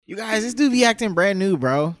You guys, this dude be acting brand new,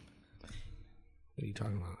 bro. What are you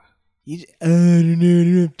talking about? I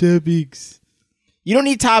don't have topics. You don't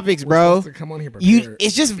need topics, bro. Come on here, prepared.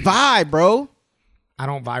 It's just vibe, bro. I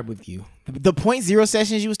don't vibe with you. The 0.0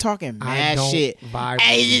 sessions you was talking, mad shit.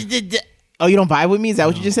 Vibe Oh, you don't vibe with me? Is that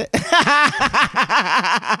what you just said?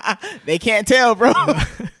 They can't tell, bro.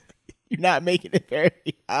 You're not making it very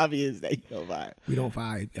obvious that you don't vibe. We don't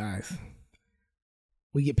vibe, guys.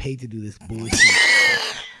 We get paid to do this bullshit.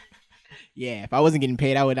 Yeah, if I wasn't getting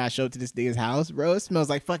paid, I would not show up to this nigga's house, bro. It smells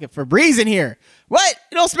like fucking Febreze in here. What?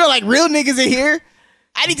 It don't smell like real niggas in here.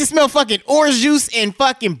 I need to smell fucking orange juice and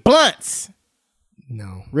fucking blunts.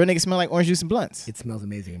 No. Real niggas smell like orange juice and blunts. It smells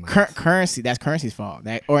amazing in my house. Currency. That's Currency's fault.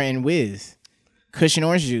 Or in Wiz. Cushion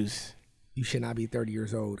orange juice. You should not be 30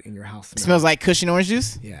 years old and your house Smells like Cushion orange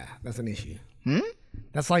juice? Yeah, that's an issue.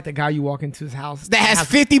 That's like the guy you walk into his house. That has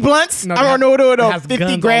 50 blunts? No, I don't know. It has 50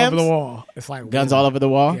 guns grams? all over the wall. It's like Guns all over the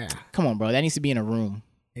wall? Yeah. Come on, bro. That needs to be in a room.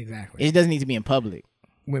 Exactly. It doesn't need to be in public.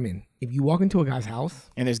 Women, if you walk into a guy's house,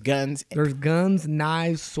 And there's guns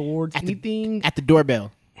knives, swords, anything at the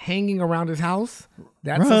doorbell. hanging around his house,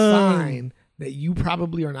 that's a Run. sign that you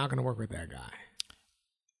probably are not going to work with that guy.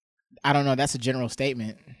 I don't know. That's a general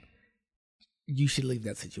statement. You should leave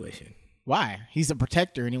that situation. Why? He's a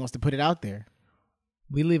protector and he wants to put it out there.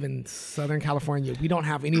 We live in Southern California. We don't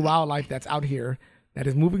have any wildlife that's out here that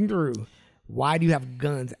is moving through. Why do you have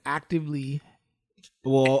guns actively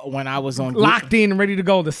Well, when I was on locked in and ready to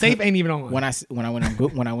go? The safe ain't even on. when I went on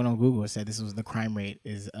Google, it said this was the crime rate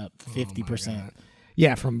is up 50%.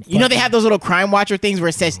 Yeah, from You know they have those little crime watcher things where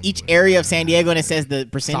it says each area of San Diego and it says the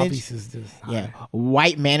percentage. Southeast is just Yeah, high.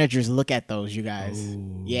 white managers look at those. You guys,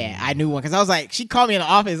 yeah, I knew one because I was like, she called me in the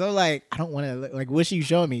office. I was like, I don't want to like. What's she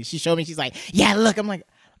showing me? She showed me. She's like, yeah, look. I'm like,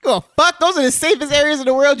 oh fuck, those are the safest areas in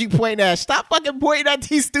the world. You point at. Stop fucking pointing at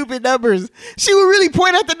these stupid numbers. She would really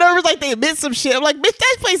point at the numbers like they admit some shit. I'm like, bitch,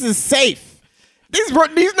 that place is safe.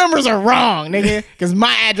 These numbers are wrong, nigga, because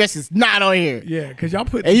my address is not on here. Yeah, because y'all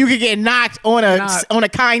put And you could get knocked on a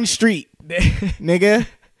kind street, nigga.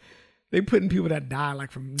 they putting people that die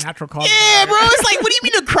like from natural causes. Yeah, bro. It's like, what do you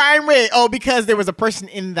mean the crime rate? Oh, because there was a person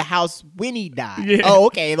in the house when he died. Yeah. Oh,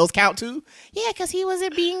 okay. Those count too? Yeah, because he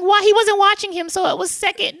wasn't watching him, so it was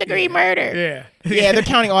second degree murder. Yeah. Yeah, they're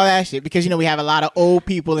counting all that shit because, we have a lot of old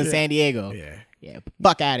people in San Diego. Yeah. Yeah,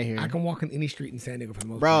 fuck out of here. I can walk in any street in San Diego for the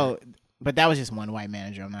most Bro, part. but that was just one white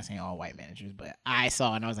manager. I'm not saying all white managers, but I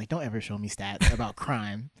saw and I was like, don't ever show me stats about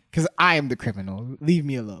crime because I am the criminal. Leave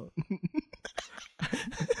me alone.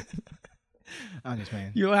 I'm just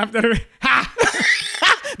playing. You laughed at her. Ha!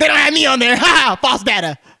 They don't have me on there. Ha! False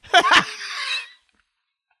data.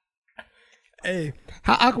 Hey,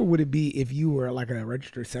 how awkward would it be if you were like a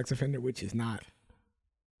registered sex offender, which is not?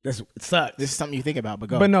 It sucks. This is something you think about, but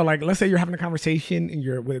go. But no, like let's say you're having a conversation and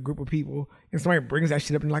you're with a group of people and somebody brings that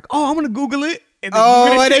shit up and you're like, oh, I'm gonna Google it. And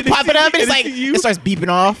and they pop it up and it's like you. it starts beeping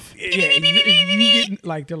off. Yeah, you get,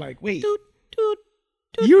 like they're like, wait,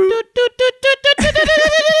 You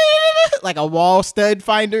like a wall stud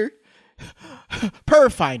finder.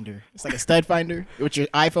 Perv finder. It's like a stud finder with your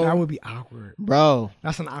iPhone. that would be awkward, Bro.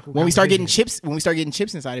 That's an awkward. When we start getting conversation.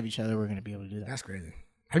 chips inside of each other, we're gonna be able to do that. That's crazy.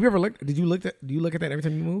 Have you ever looked? Do you look at that every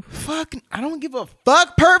time you move? Fuck, I don't give a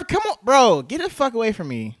fuck, perv. Come on, bro. Get the fuck away from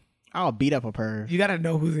me. I'll beat up a perv. You gotta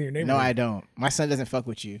know who's in your neighborhood. No, I don't. My son doesn't fuck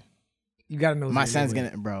with you. You gotta know. Who's My in your son's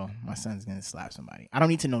neighborhood. my son's gonna slap somebody. I don't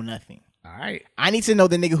need to know nothing. All right. I need to know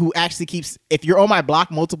the nigga who actually keeps, if you're on my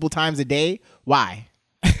block multiple times a day, why?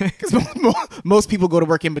 Because most people go to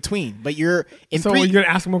work in between, but you're in So are you gonna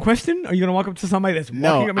ask him a question? Are you gonna walk up to somebody that's walking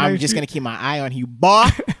no, up and down I'm the just street? going to keep my eye on you, boy.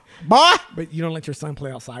 Boy. But you don't let your son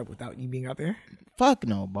play outside without you being out there? Fuck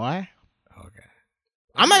no, boy. Okay.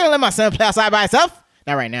 I'm not going to let my son play outside by himself.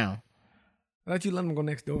 Not right now. I let you let him go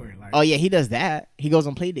next door. Like, Oh, yeah, he does that. He goes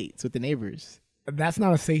on play dates with the neighbors. that's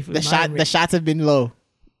not a safe The environment. shots have been low.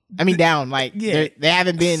 I mean, down. Like, Yeah. they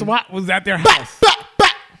haven't been. SWAT was at their Bah, house. bah, bah.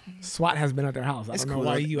 SWAT has been at their house. I don't know cool,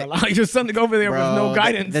 why though. you allow your son to go over there Bro, with no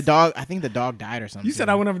guidance. The dog, I think the dog died or something. You said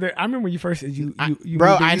I went over there. I remember when you first said you Bro, moved there,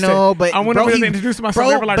 I you know, said, but I went bro, over there to introduce myself.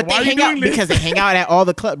 They were like, but why are they you hang out doing this? because they hang out at all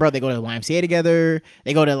the clubs, bro. They go to the YMCA together.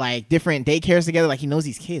 They go to like different daycares together. Like he knows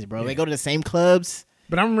these kids, bro. They go to the same clubs.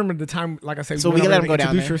 But I remember the time, like I said, So you we went can let over him go to down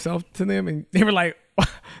introduce there. yourself to them, and they were like,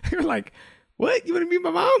 what? You want to meet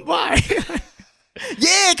my mom? Why?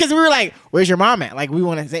 Yeah, because we were like, "Where's your mom at?" Like we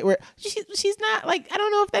want to say, she's not like I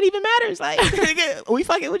don't know if that even matters. Like nigga, we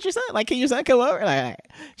fucking with your son. Like can your son come over? Like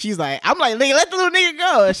she's like, I'm like, nigga, let the little nigga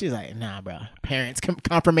go. And she's like, nah, bro. Parents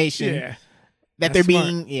confirmation Yeah, that That's they're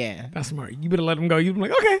smart. being that's smart. You better let him go. You'd be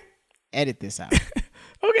like, okay, edit this out.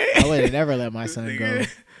 okay. I would have never let my son go.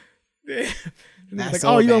 That's like,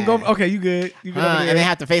 so oh, you don't bad. go? Okay, you good? You good over there? And they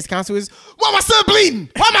have to face the consequences. Why my son bleeding?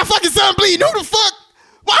 Why my fucking son bleeding? Who the fuck?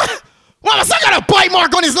 Why my son got a bite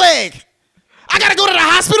mark on his leg? I gotta go to the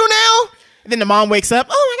hospital now? And then the mom wakes up.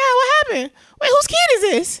 Oh my God, what happened? Wait, whose kid is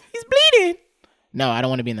this? He's bleeding. No, I don't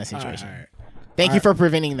want to be in that situation. All right. Thank you for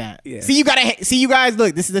preventing that. Yeah. See, you guys,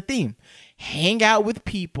 look, this is the theme. Hang out with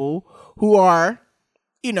people who are,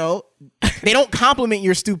 they don't compliment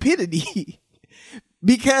your stupidity.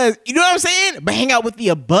 Because, you know what I'm saying? But hang out with the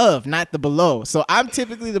above, not the below. So I'm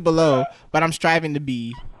typically the below, but I'm striving to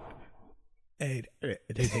be. Hey,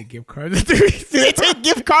 they take gift cards at the weed store. Do they take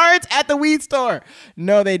gift cards at the weed store?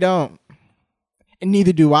 No, they don't. And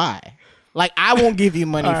neither do I. Like, I won't give you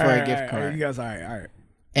money for a gift card. You guys, all right.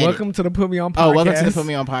 And welcome to the Put Me On podcast. Oh, welcome to the Put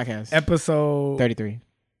Me On podcast. Episode 33.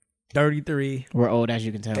 We're old, as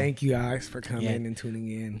you can tell. Thank you guys for coming and tuning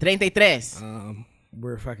in. 33.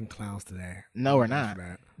 We're fucking clowns today. No, we're not.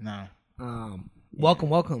 No. Welcome.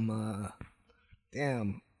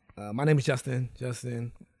 My name is Justin. His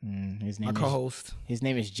name my co-host. His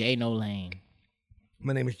name is Jay No Lane.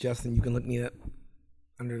 My name is Justin. You can look me up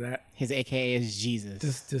under that. His AKA is Jesus.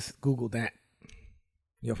 Just Google that.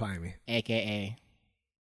 You'll find me. AKA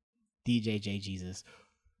DJ J Jesus.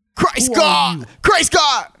 Christ God!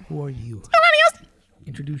 Who are you?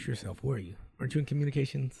 Introduce yourself. Who are you? Aren't you in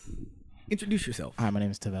communications? Introduce yourself. Hi, my name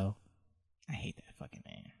is Tavel. I hate that fucking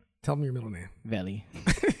name. Tell me your middle name. Veli.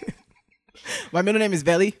 My middle name is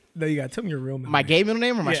Veli. No, you got to tell me your real middle My name. gay middle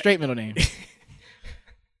name or my straight middle name?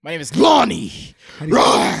 My name is Lonnie. How do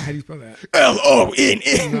you spell that?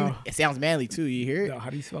 L-O-N-N. No. It sounds manly too. You hear it? No, how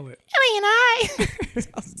do you spell it? L-E-N-I.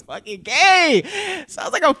 Sounds fucking gay.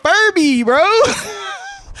 Sounds like a Furby, bro.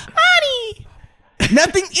 Lonnie.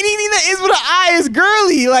 Anything that is with an I is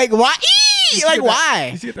girly. Like, why? Like,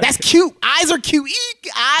 why? That's cute. Eyes are cute.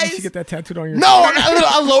 Eyes. You should get that tattooed on your No,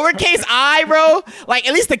 a lowercase I, bro. Like,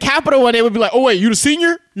 at least the capital one, it would be like, oh, wait, you the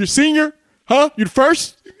senior? You're senior? Huh? You the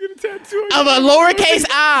first? You get a tattoo on Of a lowercase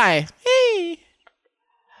I. Hey.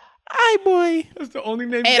 I, boy. That's the only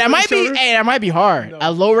name. Hey, that might be hard. No.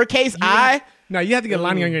 A lowercase I. No, you have to get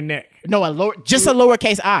Lonnie on your neck. No, just a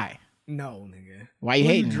lowercase I. No, nigga. Why you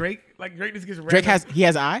hating? Drake? Like, Drake just gets random. Drake has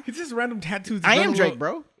I? It's just random tattoos. I am Drake,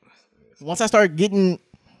 bro. Once I start getting...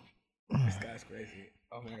 This guy's crazy.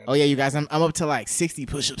 Oh, my God. Oh, yeah, you guys. I'm up to like 60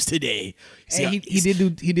 push-ups today. Hey, he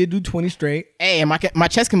did do 20 straight. Hey, and my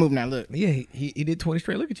chest can move now, look. Yeah, he did 20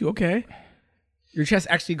 straight. Look at you. Okay. Your chest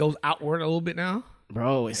actually goes outward a little bit now.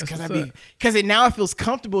 Bro, it's because now it feels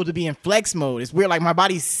comfortable to be in flex mode. It's weird, like my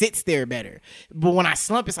body sits there better. But when I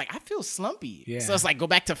slump, it's like I feel slumpy. Yeah. So it's like go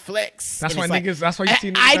back to flex. That's why niggas. That's why you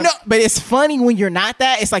see. I know, but it's funny when you're not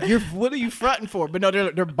that. It's like what are you fronting for? But no,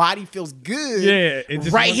 their body feels good. Yeah,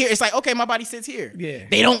 right here. It's like okay, my body sits here. Yeah,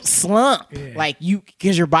 they don't slump like you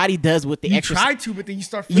because your body does what the you exercise. try to, but then you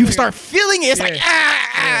start feeling it. It's like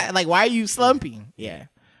like why are you slumping? Yeah.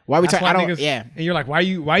 Why are we talking? And you're like, why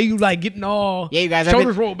are you like getting all? Yeah, you guys.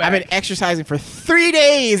 Shoulders rolled back. I've been exercising for 3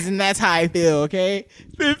 days, and that's how I feel. Okay,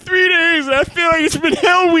 it's been 3 days, and I feel like it's been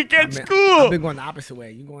hell week at school. I've been going the opposite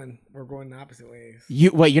way. We're going the opposite ways.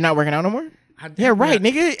 You're not working out no more? Yeah, right,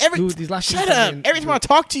 nigga. Shut up. Every time I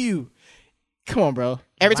talk to you, come on, bro.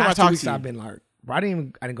 Every time I talk to you, I've been like, I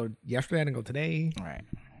didn't go yesterday. I didn't go today. All right.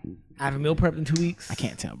 I have a meal prep in 2 weeks. I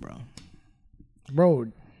can't tell, bro. Bro.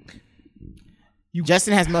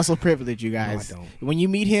 Justin has muscle privilege, you guys. No, I don't. When you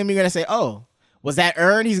meet him, you're going to say, oh, was that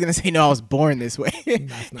earned? He's going to say, no, I was born this way.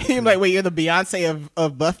 He's like, wait, you're the Beyonce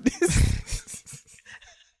of buffness?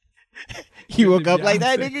 You woke up like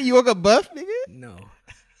that, nigga? You woke up buff, nigga? No.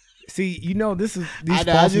 See, this is these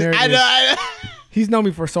I know. He's known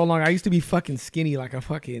me for so long. I used to be fucking skinny like a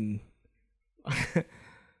fucking... like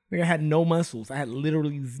I had no muscles. I had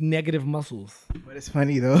literally negative muscles. But it's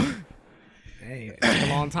funny, though. Hey, it took a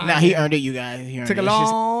long time. Nah, he earned it, you guys. He took a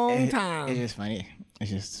long time. It's just funny.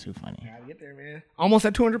 It's just too funny. Gotta get there, man. Almost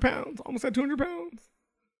at 200 pounds.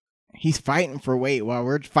 He's fighting for weight while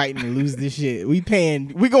we're fighting to lose this shit. We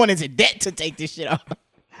going into debt to take this shit off.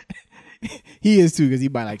 He is too, because he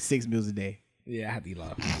buy like 6 meals a day. Yeah, I have to eat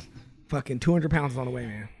love. Fucking 200 pounds is on the way,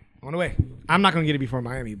 man. On the way. I'm not gonna get it before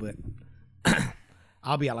Miami, but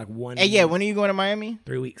I'll be at like 1. Hey, yeah, when are you going to Miami?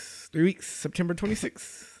 3 weeks. 3 weeks. September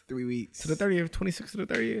 26th. 3 weeks. To the 30th, 26th to the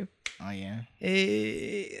 30th. Oh, yeah.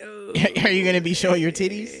 Are you going to be showing your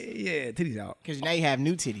titties? Yeah, titties out. Because now you have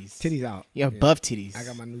new titties. Titties out. You have buff titties. I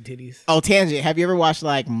got my new titties. Oh, tangent. Have you ever watched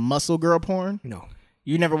like muscle girl porn? No.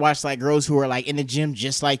 You never watched like girls who are like in the gym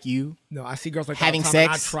just like you? No, I see girls like having that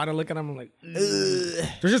sex. I try to look at them. I'm like, ugh.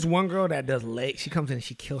 There's just one girl that does legs. She comes in and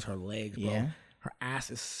she kills her legs, bro. Yeah. Her ass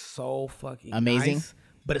is so fucking amazing. Nice,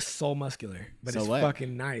 but it's so muscular. But it's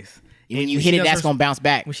fucking nice. When you hit it, that's gonna bounce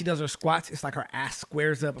back. When she does her squats, it's like her ass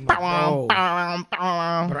squares up. I'm like, bro.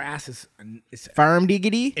 But her ass is firm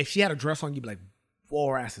diggity. If she had a dress on, you'd be like, whoa,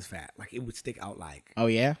 her ass is fat. Like it would stick out like. Oh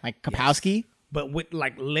yeah, like Kapowski. Yes. But with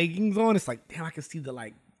like leggings on, it's like, damn, I can see the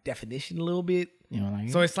like definition a little bit. You know, like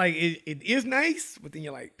so it's like it is nice, but then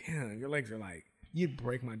you're like, damn, your legs are like, you'd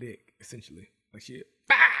break my dick essentially. Like shit.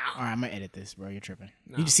 Bow! All right, I'm gonna edit this, bro. You're tripping.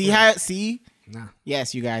 Nah, you see how? See? Nah.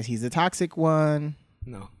 Yes, you guys. He's the toxic one.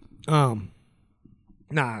 No. Nah.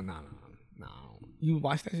 You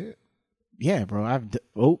watch that shit? Yeah, bro.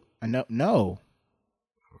 No.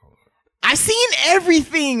 I've seen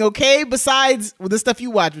everything. Okay, besides the stuff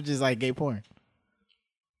you watch, which is like gay porn.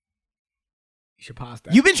 You should pause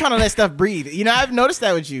that. You've been trying to let stuff breathe. You know, I've noticed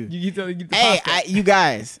that with you. You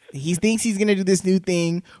guys. He thinks he's gonna do this new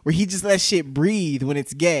thing where he just lets shit breathe when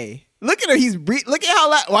it's gay. Look at him. Look at how.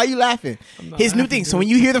 Why are you laughing? His new thing. So when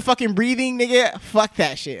you hear the fucking breathing, nigga, fuck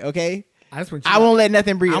that shit. Okay. I won't let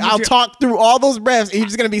nothing breathe. I'll talk through all those breaths, and you're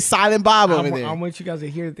just gonna be silent Bob over there. I want you guys to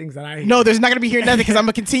hear the things that I hear. No, there's not gonna be hearing nothing because I'm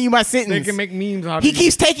gonna continue my sentence. They can make memes out of He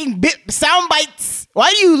keeps taking sound bites.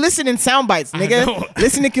 Why do you listen in sound bites, nigga?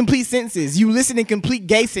 Listen to complete sentences. You listen in complete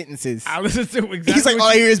gay sentences. I listen to exactly. He's like, all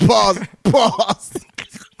I hear is pause, pause.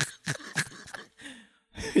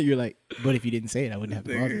 You're like, but if you didn't say it, I wouldn't have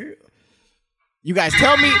to pause it. You guys,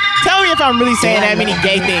 tell me if I'm really saying that many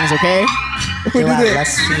gay things, okay? Do I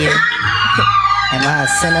lust for you? Am I a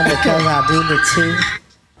sinner because I do the two?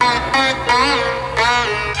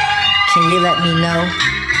 Can you let me know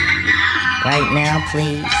right now,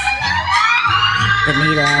 please?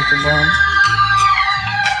 Bonita Applebum.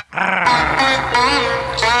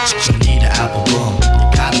 Bonita Applebum, you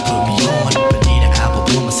gotta put me on. Bonita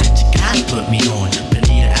Applebum, I said you gotta put me on.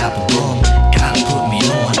 Bonita Applebum, gotta put me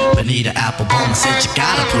on. Bonita Applebum, I said you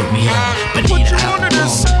gotta put me on. Bonita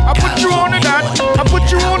Applebum, I put you on to that. I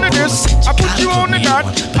put you on to this. I put you on to that.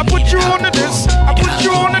 I put you on to this. I put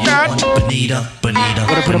you on to that. Bonita.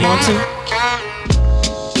 What I put him on to?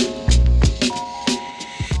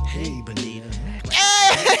 Hey, Bonita.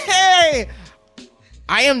 Hey!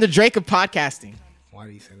 I am the Drake of podcasting. Why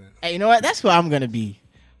do you say that? Hey, you know what? That's what I'm gonna be.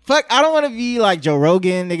 Fuck, I don't want to be like Joe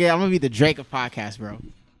Rogan, nigga. I'm gonna be the Drake of podcast, bro.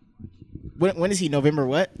 When is he? November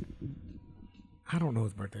what? I don't know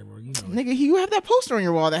his birthday, bro. You know, Nigga, you have that poster on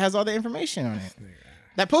your wall that has all the information on it.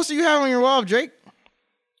 That poster you have on your wall of Drake,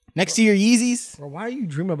 next to your Yeezys. Bro, why are you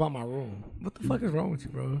dreaming about my room? What the fuck is wrong with you,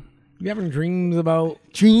 bro? You having dreams about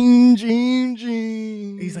Dream.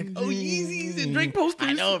 He's like, oh, Yeezys and Drake posters.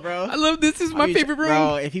 I know, bro. I love this. This is my favorite room.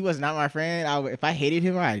 Bro, if he was not my friend, if I hated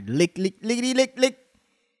him, I'd lick. I'm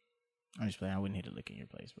just playing. I wouldn't hit a lick in your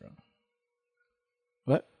place, bro.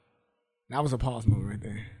 What? That was a pause moment right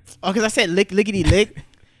there. Oh, because I said lickety lick.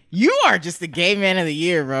 You are just the gay man of the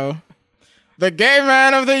year, bro. The gay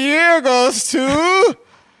man of the year goes to Donnie.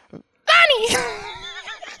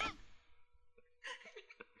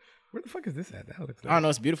 Where the fuck is this at? That looks I don't know.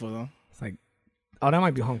 It's beautiful though. It's like, oh, that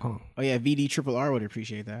might be Hong Kong. Oh yeah, VD Triple R would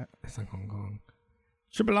appreciate that. That's like Hong Kong.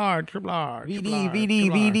 Triple R.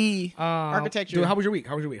 VD. Architecture. Dude, how was your week?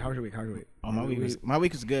 Oh, my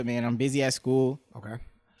week was good, man. I'm busy at school. Okay.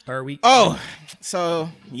 Third week. Oh, so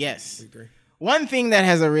yes. Week 3. One thing that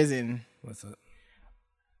has arisen. What's up?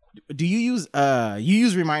 Do you use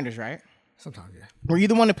reminders, right? Sometimes, yeah. Were you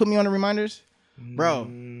the one that put me on the reminders? Bro. I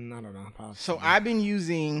don't know. Possibly. So I've been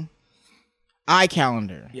using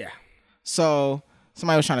iCalendar. Yeah. So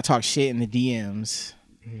somebody was trying to talk shit in the DMs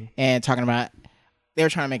and talking about, they were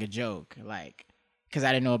trying to make a joke, like, because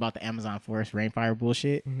I didn't know about the Amazon forest rainfire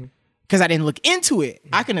bullshit. Because I didn't look into it.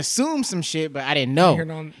 I can assume some shit, but I didn't know.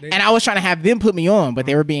 And I was trying to have them put me on, but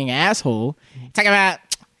they were being an asshole. Talking about,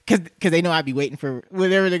 because they know I'd be waiting for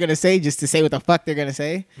whatever they're going to say just to say what the fuck they're going to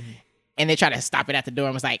say. And they try to stop it at the door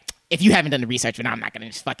and was like, if you haven't done the research, then I'm not going to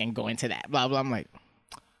just fucking go into that. Blah, blah. I'm like,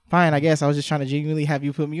 fine, I guess. I was just trying to genuinely have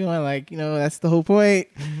you put me on. Like, you know, that's the whole point.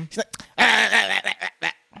 She's like,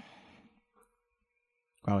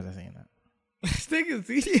 why was I saying that?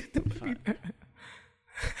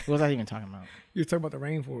 What was I even talking about? You were talking about the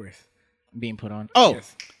rainforest being put on. Oh,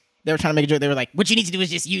 yes. They were trying to make a joke. They were like, what you need to do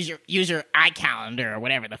is just use your iCalendar or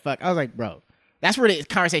whatever the fuck. I was like, bro, that's where the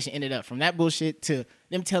conversation ended up, from that bullshit to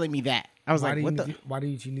them telling me that. I was like, what the? Why do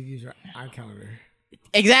you need to use your iCalendar?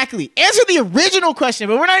 Exactly. Answer the original question,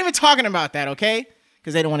 but we're not even talking about that, okay?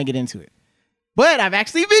 Because they don't want to get into it. But I've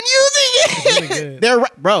actually been using it. Really They're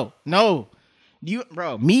bro, no.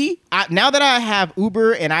 Now that I have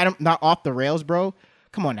Uber and I'm not off the rails, bro,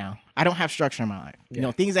 come on now. I don't have structure in my life. Yeah. You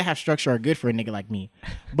know, things that have structure are good for a nigga like me.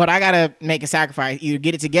 But I gotta make a sacrifice, either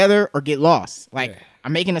get it together or get lost. Like,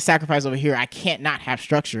 I'm making a sacrifice over here. I can't not have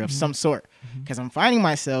structure of some sort because I'm finding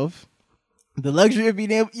myself the luxury of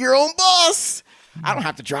being your own boss. I don't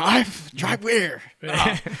have to drive. Drive where?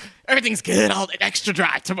 Everything's good. I'll extra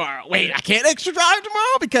drive tomorrow. Wait, I can't extra drive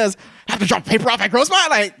tomorrow because I have to drop paper off at Grossmart.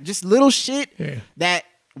 Like just little shit that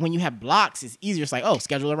when you have blocks, it's easier. It's like, oh,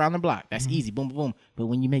 schedule around the block. That's easy. Boom, boom, boom. But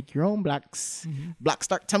when you make your own blocks, blocks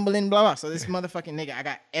start tumbling, blah, blah. So this motherfucking nigga, I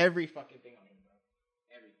got every fucking thing on him,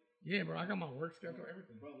 bro. Everything. Yeah, bro. I got my work schedule,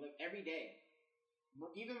 everything. Bro, look, every day.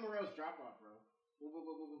 Even Morel's drop off, bro.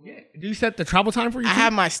 Yeah. Do you set the travel time for you? I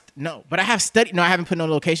have my but I have study. No, I haven't put no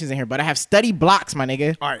locations in here, but I have study blocks, my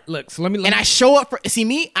nigga. All right, look. So let me. And I show up for. See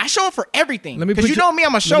me? I show up for everything. Let me. Because you know me,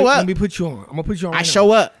 I'm gonna show up. Let me put you on. I'm gonna put you on. Right I now.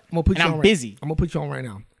 show up. I'm gonna put you and on. I'm busy. I'm gonna put you on right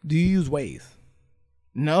now. Do you use Waze?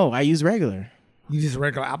 No, I use regular. You just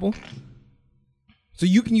regular Apple. So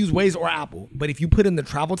you can use Waze or Apple, but if you put in the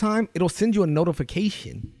travel time, it'll send you a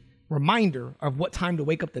notification reminder of what time to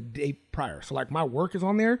wake up the day prior. So like my work is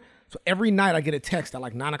on there. So every night I get a text at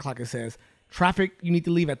like 9 o'clock. It says, traffic, you need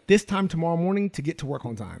to leave at this time tomorrow morning to get to work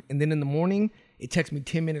on time. And then in the morning, it texts me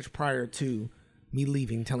 10 minutes prior to me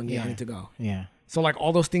leaving, telling me I need to go. Yeah. So like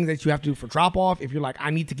all those things that you have to do for drop off, if you're like, I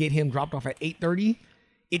need to get him dropped off at 8:30,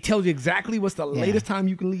 it tells you exactly what's the latest time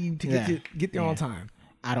you can leave to get there on time.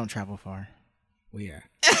 I don't travel far. Well, yeah.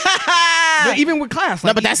 But even with class,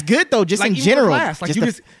 No, but that's good though. Just like in even with general. class, like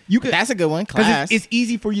Just you could. That's a good one. Because Class. it's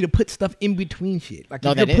easy for you to put stuff in between shit. Like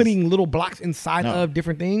No, if you're that is. putting little blocks inside of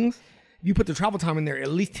different things, if you put the travel time in there, it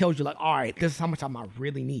at least tells you like, all right, this is how much time I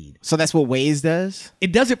really need. So that's what Waze does.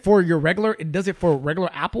 It does it for your regular. It does it for regular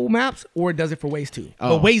Apple Maps, or it does it for Waze too.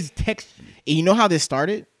 Oh. But Waze texts you. And you know how this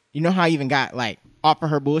started? You know how I even got like off of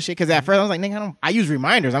her bullshit? Because at first I was like, nigga, I use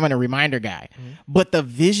reminders. I'm a reminder guy. But the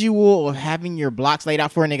visual of having your blocks laid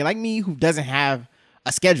out for a nigga like me who doesn't have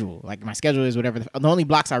a schedule, like my schedule is whatever. The only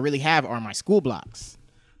blocks I really have are my school blocks.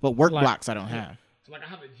 But work blocks I don't have. So like I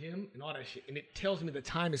have a gym and all that shit, and it tells me the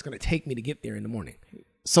time it's going to take me to get there in the morning.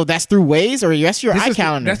 So that's through Waze or that's your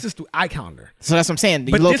iCalendar? That's just through iCalendar. So that's what I'm saying.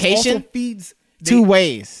 The But this location also feeds to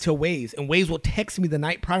Waze. to Waze, and Waze will text me the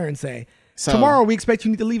night prior and say, So- tomorrow we expect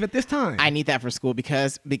you need to leave at this time. I need that for school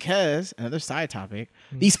because another side topic,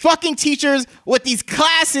 these fucking teachers with these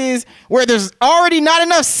classes where there's already not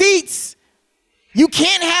enough seats. You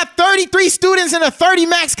can't have 33 students in a 30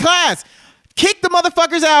 max class. Kick the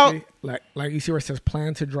motherfuckers out. Like you see where it says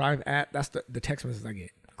plan to drive at, that's the text message I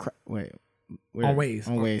get. Wait. On Waze.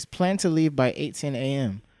 On Waze. Plan to leave by 8:10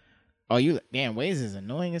 a.m. Oh, damn, Waze is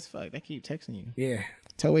annoying as fuck. They keep texting you. Yeah.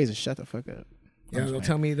 Tell Waze to shut the fuck up. Yeah, they'll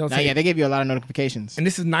tell me. Nah, they give you a lot of notifications. And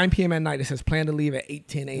this is 9 p.m. at night. It says plan to leave at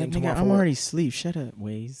 8:10 a.m. Like, tomorrow. nigga, I'm already asleep. Shut up,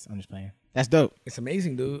 Waze. I'm just playing. That's dope. It's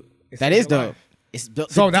amazing, dude. That is dope. It's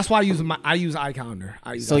dope. So that's why I use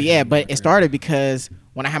iCalendar. So yeah, but it started because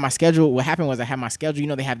when I had my schedule, what happened was I had my schedule. You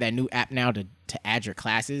know, they have that new app now to add your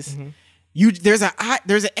classes. There's an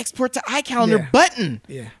export to iCalendar button.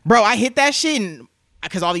 Yeah. Bro, I hit that shit and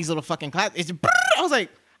because all these little fucking classes, I was like,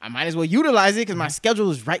 I might as well utilize it because my schedule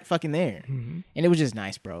is right fucking there. And it was just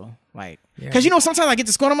nice, bro. Like, because you know, sometimes I get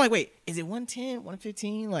to school and I'm like, wait, is it 110,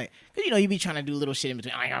 115? Like, because you know, you be trying to do little shit in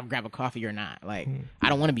between. I'll grab a coffee or not. Like, I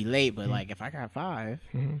don't want to be late, but like, if I got 5,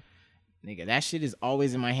 nigga, that shit is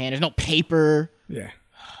always in my hand. There's no paper. Yeah.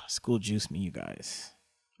 School juice me, you guys.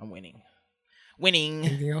 I'm winning. Winning.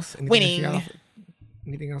 Anything else? Winning.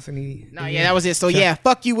 Anything else? No, yeah, that was it. So yeah,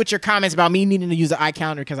 fuck you with your comments about me needing to use the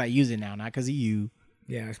iCalendar because I use it now, not because of you.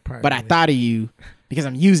 Yeah, it's probably. But I thought of you because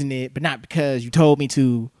I'm using it, but not because you told me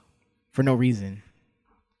to for no reason.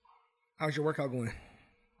 How's your workout going?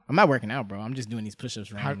 I'm not working out, bro. I'm just doing these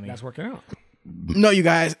push-ups randomly. That's working out. No, you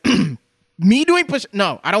guys. Me doing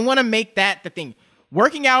no, I don't want to make that the thing.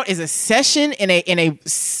 Working out is a session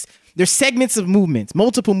there's segments of movements,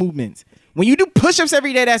 multiple movements. When you do push-ups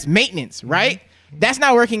every day, that's maintenance, right? That's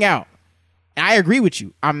not working out. And I agree with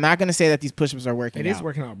you. I'm not going to say that these push-ups are working out. It is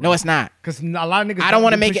working out, bro. No, it's not. Because a lot of niggas. I don't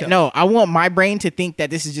want to make it. No, I want my brain to think that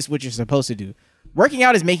this is just what you're supposed to do. Working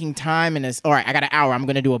out is making time and it's, all right, I got an hour. I'm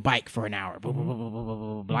going to do a bike for an hour.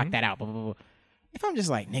 Block that out. If I'm just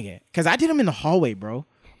like, nigga, because I did them in the hallway, bro.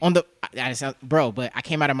 Bro, but I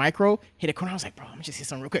came out of micro, hit a corner. I was like, bro, let me just hit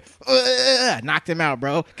something real quick. Knocked him out,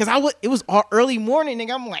 bro. Because it was all early morning,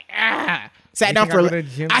 nigga. I'm like, Sat down for a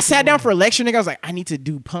lecture, nigga. I was like, I need to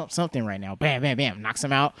do pump something right now. Bam, bam, bam. Knocks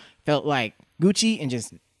him out. Felt like Gucci and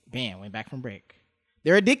just, bam, went back from break.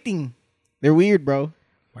 They're addicting. They're weird, bro.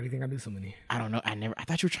 Why do you think I do so many? I don't know. I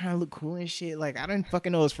thought you were trying to look cool and shit. Like, I didn't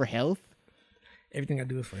fucking know it was for health. Everything I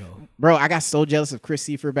do is for health. Bro, I got so jealous of Chris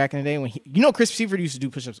Seifert back in the day when Chris Seifert used to do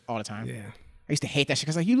push-ups all the time. Yeah. I used to hate that shit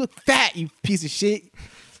because like, you look fat, you piece of shit.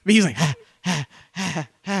 But he was like, ha, ha, ha,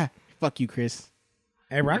 ha. Fuck you, Chris.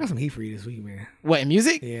 Hey, bro, I got some heat for you this week, man. What, in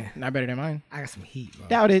music? Yeah. Not better than mine. I got some heat, bro.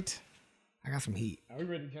 Doubt it. I got some heat. Are we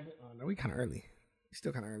ready to jump in? No, we kind of early. We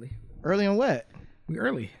still kind of early. Early on what? We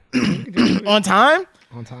early. We can jump in On time?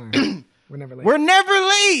 on time. We're never late. We're never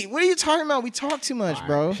late. What are you talking about? We talk too much,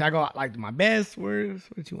 bro. Should I go out like my best words?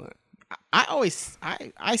 What you want? I always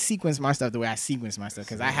I sequence my stuff the way I sequence my stuff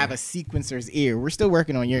because I have a sequencer's ear. We're still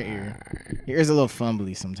working on your ear. Your ear's a little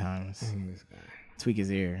fumbly sometimes. This guy. Tweak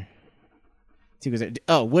his ear. Tweak his ear.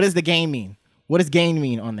 Oh, what does the gain mean? What does gain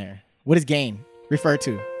mean on there? What does gain refer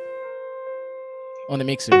to on the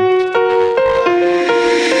mixer?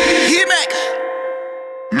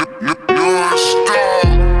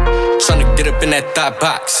 Tryna get up in that thought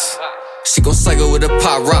box. She gon' cycle with a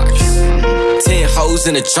pop rocks. 10 hoes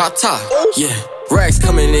in a drop top. Yeah, rags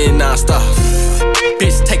coming in non-stop.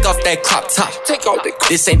 Bitch, take off that crop top.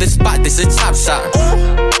 This ain't the spot, this a top shot.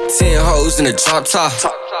 10 hoes in a drop top.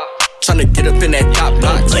 Tryna get up in that thought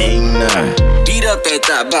box. Beat up that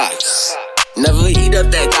thought box. Never eat up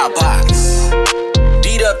that thought box.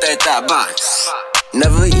 Beat up that thought box.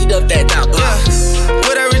 Never eat up that thought box.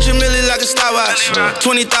 With that Richard Mille like a stopwatch.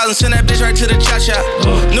 20,000, send that bitch right to the cha-cha.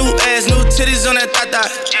 New ass, new titties on that thot-thot.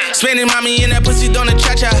 Spending mommy in that pussy on the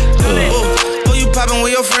cha-cha. Oh, you poppin'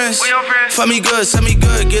 with your friends. Fuck me good, send me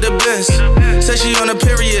good, get a Benz. Say she on a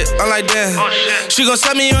period, I'm like damn. She gon'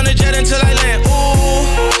 set me on a jet until I land.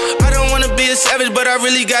 Ooh, I don't wanna be a savage, but I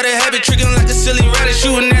really got a habit. Trickin' like a silly rabbit,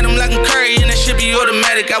 shooting at him like I'm Curry, and that shit be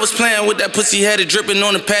automatic. I was playing with that pussy, had it dripping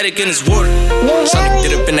on the paddock in his water. Tryna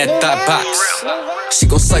get up in that thought box. She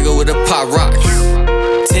gon' cycle with a pop rock.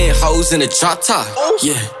 10 hoes in a drop top.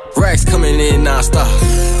 Yeah, rags coming in non-stop.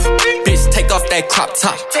 Bitch, take off that crop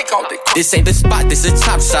top. This ain't the spot, this a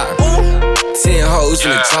top shot. 10 hoes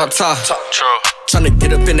in a drop top. Tryna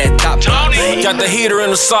get up in that top box. Got the heater in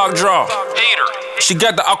the sock drawer. She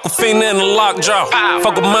got the Aquafina in the lock jaw.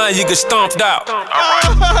 Fuck with mine, you get stomped out.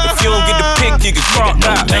 If you don't get the pic, you get cropped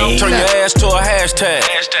out. Turn your ass to a hashtag.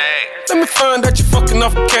 Let me find out you fucking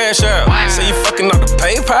off the cash out. Say you fucking off the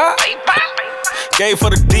PayPal. Gave for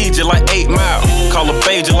the DJ like 8 Mile. Call her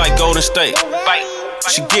Baja like Golden State.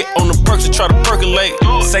 She get on the perks and try to percolate.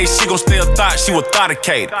 Say she gon' stay a thought, she will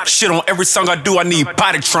thoughtacate. Shit on every song I do, I need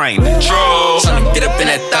potty train. Tryna get up in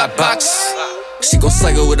that thought box. She gon'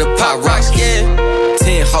 cycle with a pop rock. Yeah,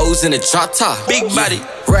 10 hoes in a drop top. Big body,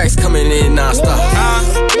 rags coming in non-stop.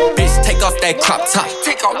 Bitch, take off that crop top.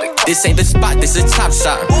 This ain't the spot, this a top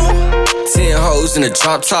shot. 10 hoes in a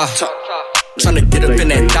drop top. Tryna get up in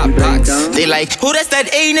that top box. They like, who that's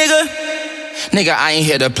that A nigga? Nigga, I ain't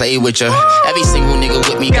here to play with ya. Every single nigga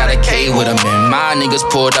with me got a K with 'em. And my niggas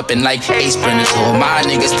pulled up in like 8 sprinters. Or my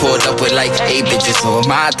niggas pulled up with like 8 bitches. Or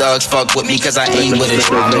my dogs fuck with me cause I ain't with it.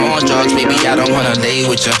 I'm on drugs, baby, I don't wanna lay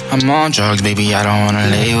with ya. I'm on drugs, baby, I don't wanna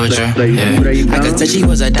lay with ya. Yeah. I could tell she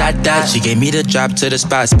was a dot. She gave me the drop to the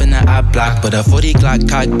spot, spin the eye block. But a 40 Glock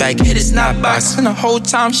cock back, hit a snap box. And the whole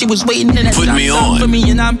time she was waiting in that Put me on. for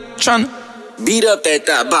me, and I'm tryna Beat up that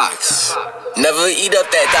thought box. Never eat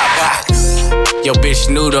up that thought box. Yo, bitch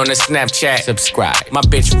nude on the Snapchat. Subscribe. My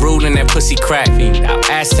bitch ruling that pussy crack.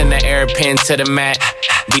 Ass in the air, pin to the mat.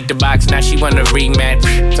 Beat the box, now she wanna rematch.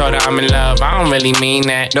 Told her I'm in love, I don't really mean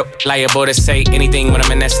that. Nope, liable to say anything when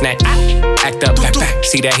I'm in that snack. Act up, back.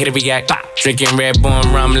 See that hit react. Drinking Red Bull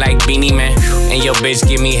and rum like Beanie Man. And yo, bitch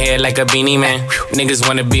give me head like a beanie man. Niggas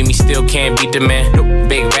wanna beat me, still can't beat the man.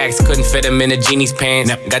 Big racks couldn't fit him in a genie's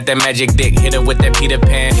pants. Got that magic dick, hit her with that Peter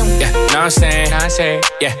Pan. Yeah, know what I'm saying?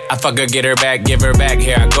 Yeah, I fuck her, get her back, give her back.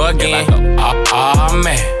 Here I go again. Oh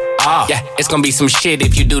man. Yeah, it's gonna be some shit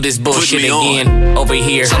if you do this bullshit again. Over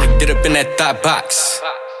here. Tryna get up in that thought box.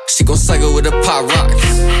 She gon' cycle with a pop rock.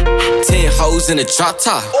 10 hoes in a drop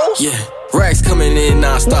top. Yeah, rags coming in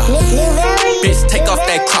non-stop. Bitch, take off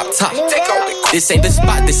that crop top. This ain't the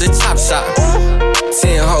spot, this a top shot.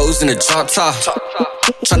 10 hoes in a drop top.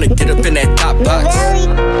 Tryna get up in that thought box.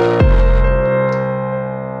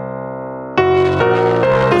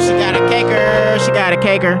 She got a caker. She got a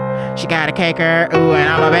caker. She got a caker. Ooh, and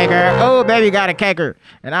I'm a baker. Oh, baby got a caker.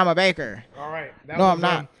 And I'm a baker. All right. No, I'm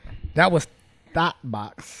not. That was Thought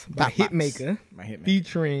Box by Thought Box. Hitmaker. By Hitmaker.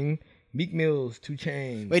 Featuring Meek Mills, 2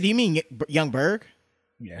 Chainz. Wait, do you mean Young Berg?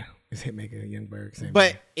 Yeah, it's Hitmaker, Young Berg. Same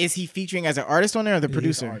But guy. is he featuring as an artist on there or the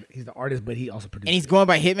producer? He's the artist, but he also produced. And he's going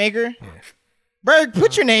by Hitmaker? Yeah. Berg,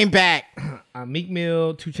 put your name back. Meek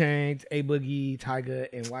Mill, 2 Chainz, A Boogie, Tyga,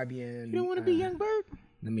 and YBN. You don't want to be Young Berg?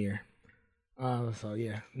 Namir. So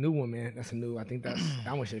yeah, new one, man. That's a new. I think that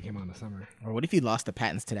one should have came out in the summer. Or what if he lost the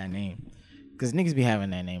patents to that name? Because niggas be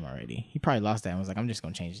having that name already. He probably lost that and was like, I'm just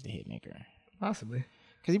going to change it to Hitmaker. Possibly.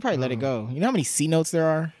 Because he probably let it go. You know how many C notes there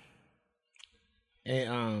are?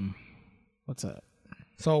 And What's up?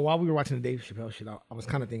 So while we were watching the Dave Chappelle shit, I was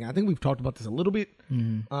kind of thinking, I think we've talked about this a little bit,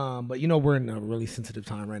 but we're in a really sensitive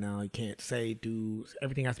time right now. You can't say, do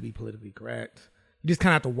everything has to be politically correct. You just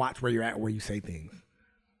kind of have to watch where you're at, where you say things.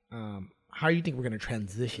 How do you think we're going to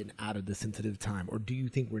transition out of the sensitive time, or do you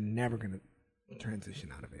think we're never going to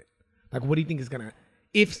transition out of it? Like, what do you think is going to,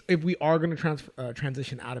 if we are going to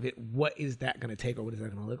transition out of it, what is that going to take, or what is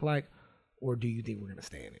that going to look like, or do you think we're going to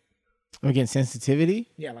stay in it? Again, sensitivity.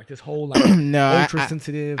 Yeah, like this whole like ultra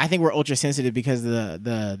sensitive. I think we're ultra sensitive because of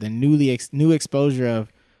the new exposure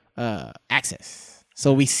of access.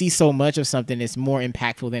 So we see so much of something that's more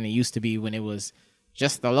impactful than it used to be when it was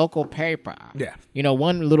just the local paper. Yeah,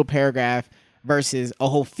 one little paragraph versus a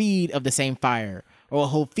whole feed of the same fire or a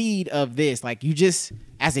whole feed of this. Like you just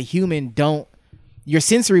as a human your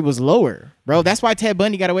sensory was lower, bro. That's why Ted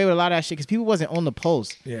Bundy got away with a lot of that shit because people wasn't on the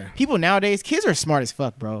pulse. Yeah, people nowadays, kids are smart as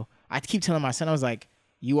fuck, bro. I keep telling my son, I was like,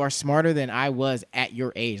 you are smarter than I was at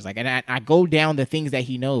your age. Like, and I go down the things that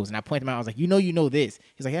he knows, and I point them out. I was like, you know this.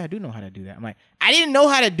 He's like, yeah, I do know how to do that. I'm like, I didn't know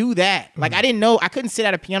how to do that. Like, I didn't know. I couldn't sit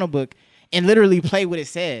at a piano book and literally play what it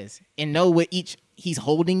says and know what he's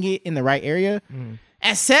holding it in the right area.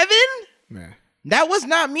 At 7, that was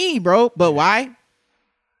not me, bro. But why?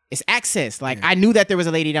 It's access. Like, I knew that there was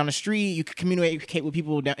a lady down the street. You could communicate with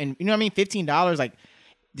people down, and you know what I mean? $15, like,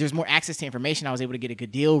 there's more access to information. I was able to get a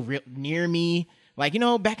good deal near me. Like,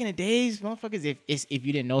 back in the days, motherfuckers, if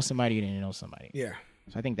you didn't know somebody, you didn't know somebody. Yeah.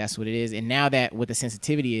 So I think that's what it is. And now that what the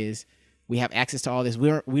sensitivity is, we have access to all this.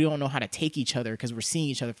 We don't know how to take each other because we're seeing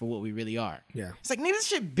each other for what we really are. Yeah. It's like, nigga, this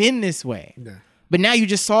shit been this way. Yeah. But now you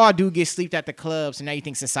just saw a dude get sleeped at the club, so now you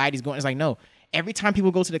think society's going. It's like, no. Every time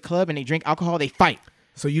people go to the club and they drink alcohol, they fight.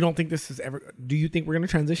 So you don't think this is ever... Do you think we're going to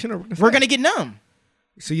transition or we're going to get numb?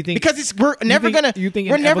 So you think because we're never gonna. You think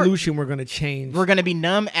in evolution we're gonna change? We're gonna be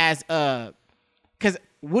numb as because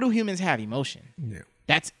what do humans have? Emotion. Yeah,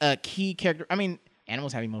 that's a key character. I mean,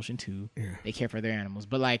 animals have emotion too. Yeah, they care for their animals,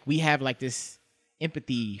 but like we have like this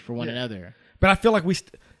empathy for one another. But I feel like we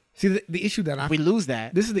see the issue that we lose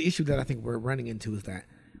that. This is the issue that I think we're running into is that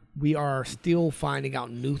we are still finding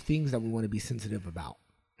out new things that we want to be sensitive about.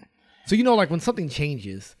 So like when something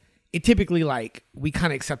changes. It typically, like, we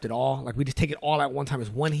kind of accept it all. Like, we just take it all at one time as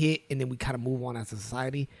one hit, and then we kind of move on as a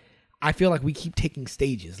society. I feel like we keep taking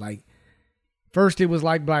stages. Like, first it was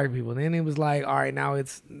like black people. Then it was like, all right, now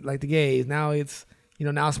it's like the gays. Now it's,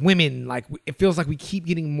 now it's women. Like, it feels like we keep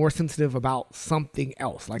getting more sensitive about something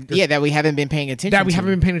else. Like, that we haven't been paying attention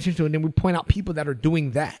to. And then we point out people that are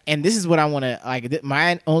doing that. And this is what I want to, like,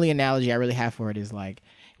 my only analogy I really have for it is, like,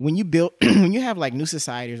 when you have like new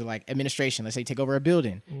societies or like administration, let's say take over a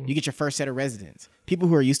building, you get your first set of residents, people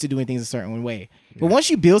who are used to doing things a certain way. But once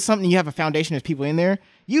you build something, you have a foundation of people in there,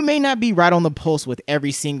 you may not be right on the pulse with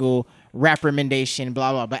every single rap recommendation,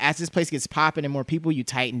 blah, blah. But as this place gets popping and more people, you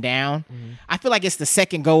tighten down. I feel like it's the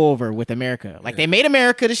second go over with America. Like they made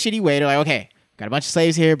America the shitty way. They're like, okay, got a bunch of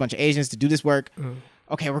slaves here, a bunch of Asians to do this work.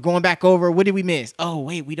 Okay, we're going back over. What did we miss? Oh,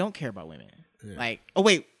 wait, we don't care about women. Like, oh,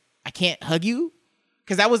 wait, I can't hug you?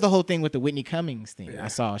 Because that was the whole thing with the Whitney Cummings thing I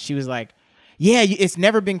saw. She was like, yeah, it's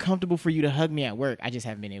never been comfortable for you to hug me at work. I just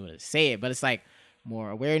haven't been able to say it. But it's like more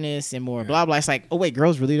awareness and more blah, blah. It's like, oh, wait,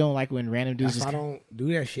 girls really don't like when random dudes I don't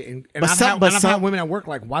do that shit. And I've had women at work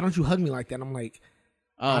like, why don't you hug me like that? And I'm like,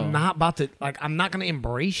 I'm not about to, like, I'm not going to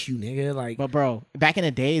embrace you, nigga. Like, but bro, back in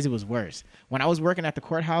the days, it was worse. When I was working at the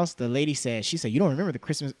courthouse, the lady said, you don't remember the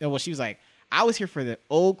Christmas. Well, she was like, I was here for the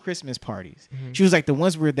old Christmas parties. She was like the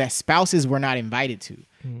ones where that spouses were not invited to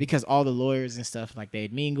because all the lawyers and stuff, like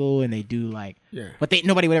they'd mingle and they do like, but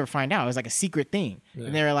nobody would ever find out. It was like a secret thing.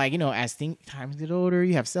 And they were like, as times get older,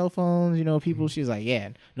 you have cell phones, people. She was like,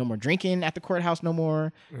 no more drinking at the courthouse, no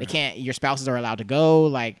more. They can't, your spouses are allowed to go.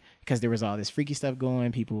 Like, because there was all this freaky stuff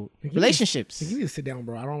going, relationships. You need to sit down,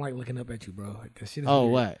 bro. I don't like looking up at you, bro. Like, that shit is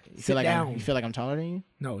weird. What? You feel like I'm taller than you?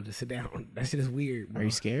 No, just sit down. That shit is weird, bro. Are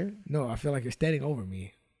you scared? No, I feel like you're standing over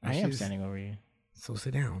me. I am standing over you. So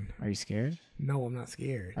sit down. Are you scared? No, I'm not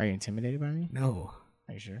scared. Are you intimidated by me? No.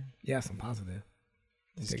 Are you sure? Yes, I'm positive.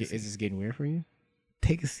 Is this getting weird for you?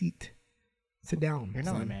 Take a seat. Sit down. You're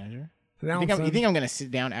not the manager. Sit down, you think I'm going to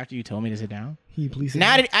sit down after you told me to sit down? Can you please sit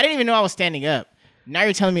down? I didn't even know I was standing up. Now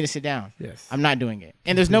you're telling me to sit down. Yes. I'm not doing it.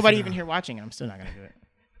 And there's nobody even here watching, and I'm still not going to do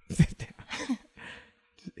it. Sit down.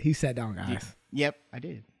 He sat down, guys. Yep, I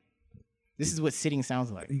did. This is what sitting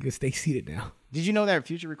sounds like. You can stay seated now. Did you know that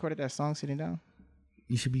Future recorded that song sitting down?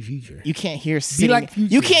 You should be Future. You can't hear sitting. Be like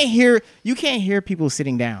Future. You can't hear people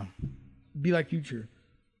sitting down. Be like Future.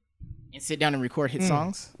 And sit down and record hit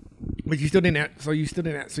songs. But you still didn't. So you said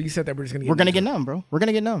that we're just gonna. We're gonna get numb, bro. We're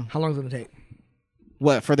gonna get numb. How long is it gonna take?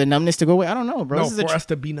 What, for the numbness to go away? I don't know, bro. No, for us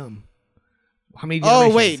to be numb. How many Oh,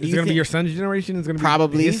 generations? wait, Is do it you going to be think- your son's generation? Is it going to be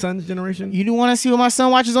Probably. his son's generation? You do want to see what my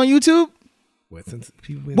son watches on YouTube? What, since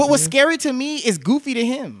people What was scary to me is goofy to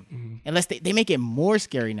him. Unless they make it more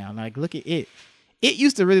scary now. Like, look at it. It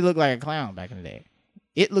used to really look like a clown back in the day.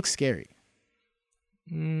 It looks scary.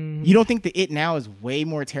 You don't think the It now is way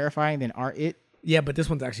more terrifying than our It? Yeah, but this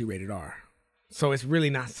one's actually rated R. So it's really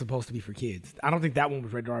not supposed to be for kids. I don't think that one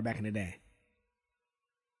was rated R back in the day.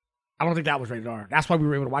 I don't think that was rated R. That's why we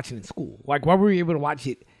were able to watch it in school. Like, why were we able to watch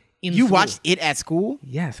it in You school? watched it at school?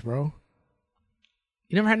 Yes, bro.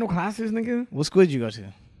 You never had no classes, nigga? What school did you go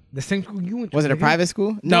to? The same school you went to. Was it a nigga. private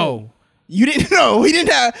school? No. You didn't know. We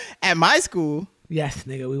didn't have at my school. Yes,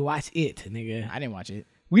 nigga. We watched it, nigga. I didn't watch it.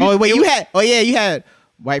 We Oh didn't- wait, it you was- had. Oh yeah, you had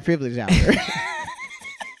white privilege out there,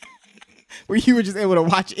 where you were just able to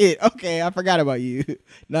watch it. Okay, I forgot about you.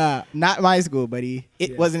 Nah, not my school, buddy.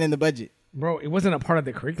 It wasn't in the budget. Bro, it wasn't a part of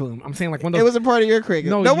the curriculum. I'm saying like one of It those. was a part of your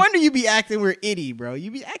curriculum. No, No you- wonder you be acting we're itty, bro. You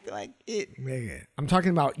be acting like it. Nigga. I'm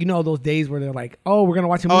talking about, you know, those days where they're like, oh, we're going to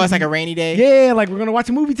watch a movie. Oh, it's like a rainy day. Yeah, like we're going to watch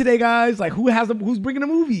a movie today, guys. Like who's bringing a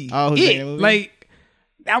movie? Oh, who's It. bringing a movie? Like,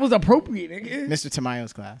 that was appropriate, nigga. Mr.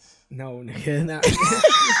 Tamayo's class. No, nigga. Not.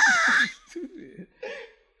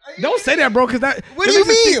 Don't say that, bro, because that. What that do you makes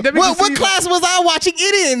it mean? seem- that makes What it seem- class was I watching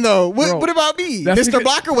it in though? Bro, What about me? that's Mr. because-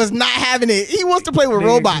 Blocker was not having it. He wants to play with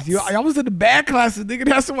Nigga, 'cause robots. I was in the bad classes, nigga.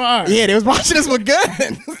 That's why. Yeah, they was watching us with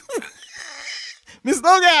guns. Miss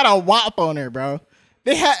Logan had a whop on her, bro.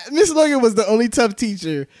 Miss Logan was the only tough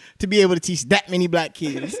teacher to be able to teach that many black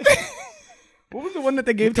kids. What was the one that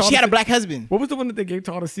they gave to all She had the- a black husband. What was the one that they gave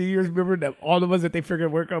to all the seniors? Remember that all of us that they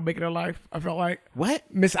figured work on making their life? I felt like What?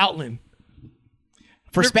 Miss Outland.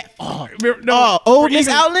 For Miss English.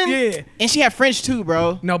 Outland? Yeah. And she had French too,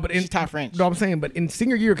 bro. No, but she taught French. No, I'm saying, but in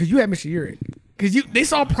senior year, because you had Mr. Urick, because they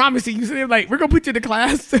saw promising. You said like, we're gonna put you in the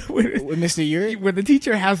class With Mr. Urick? where the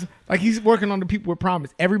teacher has like he's working on the people with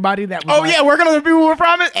promise. Everybody that was Oh like, yeah, working on the people with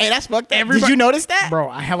promise. Hey, that's fucked up. Did you notice that? bro?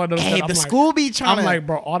 I hella noticed Hey, that. the I'm school like, be trying I'm to like,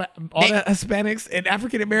 bro, all the Hispanics and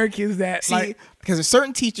African Americans that see, like. because there's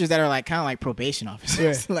certain teachers that are like kind of like probation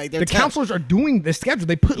officers. like they're The tough. counselors are doing the schedule.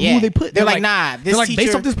 They put Yeah. who they put. They're like, nah, this They're like, based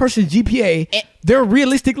teacher- off this person's GPA, Eh. they're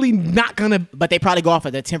realistically not gonna. But they probably go off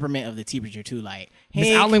of the temperament of the teacher too. Like, Miss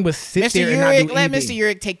hey, Outland would sit Mr. there and not Urick, do let anything. Mr.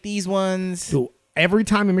 Urick take these ones. So every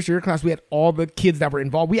time in Mr. Urick class, we had all the kids that were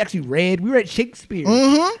involved. We actually read. We read Shakespeare.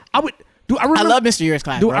 I would. Dude, I remember. I love Mr. Urick's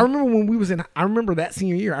class. Dude, bro. I remember when we was in. I remember that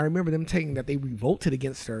senior year. I remember them saying that they revolted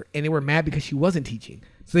against her and they were mad because she wasn't teaching.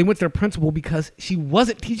 So they went to their principal because she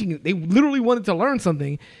wasn't teaching. They literally wanted to learn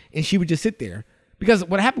something, and she would just sit there. Because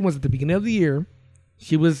what happened was at the beginning of the year,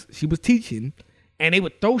 she was teaching, and they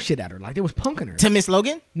would throw shit at her like they was punking her. To Miss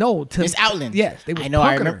Logan? No, to Miss Outland. Yes, they was I know.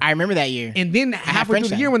 punking her. I remember that year. And then had halfway French through the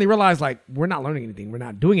then. year, when they realized like we're not learning anything, we're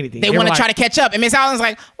not doing anything, They were want to like, try to catch up, and Miss Allen's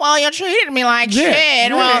like, "Well, you treated me like Yeah,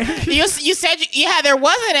 shit. yeah. Well, you said there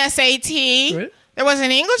was an SAT, Right. there was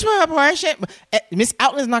an English portion. Miss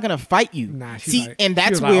Outland's not gonna fight you. Nah, she's See, like, and she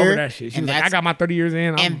that's was like, over where, that shit. She and was like, I that's, got my 30 years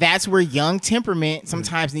in, and that's where young temperament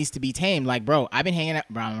sometimes needs to be tamed. Like, bro, I've been hanging out,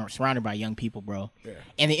 bro. I'm surrounded by young people, bro,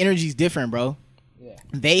 and the energy's different, bro.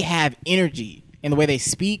 They have energy in the way they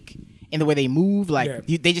speak, in the way they move. Like,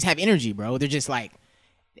 they just have energy, bro. They're just like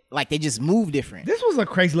they just move different. This was a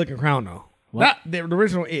crazy looking crown though. What? Not the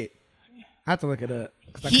original It. I have to look it up.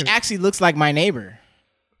 'cause I He couldn't- actually looks like my neighbor.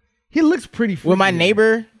 he looks pretty. When my freaky.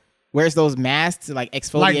 neighbor wears those masks to like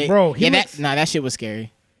exfoliate, Like, bro, he yeah, looks- that shit was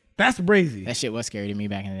scary. that's brazy. That shit was scary to me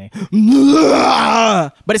back in the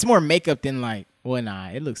day. But it's more makeup than like, well, nah,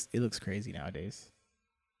 it looks crazy nowadays.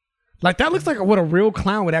 Like that looks like what a real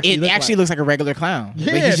clown would actually. It look actually like. looks like a regular clown. Yeah,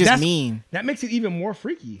 but he's just that's- mean That makes it even more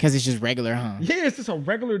freaky. because it's just regular, huh? Yeah, it's just a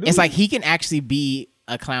regular dude. It's like he can actually be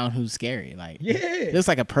a clown who's scary. Like, Yeah. he looks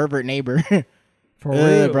like a pervert neighbor. for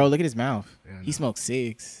real, Bro, look at his mouth. He smokes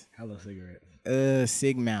cigs. Hella cigarettes.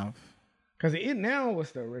 Sig mouth. Cause the It Now,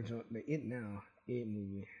 what's the original? The It Now, It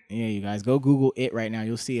movie. Yeah, you guys go Google it right now.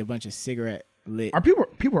 You'll see a bunch of cigarette lit. Are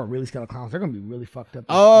people are really scared of clowns? They're gonna be really fucked up.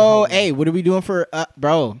 Oh, hey, what are we doing for,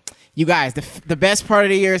 bro? You guys, the best part of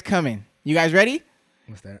the year is coming. You guys ready?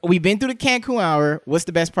 What's that? We've been through the Cancun hour. What's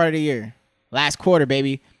the best part of the year? Last quarter,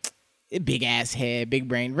 baby. Big ass head, big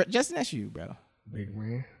brain. Justin, that's you, bro. Big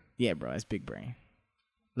man. Yeah, bro, that's big brain.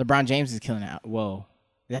 LeBron James is killing it. Whoa.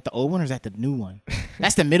 Is that the old one or is that the new one?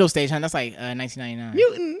 That's the middle stage, huh? That's like 1999.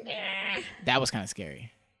 Mutant. That was kind of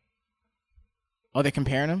scary. Oh, they're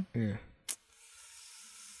comparing them? Yeah.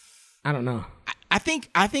 I don't know. I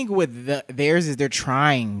think with theirs is they're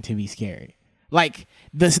trying to be scary. Like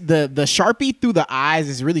the Sharpie through the eyes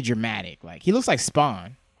is really dramatic. Like he looks like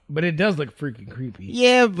Spawn. But it does look freaking creepy.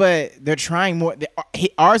 Yeah, but they're trying more.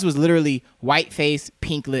 Ours was literally white face,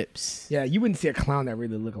 pink lips. Yeah, you wouldn't see a clown that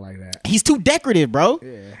really look like that. He's too decorative, bro.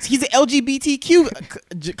 Yeah. He's an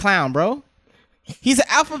LGBTQ clown, bro. He's an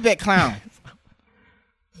alphabet clown.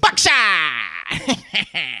 Buckshot!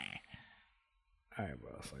 All right,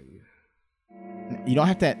 bro. So you don't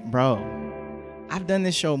have to, bro. I've done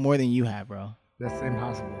this show more than you have, bro. That's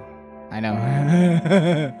impossible. I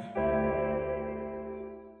know.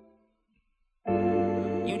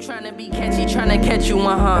 Tryna be catchy, tryna catch you,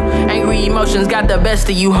 Angry emotions got the best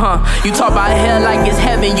of you, You talk about hell like it's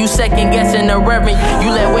heaven, you second guessing the reverend. You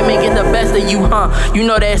let women get the best of you, You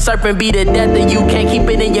know that serpent be the death of you. Can't keep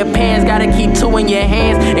it in your pants, gotta keep two in your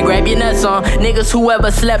hands and grab your nuts on. Niggas whoever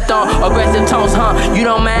slept on aggressive tones, You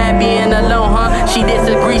don't mind being alone, She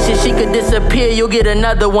disagrees, she could disappear, you'll get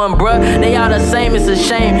another one, bruh. They all the same, it's a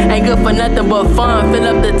shame. Ain't good for nothing but fun. Fill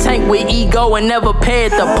up the tank with ego and never pay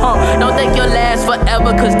at the pump. Don't think you'll last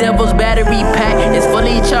forever, cause devil's battery pack is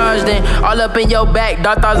fully charged and all up in your back.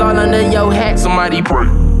 Dark thoughts all under your hat. Somebody pray.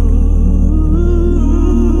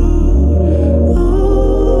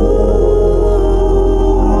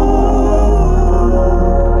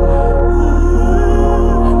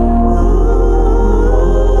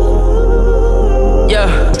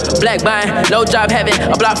 Black buying, low job having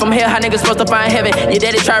a block from here, how niggas supposed to find heaven? Your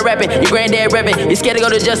daddy try rapping, your granddad rapping. You scared to go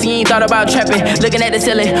to justice, you ain't thought about trapping. Looking at the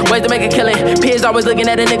ceiling, ways to make a killing. Pigs always looking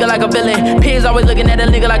at a nigga like a villain. Pigs always looking at a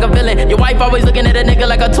nigga like a villain. Your wife always looking at a nigga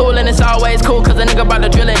like a tool, and it's always cool, cause a nigga brought the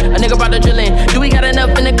drilling. A nigga brought the drilling. Do we got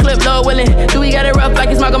enough in the clip, Lord willing? Do we got it rough like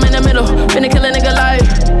it's Malcolm in the middle? Finna kill a nigga life.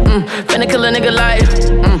 Finna kill a nigga life.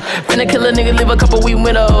 Finna kill a nigga, leave a couple weak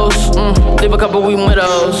widows. Leave a couple weak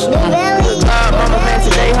widows. Mama man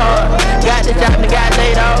today hard. Got the job, got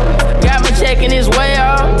laid off. Got my check in his way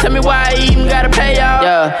off. Tell me why I even gotta pay off.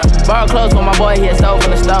 Yeah, borrow clothes for my boy, he had stole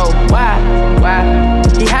from the stove. Why?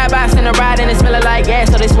 He high box in the ride and it smellin' like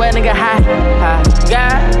gas, so they swear nigga high.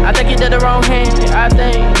 God, I think he did the wrong hand. I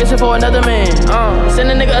think this is for another man.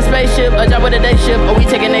 Send a nigga a spaceship, a job with a day shift, or we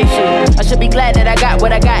taking day shift. I should be glad that I got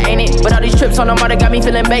what I got, ain't it? But all these trips on the motor got me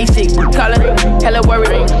feeling basic. Callin' hella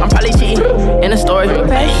worried, I'm probably cheating in a story.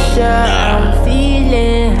 Pressure, I'm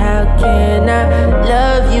feeling. How can I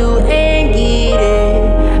love you and get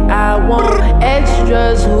it? I want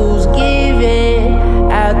extras, who's giving?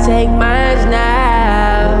 I'll take mine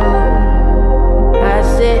now. I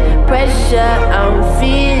said pressure, I'm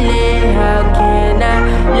feeling. How can I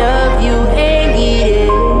love you and get it?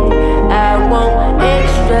 I want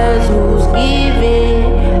extras, who's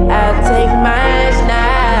giving? I'll take mine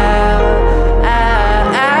now.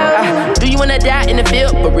 Do you wanna die in the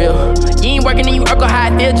field for real? You ain't working and you Urkel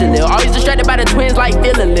how I feel, Jalil. Always distracted by the twins like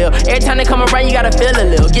Phil and Lil. Every time they come around, you gotta feel a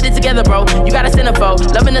little. Get it together, bro. You gotta send a foe.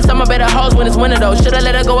 Loving the summer better hoes when it's winter, though. Should've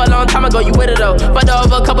let her go a long time ago, you with her, though. Fucked her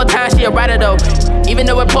over a couple times, she a rider, though. Even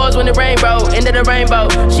though it pours when it rain, bro. End of the rainbow,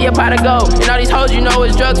 she a pot of gold. And all these hoes you know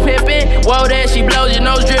is drugs pimping. Whoa, there she blows, your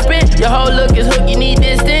nose dripping. Your whole look is hook, you need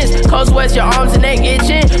distance. Cold sweats, your arms and neck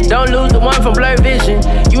itching. Don't lose the one from blurred vision.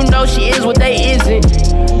 You know she is what they isn't.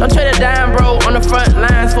 Don't trade a dime, bro, on the front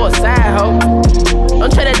lines for a side hoe.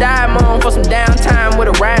 Don't trade a dime on for some downtime with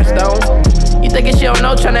a rhinestone. You thinking she don't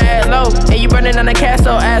know, tryna act low. And you running on the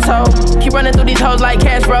castle, asshole. Keep running through these hoes like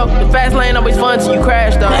cash, bro. The fast lane always fun till you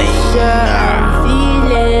crash, though. Pressure, I'm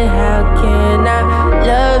feeling. How can I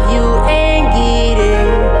love you and get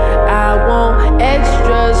it? I want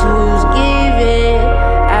extras, who's giving?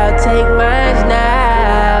 I'll take mine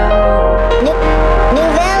now. New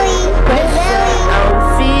Valley. I'm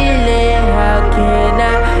feeling. How can I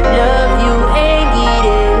love you and get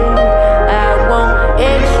it? I want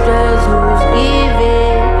extras, who's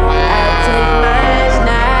giving? I'll take mine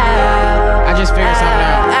now. I just figured something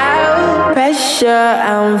out. Pressure,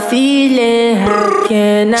 I'm feeling. How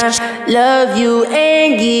can I love you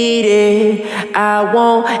and get it? I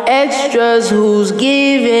want extras, who's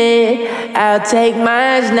giving? I'll take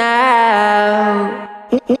mine now.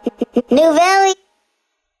 New Valley.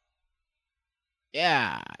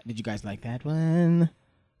 Yeah. Did you guys like that one?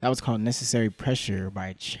 That was called Necessary Pressure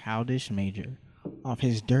by Childish Major off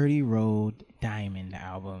his Dirty Road Diamond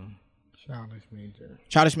album.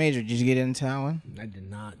 Childish Major, did you get into that one? I did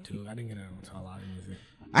not, too. I didn't get into a lot of music.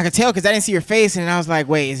 I could tell because I didn't see your face, and I was like,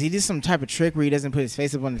 wait, is he just some type of trick where he doesn't put his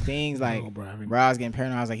face up on the things? Like, bro, I was getting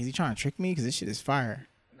paranoid. I was like, is he trying to trick me? Because this shit is fire.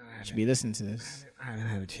 I should be listening to this. I haven't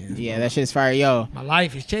had a chance. Yeah, that shit is fire. Yo. My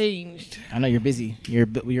life has changed. I know you're busy. You're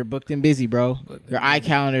booked and busy, bro. Your eye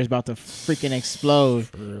calendar is about to freaking explode.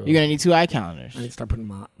 You're going to need 2 eye calendars. I need to start putting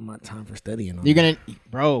my time for studying on. You're going to,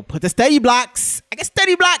 bro, put the study blocks. I got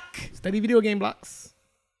study block. Study video game blocks.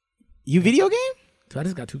 You video game? So I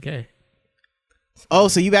just got 2K. Oh,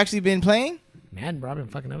 so you've actually been playing? Madden, bro. I've been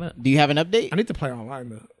fucking it up. Do you have an update? I need to play online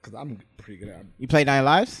though, because I'm pretty good at it. You play Nine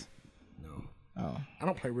Lives? No. Oh. I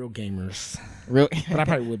don't play real gamers. Real? But I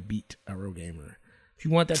probably would beat a real gamer. If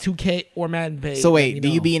you want that 2K or Madden fade. So wait, do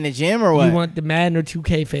you be in the gym or what? You want the Madden or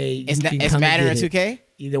 2K fade? It's Madden or 2K?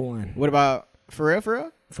 Either one. What about for real? For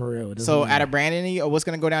real? For real. So out of Brandon, or what's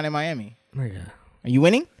gonna go down in Miami? Oh, yeah. Are you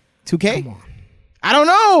winning? 2K? Come on. I don't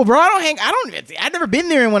know, bro. I've never been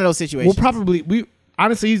there in one of those situations.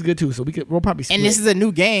 Honestly, he's good too, so we'll probably split. And this is a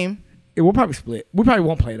new game. We'll probably split. We probably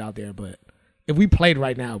won't play it out there, but if we played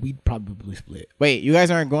right now, we'd probably split. Wait, you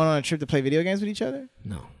guys aren't going on a trip to play video games with each other?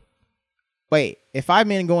 No. Wait, if 5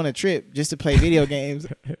 men go on a trip just to play video games,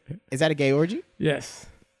 is that a gay orgy? Yes.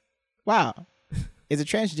 Wow. Is a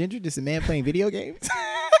transgender just a man playing video games?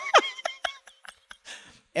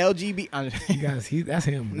 LGBT. You guys, that's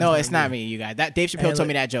him. No, it's not me, you guys. That Dave Chappelle told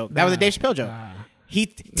me that joke. That was a Dave Chappelle joke.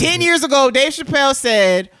 10 years ago, Dave Chappelle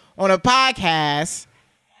said on a podcast,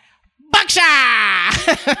 Buckshot!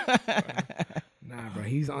 Nah, bro,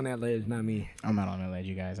 he's on that ledge, not me. I'm not on that ledge,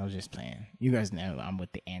 you guys. I was just playing. You guys know I'm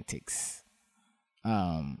with the antics.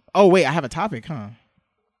 Oh wait, I have a topic, huh?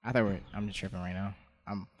 I'm just tripping right now.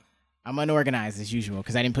 I'm unorganized as usual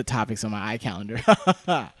because I didn't put topics on my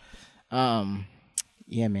iCalendar.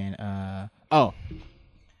 Yeah, man.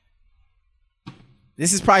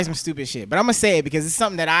 This is probably some stupid shit, but I'm gonna say it because it's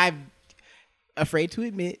something that I'm afraid to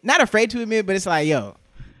admit. Not afraid to admit, but it's like, yo,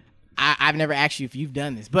 I've never asked you if you've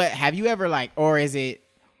done this, but have you ever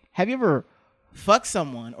have you ever fucked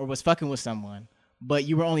someone or was fucking with someone, but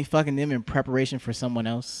you were only fucking them in preparation for someone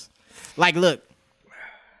else? Like, look,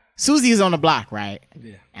 Susie is on the block, right?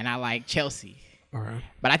 Yeah. And I like Chelsea. All right.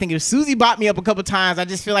 But I think if Susie bought me up a couple times, I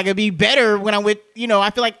just feel like it'd be better when I'm with, I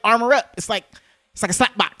feel like Armor Up. It's like a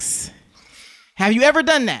slap box. Have you ever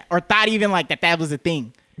done that or thought even like that was a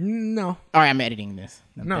thing? No. All right, I'm editing this.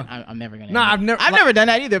 No. I'm never gonna. No, I've never done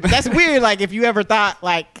that either. But that's weird. Like if you ever thought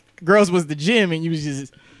like girls was the gym and you was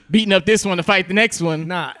just beating up this one to fight the next one.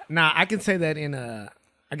 Nah. I can say that in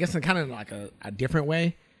I guess in kind of like a different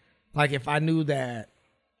way. Like if I knew that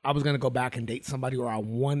I was gonna go back and date somebody, or I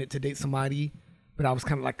wanted to date somebody, but I was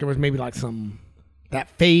kind of like there was maybe like that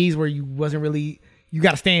phase where you wasn't really. You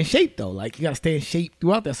got to stay in shape though. Like you got to stay in shape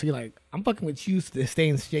throughout that. So you're like, I'm fucking with you to stay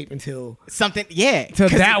in shape until something. Yeah, till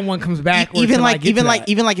that one comes back. Even like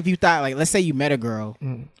if you thought like, let's say you met a girl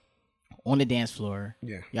on the dance floor.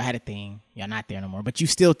 Yeah, y'all had a thing. Y'all not there no more. But you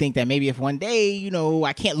still think that maybe if one day,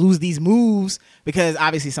 I can't lose these moves because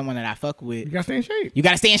obviously someone that I fuck with. You got to stay in shape. You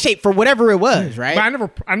got to stay in shape for whatever it was, right? But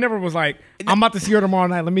I never was like, I'm about to see her tomorrow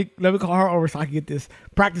night. Let me call her over so I can get this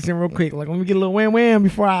practicing real quick. Like, let me get a little wham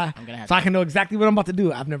before I can know exactly what I'm about to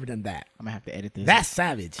do. I've never done that. I'm gonna have to edit this. That's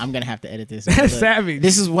savage. I'm gonna have to edit this. That's savage.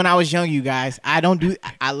 This is when I was young, you guys. I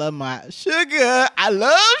love my sugar. I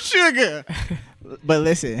love sugar. But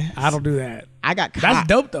listen, I don't do that. I got caught. That's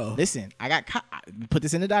dope though. Listen, I got caught. Put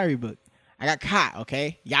this in the diary book. I got caught.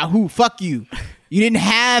 Okay, Yahoo, fuck you. You didn't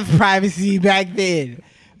have privacy back then.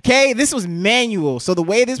 Okay, this was manual. So the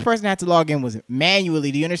way this person had to log in was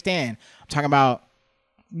manually. Do you understand? I'm talking about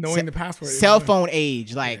knowing the password. Cell phone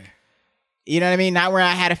age, like, you know what I mean? Not where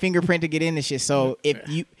I had a fingerprint to get in this shit. So if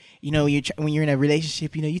when you're in a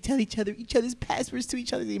relationship, you tell each other's passwords to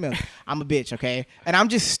each other's emails. I'm a bitch, okay? And I'm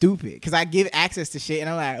just stupid because I give access to shit, and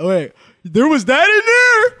I'm like, wait, there was that in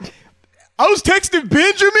there? I was texting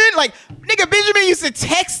Benjamin. Like, nigga, Benjamin used to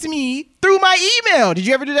text me through my email. Did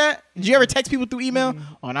you ever do that? Did you ever text people through email?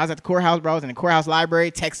 Oh, and I was at the courthouse, bro. I was in the courthouse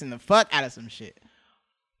library texting the fuck out of some shit.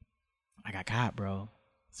 I got caught, bro.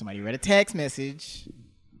 Somebody read a text message.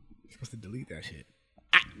 You're supposed to delete that shit.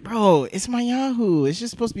 Bro, it's my Yahoo. It's just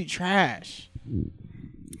supposed to be trash.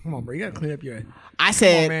 Come on, bro. You gotta clean up your. I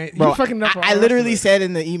said, man. Bro, I literally said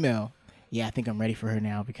in the email, yeah, I think I'm ready for her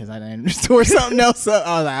now because I done store something else up.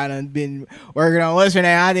 I was like, I done been working on what's her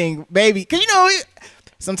name. I think, baby, because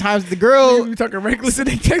sometimes the girl. You talking reckless in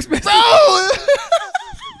the text message? Bro!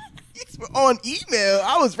 On email,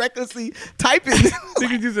 I was recklessly typing.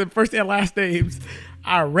 Niggas using first and last names.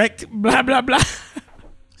 I wrecked blah blah blah.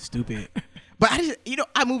 Stupid. But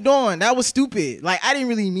I moved on. That was stupid. Like, I didn't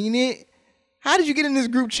really mean it. How did you get in this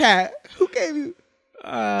group chat? Who gave you?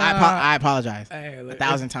 I apologize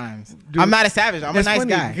 1,000 times. Dude, I'm not a savage. I'm a nice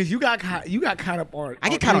guy. Because you got caught up on. I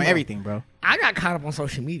get caught on everything, bro. I got caught up on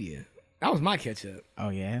social media. That was my catch up. Oh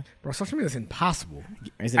yeah, bro. Social media is impossible.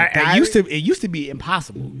 Is it? It used to be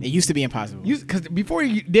impossible. It used to be impossible. Because before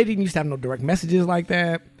dating used to have no direct messages like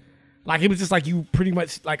that. Like it was just like you pretty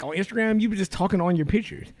much like on Instagram, you were just talking on your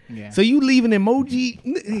pictures. Yeah. So you leave an emoji.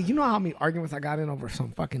 You know how many arguments I got in over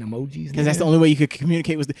some fucking emojis? Because that's the only way you could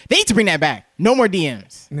communicate with. They need to bring that back. No more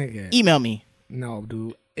DMs. Nigga. Email me. No,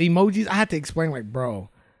 dude. Emojis. I had to explain like, bro.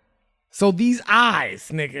 So these eyes,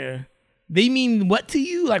 nigga, they mean what to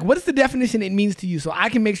you? Like, what is the definition it means to you? So I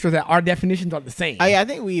can make sure that our definitions are the same. Oh yeah, I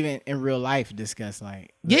think we even in real life discussed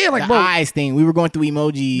like Yeah, like, the bro, eyes thing. We were going through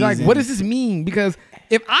emojis. like, what does this mean? Because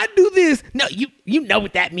if I do this, no, you know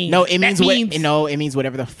what that means. No, it That means it means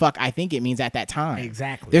whatever the fuck I think it means at that time.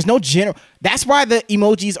 Exactly. There's no general. That's why the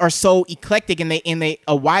emojis are so eclectic, and they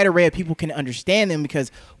a wide array of people can understand them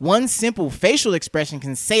because one simple facial expression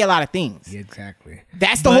can say a lot of things. Yeah, exactly.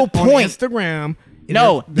 That's the But whole on point. Instagram.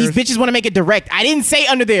 No, these bitches want to make it direct. I didn't say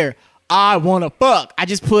under there, I want to fuck. I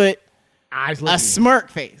just put eyes looking. a smirk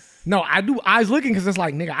face. No, I do eyes looking because it's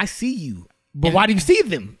like, nigga, I see you. But why do you see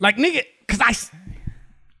them? Like, nigga, because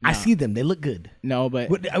I see them. They look good. No, but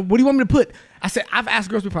What do you want me to put? I said, I've asked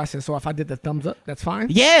girls before. I said, so if I did the thumbs up, that's fine?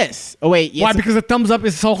 yes. Oh wait, yes. Why? Because the thumbs up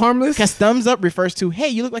is so harmless? Because thumbs up refers to, hey,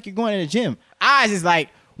 you look like you're going to the gym. Eyes is like,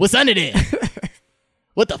 what's under there?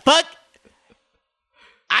 What the fuck?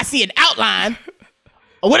 I see an outline.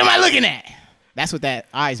 What am I looking at? That's what that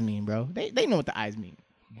eyes mean, bro. They know what the eyes mean.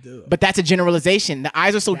 Duh. But that's a generalization. The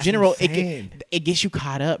eyes are so general, it gets you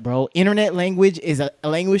caught up, bro. Internet language is a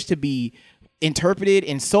language to be interpreted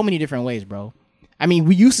in so many different ways, bro. I mean,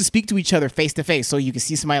 we used to speak to each other face to face so you could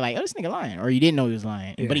see somebody like, oh, this nigga lying. Or you didn't know he was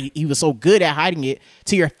lying. Yeah. But he was so good at hiding it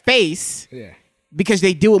to your face Yeah. because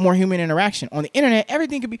they deal with more human interaction. On the internet,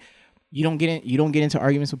 everything could be... You don't get into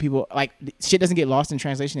arguments with people. Like, shit doesn't get lost in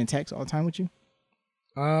translation in text all the time with you?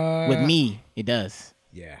 With me, it does.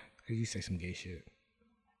 Yeah. Because you say some gay shit.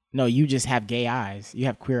 No, you just have gay eyes. You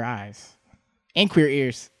have queer eyes. And queer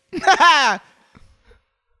ears. You have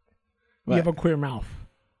a queer mouth.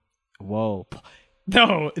 Whoa.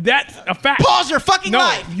 No, that's a fact. Pause your fucking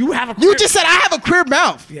life. You have a queer... You just said I have a queer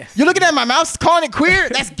mouth. Yes. You're looking at my mouth calling it queer?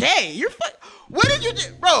 That's gay. You're what did you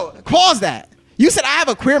do? Bro, pause that. You said I have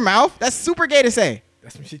a queer mouth? That's super gay to say.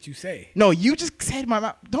 That's some shit you say. No, you just said my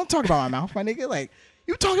mouth. Don't talk about my mouth, my nigga. Like,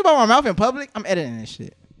 you talking about my mouth in public? I'm editing this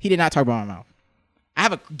shit. He did not talk about my mouth. I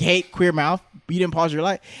have a gay, queer mouth. You didn't pause your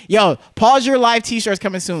life. Yo, pause your life t-shirts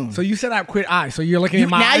coming soon. So you said I have queer eyes. So you're looking at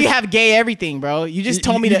my now eyes? you have gay everything, bro. You just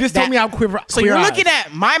told me you that. just told me I have queer So you're eyes. looking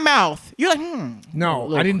at my mouth. You're like,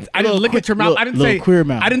 No, I didn't look at your mouth. I didn't little say queer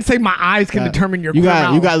mouth. I didn't say my eyes can determine your queer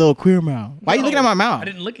mouth. You got a little queer mouth. Why are you looking at my mouth? I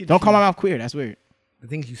didn't look at Don't you. call my mouth queer. That's weird. The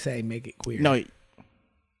things you say make it queer. No.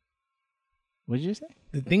 What did you say?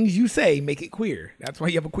 The things you say make it queer. That's why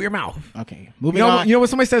you have a queer mouth. Okay. Moving on. You know when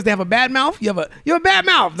somebody says they have a bad mouth? You have a bad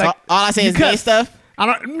mouth. Like, so all I say is gay stuff.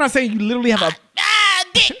 I'm not saying you literally have a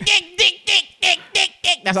dick.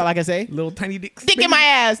 That's all I can say. little tiny dicks. Dick in my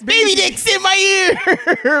ass. Baby dicks in my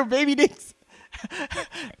ear. Baby dicks.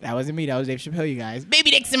 That wasn't me. That was Dave Chappelle, you guys.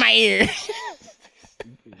 Baby dicks in my ear.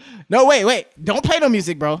 No, wait. Don't play no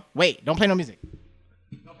music, bro. Wait, don't play no music.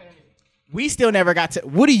 We still never got to...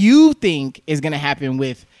 What do you think is going to happen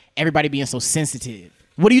with everybody being so sensitive?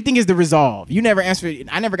 What do you think is the resolve? You never answered...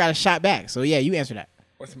 I never got a shot back. So, yeah, you answer that.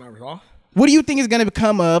 What's my resolve? What do you think is going to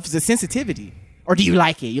become of the sensitivity? Or do you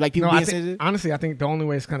like it? You like people being sensitive? Honestly, I think the only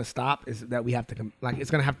way it's going to stop is that we have to... it's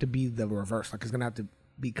going to have to be the reverse. Like, it's going to have to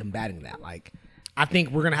be combating that. Like, I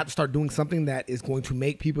think we're going to have to start doing something that is going to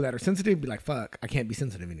make people that are sensitive be like, fuck, I can't be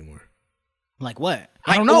sensitive anymore. Like what?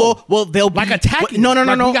 I don't know. Well, they'll be like attacking. No.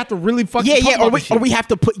 We got to really fucking talk about this shit. Or we have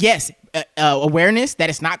to put awareness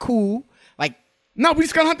that it's not cool. Like no, we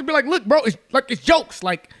just gonna have to be like, look, bro, it's jokes.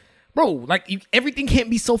 Like, bro, like everything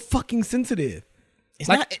can't be so fucking sensitive. It's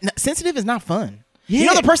like, not sensitive is not fun. Yeah. You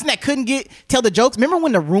know the person that couldn't tell the jokes? Remember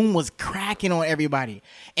when the room was cracking on everybody?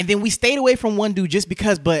 And then we stayed away from one dude just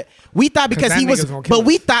because, but we thought because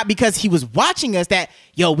he was watching us that,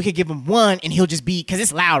 yo, we could give him one and he'll just be, because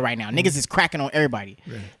it's loud right now. Mm-hmm. Niggas is cracking on everybody.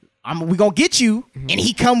 Right. We gonna get you. Mm-hmm. And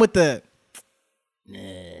he come with the,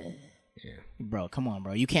 bro, come on,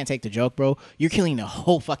 bro. You can't take the joke, bro. You're killing the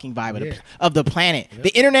whole fucking vibe of the planet. Yep. The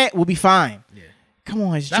internet will be fine. Yeah. Come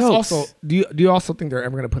on, it's jokes. Also, do you also think they're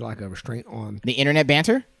ever going to put like a restraint on the internet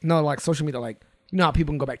banter? No, like social media. Like, you know how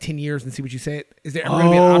people can go back 10 years and see what you said? Is there ever going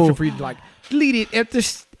to be an option for you to like delete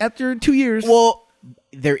it after 2 years? Well,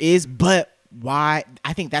 there is, but why?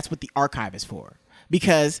 I think that's what the archive is for.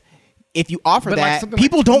 Because if you offer that,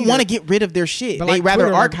 people like don't want to get rid of their shit. They like rather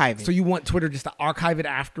Twitter, archive it. So you want Twitter just to archive it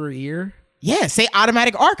after a year? Yeah, say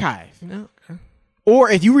automatic archive. No, okay.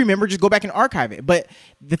 Or if you remember, just go back and archive it. But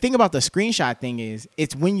the thing about the screenshot thing is,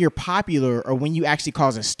 it's when you're popular or when you actually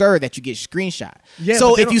cause a stir that you get screenshot. Yeah,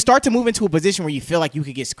 so if you start to move into a position where you feel like you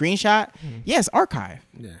could get screenshot, yes, archive.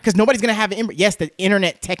 Because nobody's going to have it. Yes, the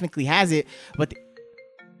internet technically has it, but...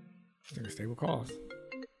 Stable cost.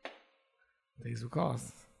 Stable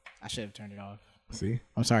cost. I should have turned it off. See?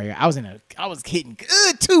 I'm sorry. I was hitting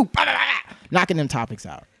good too. Knocking them topics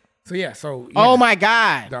out. So yeah, yeah. Oh my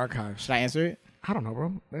God. The archive. Should I answer it? I don't know,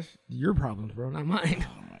 bro. That's your problems, bro, not mine.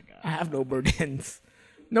 Oh my God. I have no burdens.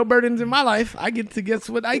 No burdens in my life. I get to guess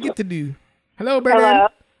what I get to do. Hello, Burden. Hello.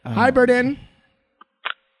 Hi, Burden.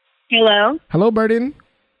 Hello. Hello, Burden.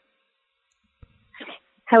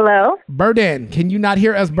 Hello. Burden. Can you not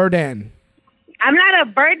hear us, Burden? I'm not a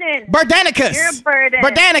burden. Burdanicus. You're a burden.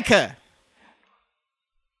 Burdanica.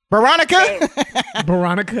 Veronica?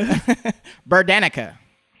 Veronica. Burdanica.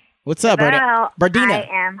 What's up, Burdina? I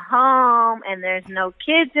am home and there's no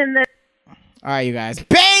kids in the... All right, you guys.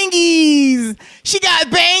 Bangies! She got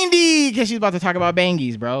bangy because she's about to talk about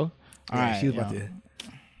bangies, bro. All right. She's about to...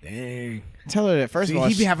 Dang. Tell her that, first of all...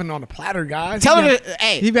 He be having it on the platter, guys. Tell her that,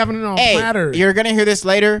 hey. He be having it on the platter. You're going to hear this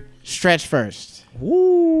later. Stretch first.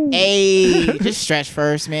 Woo. Hey, just stretch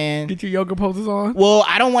first, man. Get your yoga poses on. Well,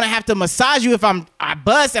 I don't want to have to massage you if I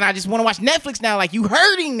bust and I just want to watch Netflix now. Like, you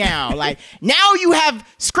hurting now. Like, now you have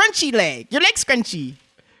scrunchy leg. Your leg scrunchy.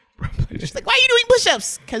 She's like, why are you doing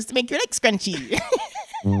push-ups? Because to make your leg scrunchy.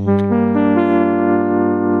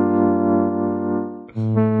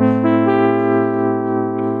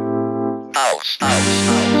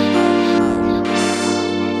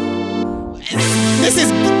 This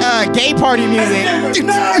is gay party music.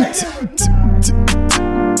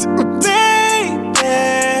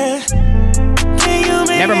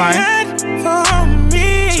 Never mind.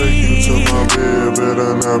 Take you to my bed,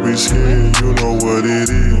 better not be scared. You know what it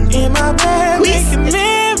is. In my bed, making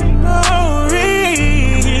memories.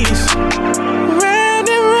 Round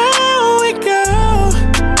and round we go.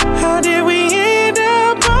 How did we end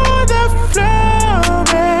up on the floor,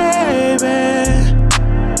 baby?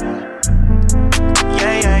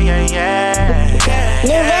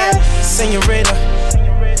 Yeah. Senorita,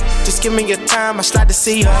 just give me your time. I slide to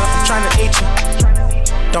see her. I'm trying to eat you.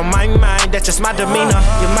 Don't mind mine, that's just my demeanor.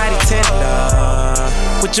 You're mighty tender.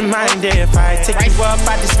 Would you mind if I take you up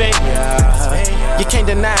by this venue? You can't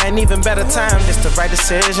deny an even better time. It's the right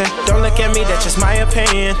decision. Don't look at me, that's just my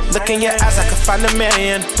opinion. Look in your eyes, I could find a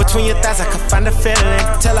million. Between your thighs, I could find a feeling.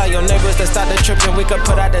 Tell all your neighbors to start the tripping. We could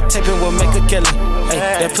put out the tape and we'll make a killing. Hey,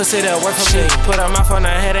 that pussy that work for me. Put her mouth on her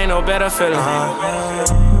head, ain't no better feeling.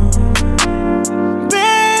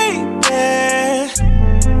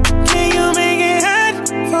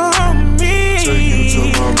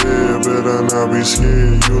 Better not be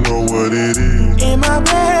scared, you know what it is. In my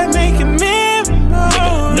bed, making memories.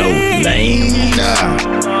 No lane.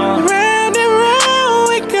 Round and round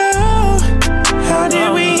we go. How did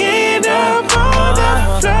we end up on the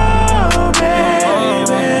floor, baby?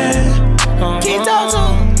 Keep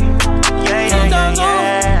talking.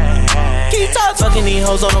 Keep talking. Fucking these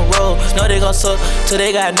hoes on the road. Know they gon' suck till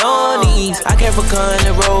they got no knees. I came from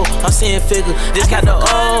the road. I'm seeing figures. This got the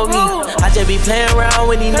old me. I just be playing around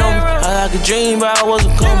when he know me. I could dream, but I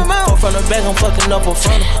wasn't coming. Come from the back, I'm fucking up in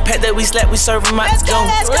front of. Pack that we slap, we serve him out the gun.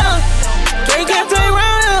 Can't play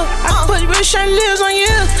around here. I can put your shirt and lives on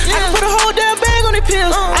you. I can put a whole damn bag on the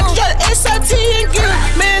pills. I can drop the SRT and get it.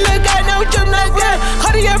 Man, look, I know what you're not good.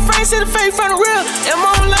 How do your friends see the fake from the real? And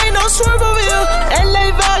my own lane, don't swerve over here.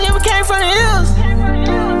 LA Valley, we came from the hills.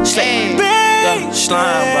 Slime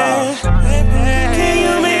ball. Can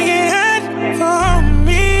you make it hot for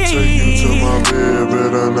me? Take you to my bed,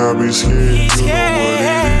 better not be scared. You know what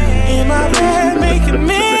it is. In my bed, making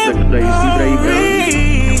memories.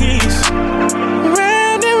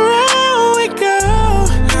 Round and round we go.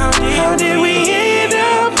 How did we end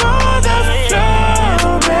up on the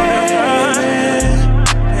floor, baby?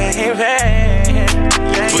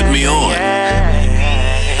 Put me on.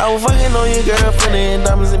 I was fucking on your girlfriend in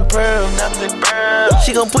diamonds and pearls.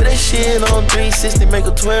 She gon' put that shit on 360, make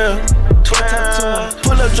her 12.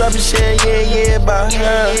 Pull up, drop your shit, yeah, about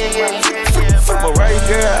her. Mariah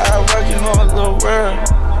girl, I rock it hard, little world.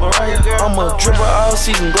 I'm a dripper all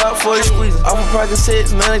season, Glock 40 squeezing. Off of pocket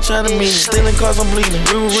sets, now they tryna meet me. Stealing cars, I'm bleeding.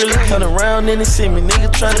 We were really turn around and they see me, nigga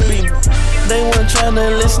tryna beat me. They weren't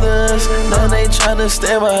tryna listen to us, now they tryna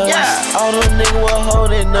stand by us. All them niggas were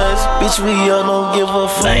holding us, bitch, we all don't give a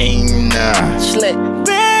fuck. Slick.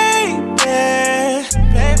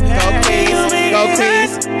 Go quiz,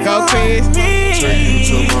 go quiz. Take you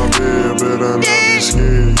to my bed, better not be scared.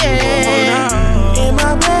 You know what it is. In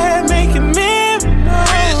my bed, making memories.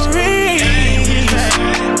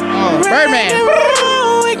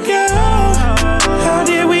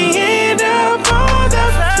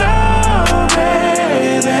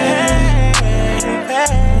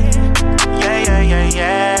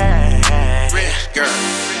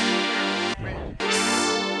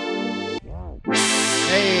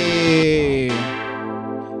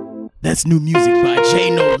 That's new music by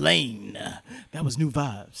J No Lane. That was New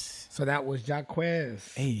Vibes. So that was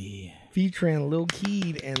Jacquez. Hey. Featuring Lil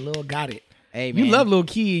Keed and Lil Got It. Hey, man. You love Lil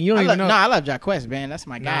Keed. You don't even know. No, I love Jacquez, man. That's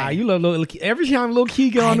my guy. Nah, you love Lil Keed. Every time Lil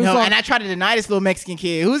Keed get on new song. And I try to deny this little Mexican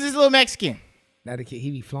kid. Who's this little Mexican? That kid,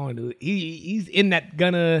 he be flowing, dude. He's in that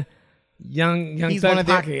Gunna young He's thug one of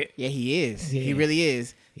their, pocket. Yeah, he is. Yeah. He really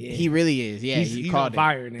is. Yeah. He really is. Yeah, He's called on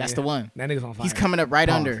fire, it. nigga. That's the one. That nigga's on fire. He's coming up right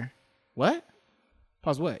Pause. under. What?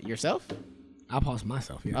 Pause what? Yourself? I'll pause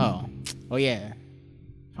myself, yeah. Oh yeah.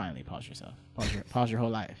 Finally, pause yourself. Pause your whole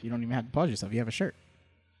life. You don't even have to pause yourself. You have a shirt.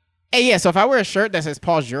 Hey, yeah, so if I wear a shirt that says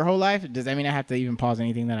pause your whole life, does that mean I have to even pause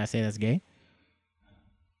anything that I say that's gay?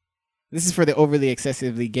 This is for the overly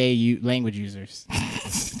excessively gay language users.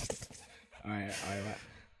 All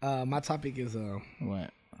right. My topic is what?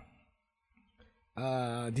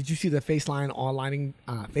 Did you see the Facebook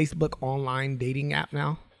online dating app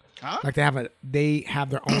now? Huh? Like they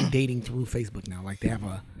have their own dating through Facebook now. Like they have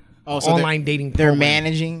a so online dating They're program.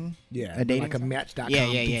 managing a dating like a Match.com yeah,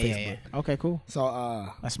 through Facebook. Yeah. Okay, cool.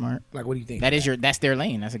 So that's smart. Like, what do you think? That's their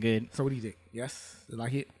lane. That's a good. So what do you think? Yes, you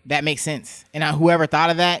like it? That makes sense. And whoever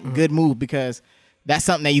thought of that, good move, because that's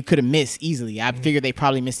something that you could have missed easily. I figured they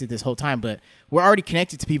probably missed it this whole time, but we're already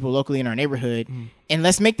connected to people locally in our neighborhood, and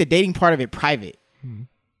let's make the dating part of it private.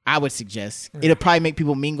 I would suggest it'll probably make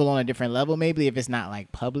people mingle on a different level, maybe if it's not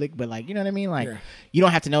like public, but like, you know what I mean? Like you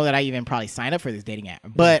don't have to know that I even probably signed up for this dating app,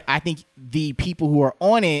 but I think the people who are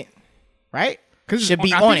on it, right, should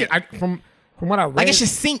be on it. From what I read, like it should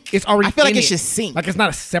sync. It's already. I feel like in it should sync. Like it's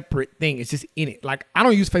not a separate thing. It's just in it. Like I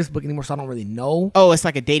don't use Facebook anymore, so I don't really know. Oh, it's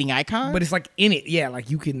like a dating icon, but it's like in it. Yeah,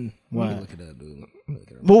 like you can. What? Let me look it up, dude.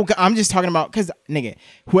 Well, I'm just talking about because nigga,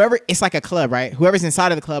 whoever it's like a club, right? Whoever's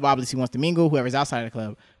inside of the club obviously wants to mingle. Whoever's outside of the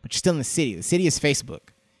club, but you're still in the city. The city is Facebook.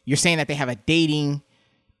 You're saying that they have a dating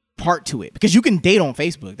part to it because you can date on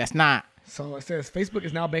Facebook. That's not. So it says Facebook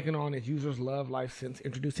is now banking on its users' love life since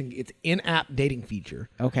introducing its in-app dating feature.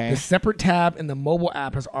 Okay. The separate tab in the mobile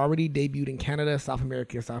app has already debuted in Canada, South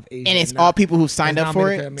America, South Asia. And it's all people who signed up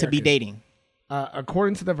for it to be dating.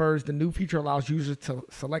 According to The Verge, the new feature allows users to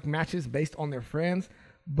select matches based on their friends,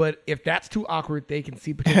 but if that's too awkward, they can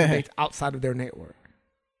see potential dates outside of their network.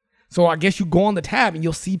 So I guess you go on the tab and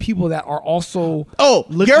you'll see people that are also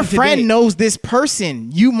your friend knows this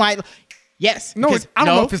person. You might. Yes. No, I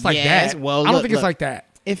don't know if it's like that. Well, I don't think it's like that.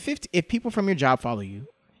 If people from your job follow you,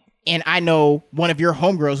 and I know one of your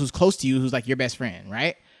homegirls who's close to you, who's like your best friend,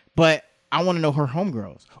 right? But I want to know her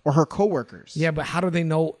homegirls or her coworkers. Yeah, but how do they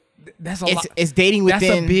know? That's a lot. It's dating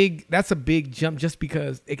within. That's a big jump, just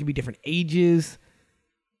because it can be different ages.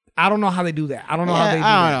 I don't know how they do that. I don't know how they do that.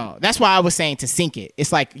 I don't know. That's why I was saying to sync it.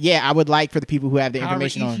 It's like, yeah, I would like for the people who have the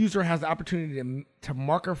information each on. user has the opportunity to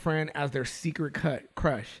mark a friend as their secret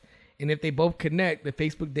crush. And if they both connect, the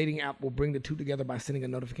Facebook dating app will bring the two together by sending a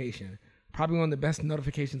notification. Probably one of the best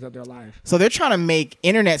notifications of their life. So they're trying to make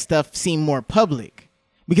internet stuff seem more public.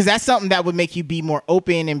 Because that's something that would make you be more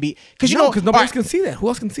open and be... Because because nobody else can see that. Who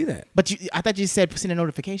else can see that? But I thought you said send a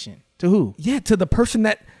notification. To who? Yeah, to the person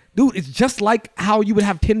that... Dude, it's just like how you would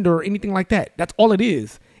have Tinder or anything like that. That's all it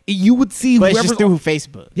is. You would see but whoever's... it's just through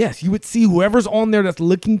Facebook. Yes, you would see whoever's on there that's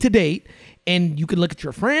looking to date. And you can look at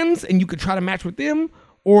your friends and you could try to match with them.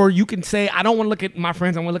 Or you can say, I don't want to look at my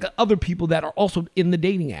friends. I want to look at other people that are also in the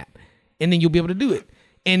dating app. And then you'll be able to do it.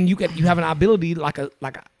 And you have an ability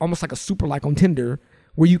almost like a super like on Tinder,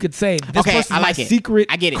 where you could say, this person's my secret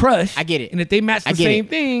crush. I get it. And if they match the same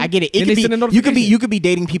thing, I get it. Then they send a notification. You could be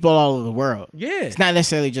dating people all over the world. Yeah. It's not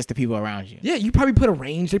necessarily just the people around you. Yeah, you probably put a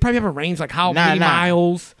range. They probably have a range, like how many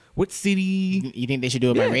miles, what city. You think they should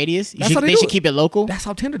do it by radius? That's how they should keep it local? That's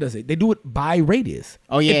how Tinder does it. They do it by radius.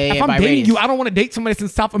 Oh, yeah, If I'm by dating radius. you, I don't want to date somebody that's in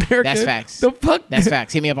South America. That's facts. The fuck? That's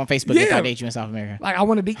facts. Hit me up on Facebook if I date you in South America. Like, I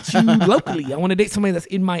want to date you locally. I want to date somebody that's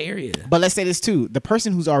in my area. But let's say this too. The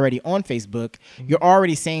person who's already on Facebook, you're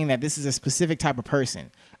already saying that this is a specific type of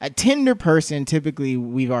person. A Tinder person, typically,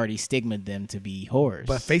 we've already stigmatized them to be whores.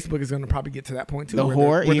 But Facebook is going to probably get to that point too. The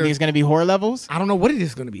whore? You think it's going to be whore levels? I don't know what it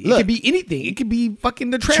is going to be. It could be anything. It could be fucking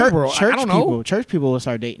the trans world. I don't know. Church people will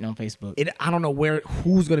start dating on Facebook. I don't know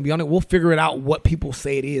who's going to be on it. We'll figure it out what people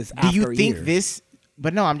say it is after a year. Do you think this...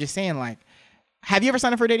 But no, I'm just saying, like... Have you ever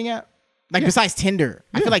signed up for a dating app? Like, besides Tinder?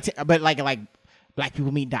 I feel like... But like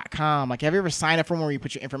blackpeoplemeet.com. Like, have you ever signed up for one where you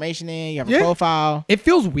put your information in, you have a profile? It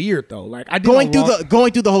feels weird though. Like going through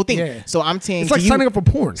the whole thing. Yeah. So I'm saying it's like signing up for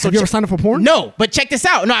porn. So have you ever signed up for porn? No, but check this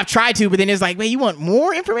out. No, I've tried to, but then it's like, wait, you want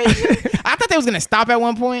more information? I thought they was gonna stop at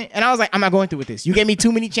one point, and I was like, I'm not going through with this. You gave me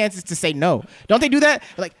too many chances to say no. Don't they do that?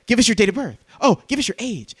 Like, give us your date of birth. oh, give us your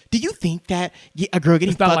age. Do you think that a girl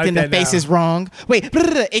getting It's not fucked like in the that face now. is wrong? Wait,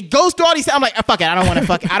 it goes through all these. I'm like, oh, fuck it. I don't want to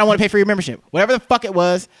fuck. I don't want to pay for your membership. Whatever the fuck it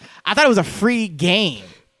was, I thought it was a free game.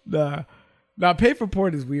 Nah, pay for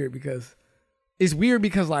porn is weird because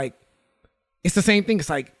like it's the same thing. It's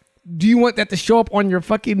like, do you want that to show up on your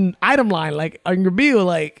fucking item line, like on your bill,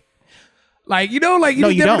 like you know, like you No,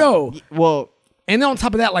 just you never don't. know. Well, and then on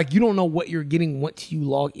top of that, like you don't know what you're getting once you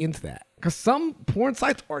log into that, because some porn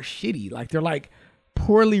sites are shitty. Like they're like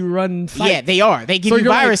poorly run sites. yeah, they are. They give So you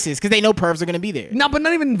you're like- viruses because they know pervs are gonna be there. No, but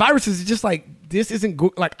not even viruses. It's just like this isn't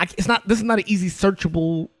good. Like it's not. This is not an easy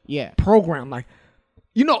searchable program. Like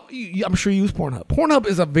you know, I'm sure you use Pornhub. Pornhub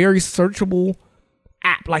is a very searchable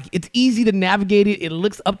app. Like it's easy to navigate it. It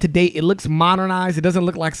looks up to date. It looks modernized. It doesn't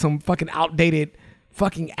look like some fucking outdated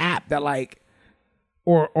fucking app that like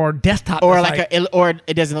or desktop Or that's or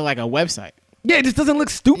it doesn't look like a website. Yeah, it just doesn't look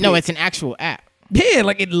stupid. No, it's an actual app. Yeah,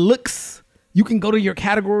 like it looks. You can go to your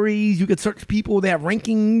categories. You can search people. They have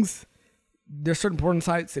rankings. There's certain porn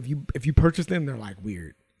sites. If you purchase them, they're like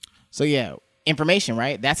weird. So yeah, information,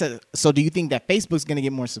 right? So do you think that Facebook's gonna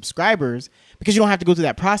get more subscribers because you don't have to go through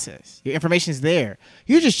that process? Your information's there.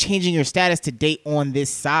 You're just changing your status to date on this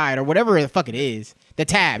side or whatever the fuck it is. The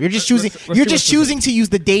tab. You're just choosing. You're just choosing to use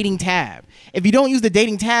the dating tab. If you don't use the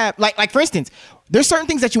dating tab, like for instance, there's certain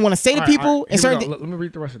things that you want to say to people, and certain. Let me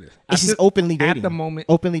read the rest of this. It's just openly dating. At the moment,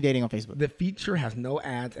 openly dating on Facebook. The feature has no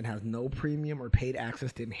ads and has no premium or paid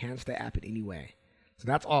access to enhance the app in any way. So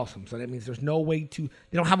that's awesome. So that means there's no way to.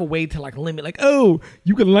 They don't have a way to like limit. Like, oh,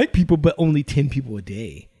 you can like people, but only 10 people a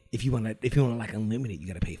day. If you want to like unlimited, you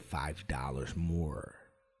got to pay $5 more.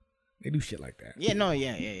 They do shit like that. Yeah, no,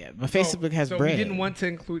 yeah. But Facebook has bread. We didn't want to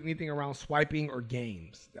include anything around swiping or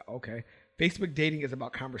games. Okay. Facebook dating is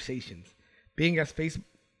about conversations. Being as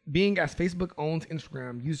Facebook owns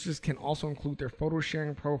Instagram, users can also include their photo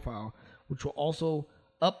sharing profile, which will also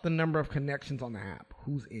up the number of connections on the app.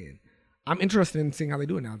 Who's in? I'm interested in seeing how they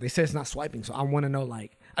do it now. They say it's not swiping, so I want to know,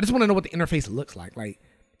 like, I just want to know what the interface looks like. Like,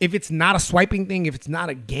 if it's not a swiping thing, if it's not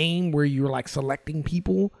a game where you're like selecting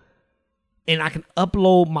people, and I can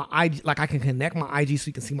upload my IG, like I can connect my IG so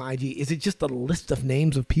you can see my IG. Is it just a list of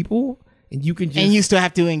names of people, and you can just and you still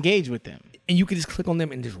have to engage with them, and you can just click on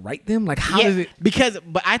them and just write them? Like, how does it?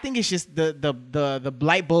 But I think it's just the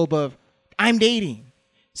light bulb of I'm dating,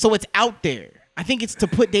 so it's out there. I think it's to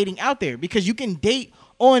put dating out there because you can date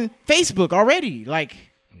on Facebook already. Like,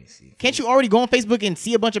 can't you already go on Facebook and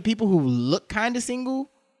see a bunch of people who look kind of single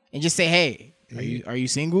and just say, "Hey, are you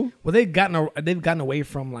single?" Well, they've gotten away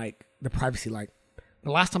from like the privacy. Like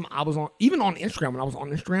the last time I was on, even on Instagram, when I was on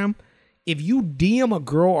Instagram, if you DM a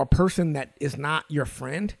girl or person that is not your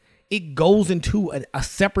friend, it goes into a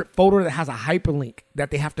separate folder that has a hyperlink that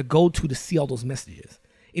they have to go to see all those messages.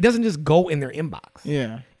 It doesn't just go in their inbox.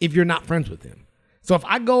 Yeah. If you're not friends with them. So if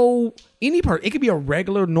I go any person, it could be a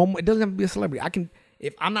regular, normal, it doesn't have to be a celebrity.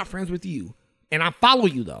 If I'm not friends with you and I follow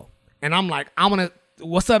you though, and I'm like,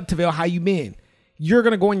 what's up, Tavell? How you been? You're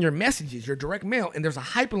going to go in your messages, your direct mail, and there's a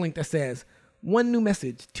hyperlink that says 1 new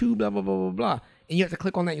message, 2 blah, blah, blah, blah, blah. And you have to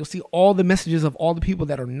click on that. You'll see all the messages of all the people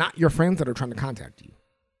that are not your friends that are trying to contact you.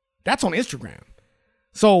 That's on Instagram.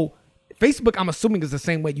 So Facebook, I'm assuming, is the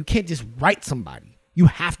same way. You can't just write somebody. You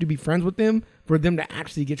have to be friends with them for them to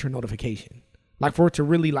actually get your notification. Like for it to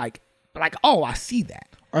really like, oh, I see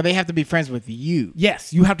that. Or they have to be friends with you.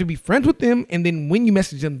 Yes, you have to be friends with them, and then when you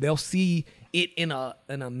message them, they'll see it in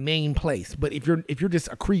a main place. But if you're just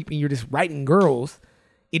a creep and you're just writing girls,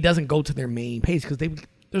 it doesn't go to their main page because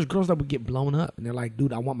there's girls that would get blown up and they're like,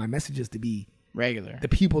 dude, I want my messages to be regular. The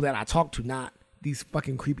people that I talk to, not these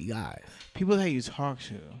fucking creepy guys. People that you talk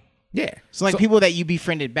to. Yeah. So people that you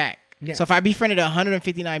befriended back. Yeah. So if I befriended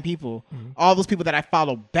 159 people, all those people that I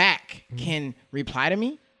follow back can reply to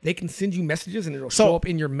me. They can send you messages and it'll show up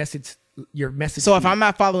in your message. So if I'm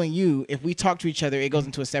not following you, if we talk to each other, it goes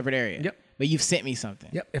into a separate area. Yep. But you've sent me something.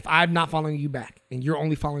 Yep. If I'm not following you back and you're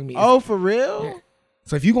only following me. Oh, for real? Yeah.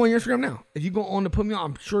 So if you go on your Instagram now, if you go on to put me on,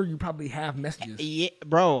 I'm sure you probably have messages. Yeah,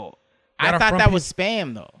 bro. I thought that was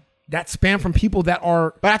spam though. That's spam from people that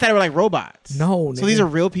are. But I thought they were like robots. No. So these are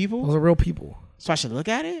real people? Those are real people. So I should look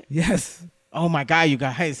at it? Yes. Oh my God, you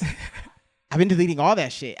guys. I've been deleting all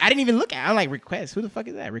that shit. I didn't even look at it. I'm like, request. Who the fuck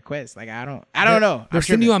is that? Request. Like, I don't know. They're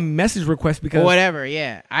sending you a message request because. Or whatever,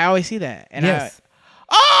 yeah. I always see that. And yes.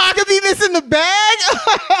 I could be missing the bag.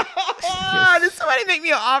 Did somebody make me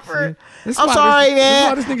an offer? I'm sorry,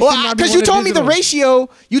 man. Because you told me the ratio.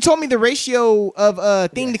 You told me the ratio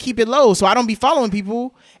of thing to keep it low, so I don't be following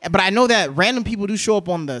people. But I know that random people do show up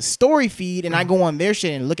on the story feed, and I go on their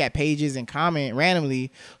shit and look at pages and comment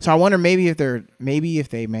randomly. So I wonder maybe if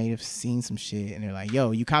they may have seen some shit and they're like, "Yo,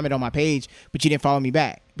 you comment on my page, but you didn't follow me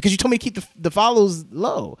back because you told me to keep the follows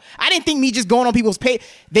low." I didn't think me just going on people's page,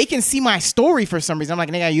 they can see my story for some reason. I'm like,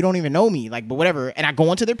 nigga, you don't even know me, like, but whatever. And I go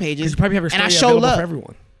onto their pages, You probably have your and I story show available love. for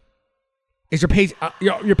everyone. Is your page?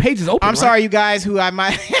 Your page is open. I'm sorry, you guys, who I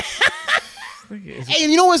might. Hey,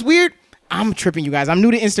 you know what's weird? I'm tripping, you guys. I'm new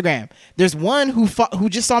to Instagram. There's one who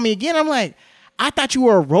just saw me again. I'm like, I thought you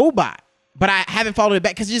were a robot, but I haven't followed it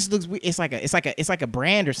back because it just looks weird. It's like a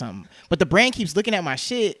brand or something. But the brand keeps looking at my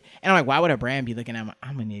shit, and I'm like, why would a brand be looking at my?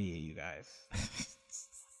 I'm an idiot, you guys.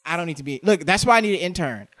 I don't need to be. Look, that's why I need an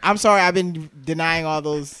intern. I'm sorry, I've been denying all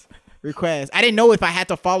those requests. I didn't know if I had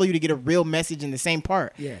to follow you to get a real message in the same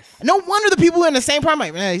part. Yes. No wonder the people in the same part. I'm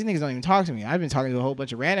like, man, these niggas don't even talk to me. I've been talking to a whole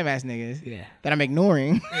bunch of random ass niggas. Yeah. That I'm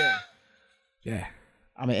ignoring. Yeah. Yeah.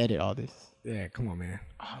 I'm gonna edit all this. Yeah. Come on, man.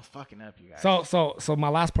 Oh, I'm fucking up, you guys. So my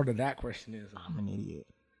last part of that question is, I'm an idiot.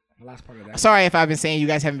 My last part of that. Sorry if I've been saying you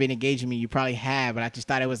guys haven't been engaging me. You probably have, but I just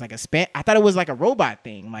thought it was like a spam. I thought it was like a robot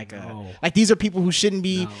thing, like like these are people who shouldn't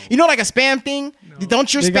be. You know, like a spam thing.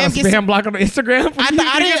 Don't your They got spam a get spam block on Instagram?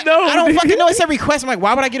 I don't fucking know. It's a request. I'm like,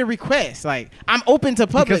 why would I get a request? Like, I'm open to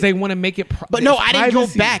public Because they want to make it. But no, I didn't go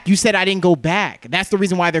privacy. back. You said I didn't go back. That's the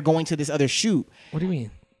reason why they're going to this other shoot. What do you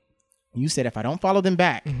mean? You said if I don't follow them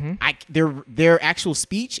back, their actual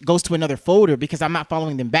speech goes to another folder because I'm not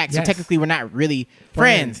following them back. So Yes. technically, we're not really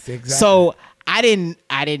friends. Exactly. So I didn't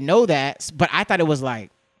know that, but I thought it was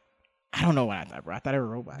like, I don't know what I thought, bro. I thought it were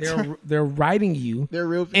robots. They're writing you. They're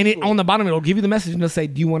real people. And it on the bottom it'll give you the message and it'll say,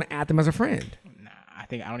 "Do you want to add them as a friend?" I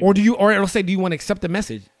think I don't. Or do you? Or it'll say, "Do you want to accept the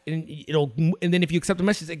message?" And then if you accept the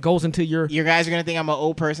message, it goes into your. You guys are gonna think I'm an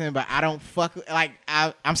old person, but I don't fuck. Like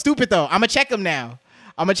I'm stupid though. I'm gonna check them now.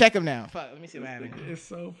 Fuck, let me see what happened. It's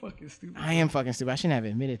so fucking stupid. I am fucking stupid. I shouldn't have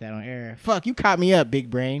admitted that on air. Fuck, you caught me up,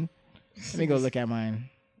 big brain. Let me go look at mine.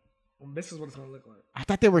 This is what it's gonna look like. I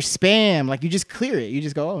thought they were spam. Like, you just clear it. You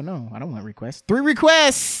just go, oh, no, I don't want requests. 3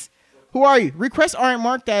 requests. Who are you? Requests aren't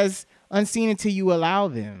marked as unseen until you allow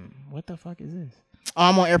them. What the fuck is this? Oh,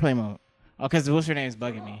 I'm on airplane mode. Oh, because what's your name is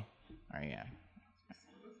bugging me. All right, yeah.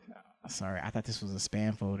 Sorry, I thought this was a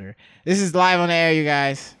spam folder. This is live on the air, you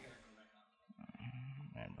guys.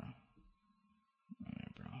 All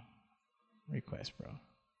right, bro. Request, bro.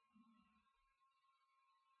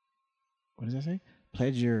 What does that say?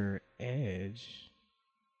 Pledge your edge.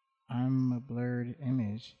 I'm a blurred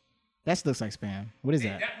image. That looks like spam. What is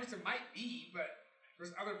that? That person might be, but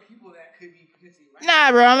there's other people that could be potentially.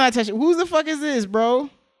 Nah, bro, I'm not touching. Who the fuck is this, bro?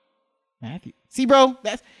 Matthew. See, bro,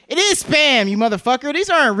 it is spam, you motherfucker. These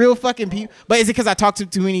aren't real fucking people. But is it because I talked to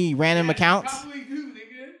too many random accounts? Probably do,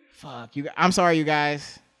 nigga. Fuck you. I'm sorry, you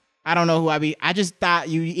guys. I don't know who I be. I just thought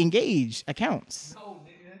you engage accounts.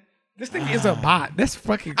 This thing is a bot. That's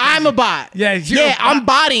fucking. Crazy. I'm a bot. Yeah, you're a bot. I'm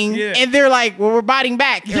botting, Yeah. and they're like, well, we're botting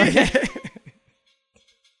back. This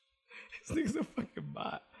thing's a fucking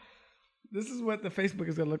bot. This is what the Facebook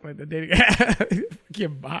is gonna look like. The dating app.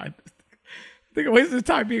 Fucking bot. Nigga, wasting his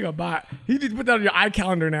time being a bot. You need to put that on your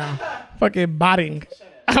iCalendar now. Fucking botting.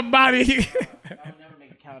 I'm botting. I'll never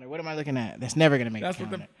make a calendar. What am I looking at? That's never gonna make a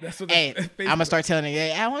calendar. Hey, I'm gonna start telling you,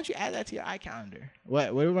 hey, I want you to add that to your iCalendar. What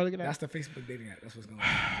am I looking at? That's the Facebook dating app. That's what's going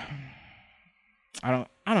on.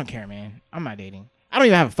 I don't care, man. I'm not dating. I don't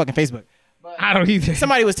even have a fucking Facebook. I don't either.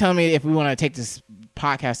 Somebody was telling me if we want to take this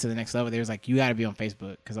podcast to the next level, they was like, you got to be on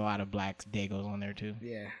Facebook because a lot of black dagos on there too.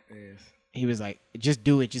 Yeah, it is. He was like, just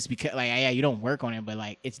do it, just because, like, yeah, you don't work on it, but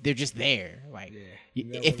like, they're just there. Like,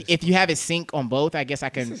 if you have it sync on both, I guess I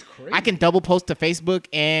can double post to Facebook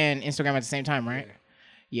and Instagram at the same time, right?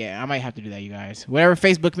 Yeah, I might have to do that, you guys. Whatever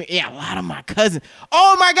Facebook, a lot of my cousins.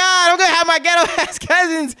 Oh my God, I'm gonna have my ghetto ass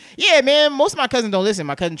cousins. Yeah, man, most of my cousins don't listen.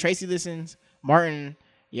 My cousin Tracy listens. Martin,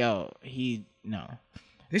 no.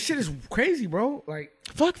 This shit is crazy, bro. Like,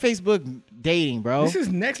 fuck Facebook dating, bro. This is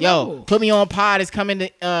next level. Put me on pod. It's coming to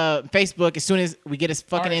Facebook as soon as we get a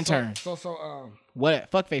fucking right, intern. What?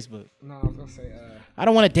 Fuck Facebook. No, I was gonna say. I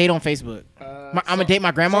don't want to date on Facebook. I'm gonna date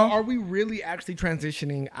my grandma. So are we really actually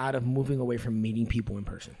transitioning out of moving away from meeting people in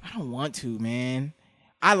person? I don't want to, man.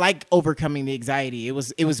 I like overcoming the anxiety. It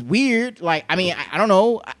was weird. Like, I mean, I don't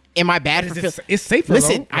know. Am I bad for It's safer.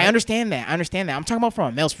 Listen, though, I understand that. I'm talking about from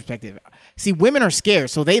a male's perspective. See, women are scared,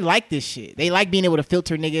 so they like this shit. They like being able to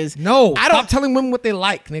filter niggas. No, stop telling women what they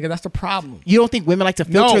like, nigga. That's the problem. You don't think women like to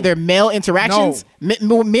filter their male interactions?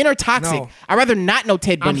 No. Men are toxic. No. I'd rather not know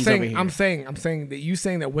Ted Bundy's over here. I'm saying that you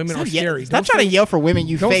saying that women are scary. Stop trying to yell for women,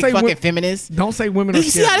 you fake fucking feminists. Don't say women are You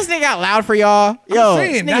scary. see how this nigga got loud for y'all? Yo,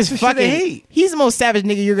 saying, this that's nigga's the shit fucking they hate. He's the most savage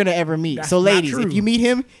nigga you're gonna ever meet. That's So not ladies, true. if you meet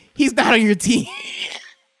him, he's not on your team.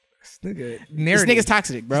 This This nigga's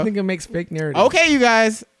toxic, bro. This nigga makes fake narrative. Okay, you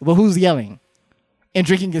guys. Well, who's yelling and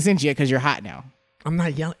drinking Gasingia because you're hot now? I'm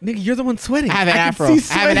not yelling. Nigga, you're the one sweating. I have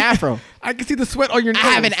an afro. I can see the sweat on your nose. I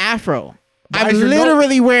have an afro. Why I'm is your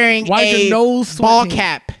literally wearing Why is a your nose ball sweating?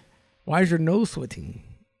 cap. Why is your nose sweating?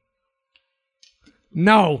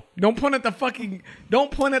 No, don't point at the fucking. Don't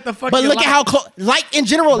point at the fucking. But look at how close. Light in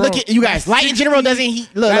general. Bro, look at you guys. Light in general doesn't heat.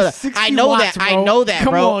 Look. I know that. I know that,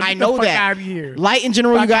 Come bro. on, I get know the fuck that. outta here. Light in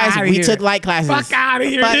general, Fuck you guys. outta We here. took light classes. Fuck out of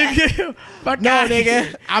here, nigga. Fuck No, outta nigga.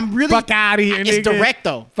 here. I'm really. Fuck out of here, nigga. It's direct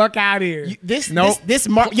though. Fuck out of here. Nope.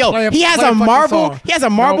 He has a marble. He has a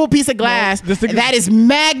marble piece of glass This nigga- that is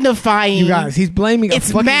magnifying. You guys, he's blaming. It's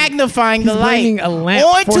fucking, magnifying he's the light blaming a lamp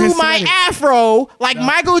for onto his my sweating. afro, like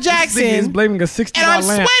Michael This nigga is Jackson, blaming a 60 and watt I'm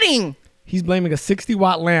lamp. sweating. He's blaming a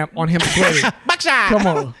 60-watt lamp on him sweating. Buckshot.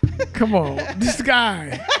 Come on. This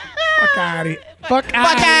guy. Fuck out of here. Fuck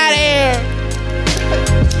out of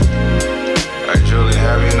here. Hey, Julie,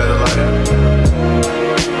 have you another lighter?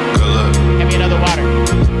 Good luck. Have me another water.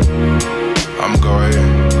 I'm going go right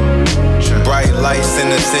here. Bright lights in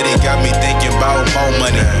the city got me thinking about more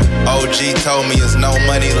money. OG told me it's no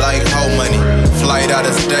money like hoe money. Flight out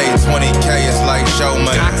of state, 20K is like show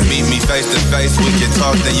money. Meet me face to face, we can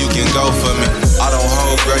talk, then you can go for me. I don't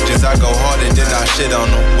hold grudges, I go harder than I shit on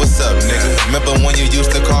them. What's up, nigga? Remember when you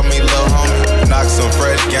used to call me lil' homie? Knock some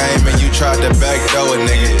fresh game and you tried to backdoor a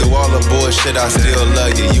nigga. Through all the bullshit, I still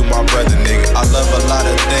love you, you my brother, nigga. I love a lot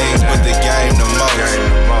of things, but the game the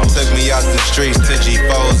most. Took me out the streets to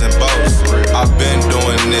G4s and boats. I've been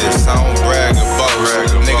doing this, I don't brag or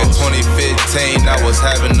boast. Nigga, 2015, I was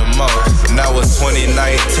having the most. Now it's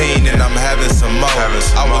 2019 and I'm having some more.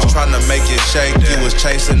 I was trying to make it shake, you was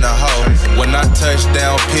chasing the hoe. When I touch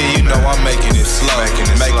down P, you know I'm making it slow.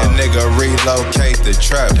 Make a nigga relocate the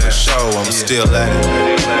trap for sure, I'm still at it.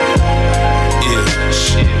 Yeah,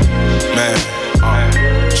 man,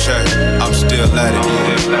 check, I'm still at it.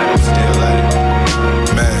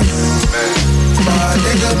 Man,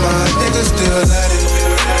 my nigga still at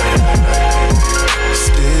it.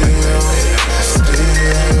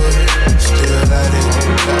 Still at it.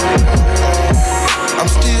 I'm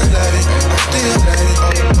still at it.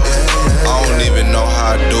 I don't even know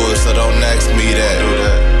how I do it, so don't ask me that.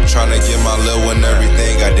 Tryna give my little one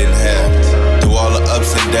everything I didn't have. Through all the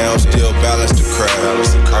ups and downs, still balance the crowd.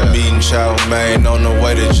 I'm eating chow mein on the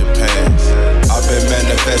way to Japan. I've been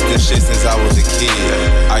manifesting shit since I was a kid.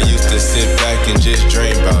 I used to sit back and just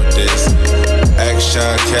dream about this. Ask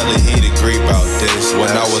Sean Kelly, he'd agree about this. When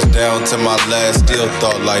I was down to my last, still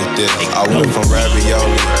thought like this. I went from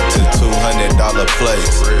ravioli to $200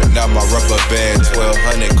 plates. Now my rubber band,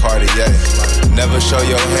 1200 Cartier. Never show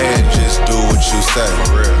your hand, just do what you say.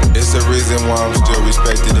 It's the reason why I'm still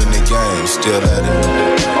respected in the game. Still at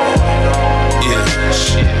it. Yeah.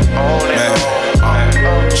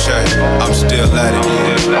 Man. Check. I'm still at it.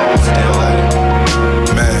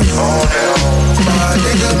 Man.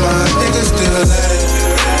 My nigga still at it.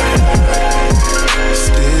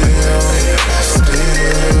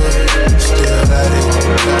 Still at it.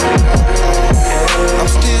 I'm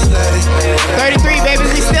still at it. 33, baby,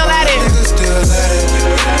 we still at it.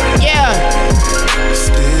 Yeah.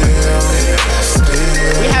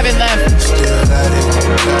 We haven't left. I'm still at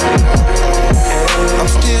it.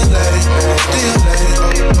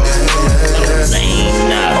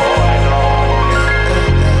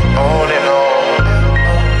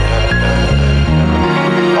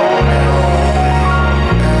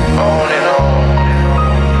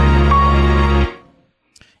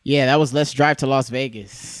 Yeah, that was Let's Drive to Las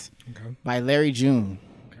Vegas by Larry June.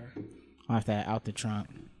 Off that Out the Trunk.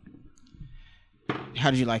 How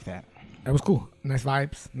did you like that? That was cool. Nice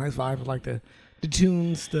vibes. I like the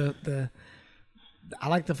tunes. I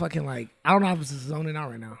like the fucking I don't know if it's zoning out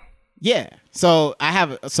right now. Yeah. So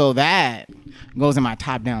that goes in my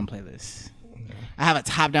top down playlist. Okay. I have a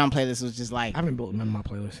top down playlist which is like I haven't built none of my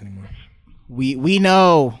playlists anymore. We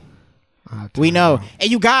know. We know. Hey,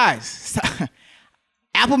 you guys.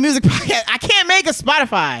 Apple Music podcast. I can't make a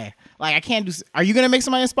Spotify. I can't do. Are you gonna make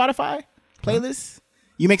somebody a Spotify playlist?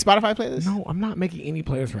 You make Spotify playlists? No, I'm not making any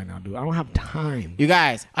playlists right now, dude. I don't have time. You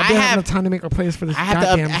guys, I don't have enough time to make a playlist for this. I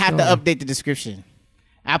have to update the description.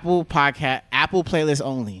 Apple Podcast, Apple playlist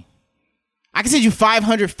only. I can send you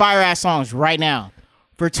 500 fire ass songs right now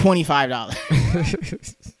for $25.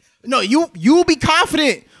 No, you will be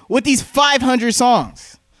confident with these 500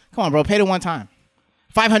 songs. Come on, bro, pay the one time.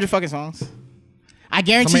 500 fucking songs. I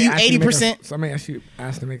guarantee you 80%. Somebody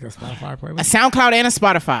asked to make a Spotify playlist. A SoundCloud and a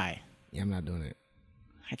Spotify. Yeah, I'm not doing it.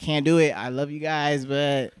 I can't do it. I love you guys,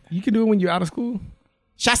 but you can do it when you're out of school.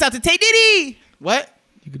 Shouts out to Tay Diddy. What?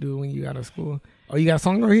 You can do it when you're out of school. Oh, you got a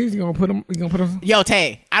song right here? You gonna put them? Yo,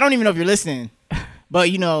 Tay, I don't even know if you're listening,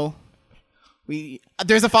 but you know,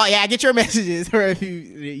 there's a follow. Yeah, I get your messages, or if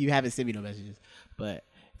you haven't sent me no messages, but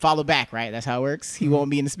follow back, right? That's how it works. He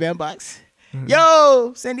won't be in the spam box.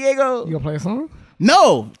 Yo, San Diego. You gonna play a song?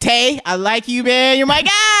 No, Tay, I like you, man. You're my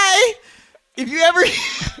guy. If you ever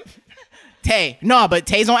Tay, no, but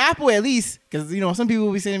Tay's on Apple at least, because you know some people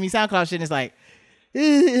will be sending me SoundCloud shit and it's like,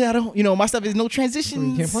 I don't, you know, my stuff is no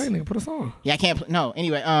transitions. You can't play, nigga. Put a song. Yeah, I can't. No,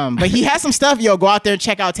 anyway, but he has some stuff. Yo, go out there and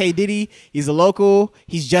check out Tay Diddy. He's a local.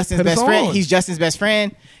 He's Justin's best friend. He's Justin's best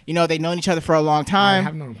friend. You know, they've known each other for a long time. I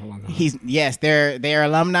have known him for a long time. They're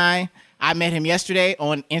alumni. I met him yesterday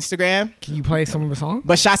on Instagram. Can you play some of the songs?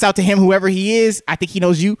 But shouts out to him, whoever he is. I think he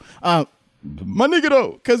knows you. My nigga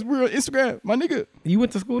though, cause we're on Instagram. My nigga. You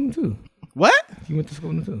went to school with him too. What? You went to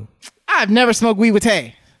school with him too. I've never smoked weed with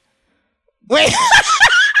Tay. Wait.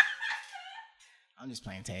 I'm just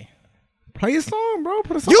playing Tay. Play his song, bro.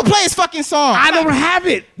 Put a song. You play his fucking song. I don't have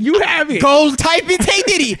it. You have it. Go type in Tay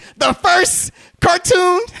Diddy, the first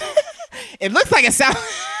cartoon. It looks like a sound.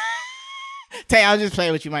 Tay, I was just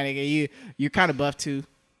playing with you, my nigga. You're kind of buff too.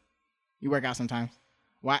 You work out sometimes.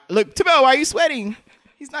 Why? Look, Tabell, why are you sweating?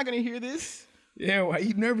 He's not gonna hear this. Yeah, why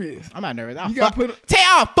you nervous? I'm not nervous. Tay,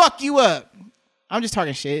 I'll fuck you up. I'm just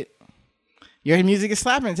talking shit. Your music is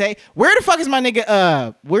slapping, Tay. Where the fuck is my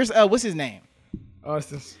nigga? What's his name? Oh, it's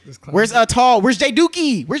this Where's Tall? Where's J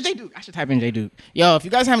Dookie? Where's J Duke? I should type in J Duke. Yo, if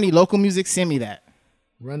you guys have any local music, send me that.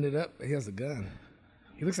 Run it up. He has a gun.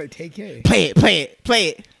 He looks like TK. Play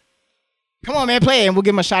it. Come on, man, play it, and we'll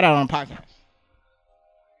give him a shout out on the podcast.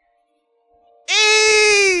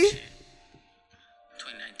 Hey!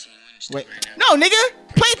 Wait, no, nigga,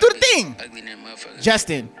 play it through the thing.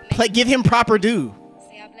 Justin, give him proper due.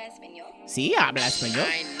 Si habla español.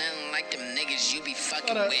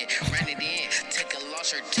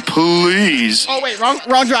 Please. Oh wait, wrong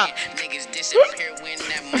drop.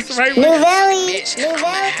 New Valley.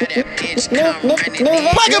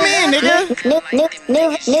 Plug him in, nigga.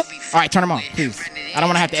 All right, turn him on, please. I don't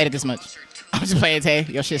want to have to edit this much. I'm just playing Tay.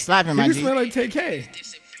 Your shit slapping, my G. G. You smell like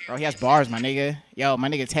TK. Bro, he has bars, my nigga. Yo, my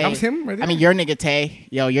nigga Tay. That was him right there? I mean, your nigga Tay.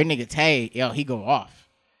 Yo, your nigga Tay. Yo, he go off.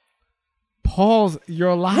 Pause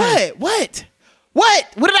your life. What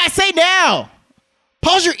did I say now?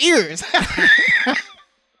 Pause your ears.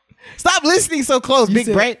 Stop listening so close,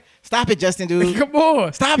 big Brett. Stop it, Justin, dude. Come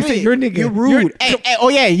on. Stop it. Your nigga. You're rude. Hey, oh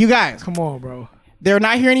yeah, you guys. Come on, bro. They're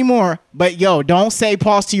not here anymore, but yo, don't say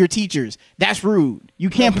pause to your teachers. That's rude. You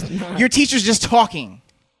can't. No, your teacher's just talking.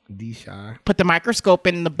 D-Shy. Put the microscope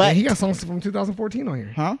in the butt. Yeah, he got songs from 2014 on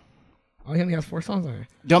here. Huh? Oh, he only has 4 songs on here.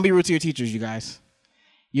 Don't be rude to your teachers, you guys.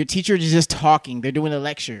 Your teacher is just talking. They're doing a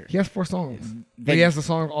lecture. He has 4 songs. But he has the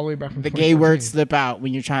song all the way back from the gay words slip out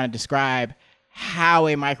when you're trying to describe how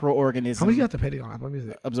a microorganism. How much do you have to pay to go on Apple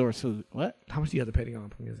Music? Absorbs food. What? How much do you have to pay to go on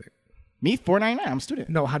Apple Music? Me, $4.99. I'm a student.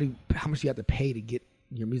 No, how much do you have to pay to get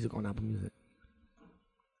your music on Apple Music?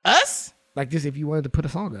 Us? Like this, if you wanted to put a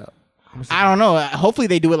song up. I don't know. Hopefully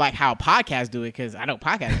they do it like how podcasts do it, because I know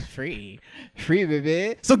podcasts is free. Free,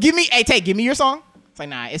 baby. So give me your song. It's like,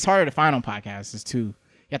 nah, it's harder to find on podcasts. It's too,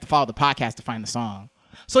 you have to follow the podcast to find the song.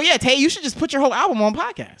 So yeah, Tay, you should just put your whole album on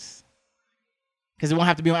podcasts. Because it won't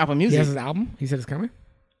have to be on Apple Music. He has his album? He said it's coming?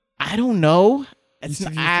 I don't know.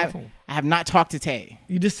 I have not talked to Tay.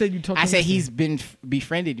 You just said you talked to him. I said he's been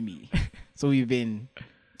befriended me. So we've been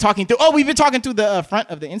talking through. Oh, we've been talking through the front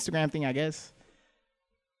of the Instagram thing, I guess.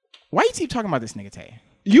 Why you keep talking about this nigga Tay?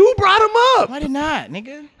 You brought him up. I did not,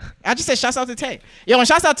 nigga. I just said shouts out to Tay. Yo, and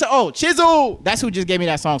shouts out to Chizzle. That's who just gave me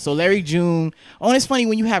that song. So Larry June. Oh, and it's funny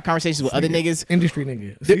when you have conversations with other niggas. Industry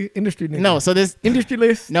nigga. See, industry nigga. No, so this industry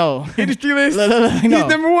list. No. Industry list. No. He's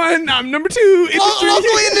number 1. I'm number 2. Industry.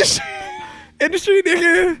 Local industry. Industry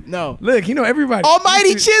nigga. No. Look, you know everybody.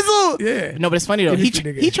 Almighty Chizzle. Yeah. No, but it's funny though. He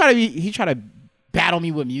Industry tried to battle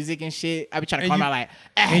me with music and shit. I be trying to call him out like,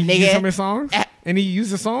 and nigga. You use some of his songs? And he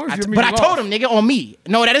used the songs? But I told him, nigga, on me.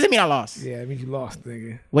 No, that doesn't mean I lost. Yeah, it means you lost,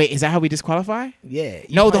 nigga. Wait, is that how we disqualify? Yeah.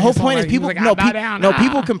 No, the whole point is people. Like,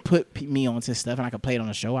 people can put me onto stuff and I can play it on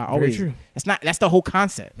the show. I always. Very true. That's the whole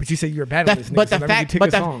concept. But you said you're bad at this.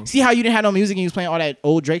 See how you didn't have no music and you was playing all that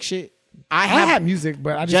old Drake shit. I had music,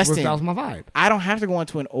 but I just Justin, that was my vibe. I don't have to go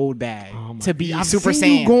into an old bag to be I've Super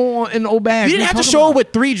seen Saiyan. you go on an old bag. You didn't have to show up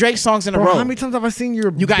with 3 Drake songs in a row. How many times have I seen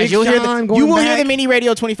your You guys, Big you'll hear Sean the going you will hear back? the Mini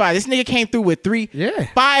Radio 25. This nigga came through with 3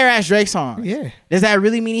 fire ass Drake songs. Yeah. Does that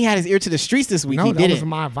really mean he had his ear to the streets this week? No, he that didn't. was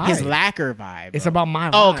my vibe. His lacquer vibe. It's about my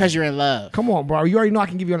vibe. Oh, because you're in love. Come on, bro. You already know I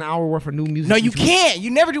can give you an hour worth of new music. No, you can't.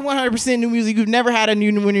 You never do 100% new music. You've never had a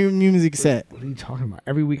new music set. What are you talking about?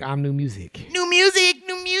 Every week I'm new music. New music.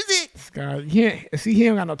 This guy, he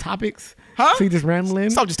ain't got no topics. Huh? So he just rambling.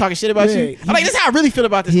 Stop just talking shit about you. I'm like, this is how I really feel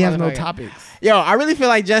about this. He has no motherfucker. topics. Yo, I really feel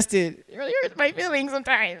like Justin. It really hurts my feelings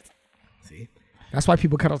sometimes. See, that's why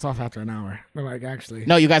people cut us off after an hour. They're like, actually,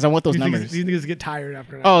 No, you guys, I want those numbers. These niggas get tired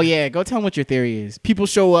after an hour. Oh yeah, go tell them what your theory is. People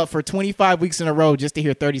show up for 25 weeks in a row just to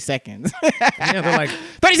hear 30 seconds. Yeah, they're like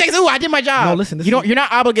 30 seconds. Ooh, I did my job. No, listen, You're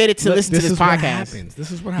not obligated to Look, listen to this is what podcast. happens.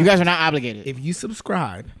 This is what happens. You guys are not obligated. If you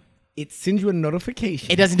subscribe, it sends you a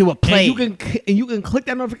notification. It doesn't do a play. And you can click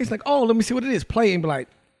that notification like, oh, let me see what it is. Play and be like,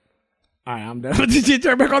 all right, I'm done with this shit.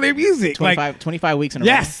 Turn back on their music. 25 weeks in a row.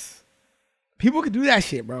 Yes. People can do that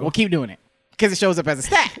shit, bro. We'll keep doing it because it shows up as a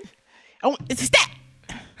stat. Oh, it's a stat.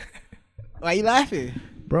 Why you laughing,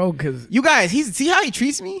 bro? Because you guys, see how he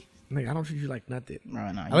treats me. Nigga, I don't treat you like nothing.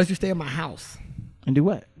 Right now, Unless you stay in my house and do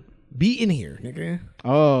what? Be in here, nigga.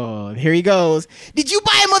 Oh, here he goes. Did you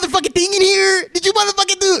buy a motherfucking thing in here? Did you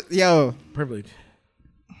motherfucking do it? Yo. Privilege.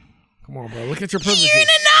 Come on, bro. Look at your privileges. You're an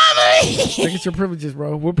anomaly. Look at your privileges,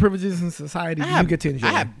 bro. What privileges in society do you get to enjoy?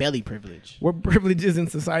 I have belly privilege. What privileges in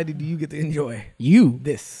society do you get to enjoy? You.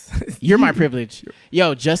 This. You're my privilege.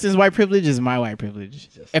 Yo, Justin's white privilege is my white privilege.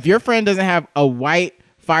 If your friend doesn't have a white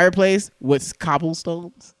fireplace with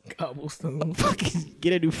cobblestones, fucking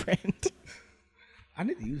get a new friend. I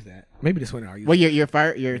need to use that. Maybe this winter I'll use it. Well, your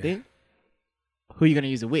thing? Who are you gonna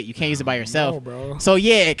use it with? You can't use it by yourself. No, bro. So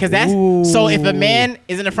yeah, because that's so if a man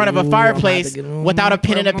is in front of a fireplace without a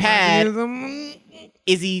pen and a pad,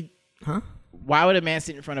 is he? Huh? Why would a man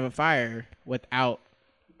sit in front of a fire without?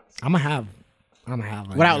 I'm gonna have.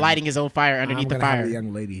 Without lighting his own fire underneath the fire. Have a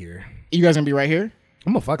young lady here. You guys gonna be right here?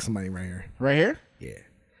 I'm gonna fuck somebody right here. Right here? Yeah.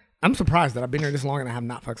 I'm surprised that I've been here this long and I have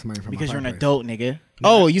not fucked somebody from because my you're an fireplace. adult, nigga.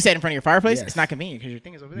 Oh, you sat in front of your fireplace? Yes. It's not convenient because your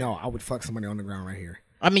thing is over there. No, I would fuck somebody on the ground right here.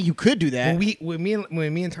 I mean, you could do that. When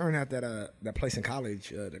me and Tern had that place in college,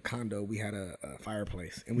 the condo, we had a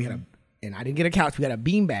fireplace and we had and I didn't get a couch. We had a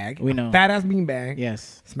bean bag. We know. Fat ass bean bag.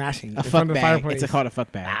 Yes. Smashing. A in fuck front of the bag. fireplace. It's called a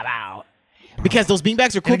fuck bag. Because those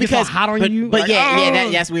beanbags are cool And it gets because all hot on you, But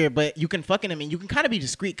like, that's weird. But you can fuck in them and you can kind of be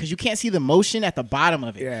discreet because you can't see the motion at the bottom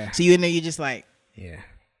of it. Yeah. So you're just like, yeah.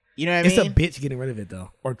 You know what I it's mean? It's a bitch getting rid of it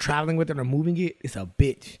though, or traveling with it or moving it. It's a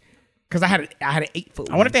bitch. Because I had an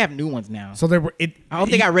 8-foot. I wonder if they have new ones now. So I hope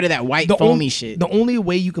they got rid of that white foamy shit. The only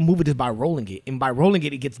way you can move it is by rolling it, and by rolling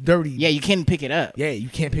it, it gets dirty. Yeah, you can't pick it up. Yeah, you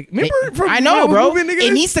can't pick. Remember? I know, bro.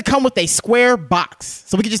 It needs to come with a square box,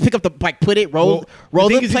 so we can just pick up put it, roll the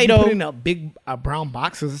Play-Doh. You put it in a big brown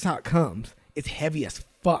box, because that's how it comes. It's heavy as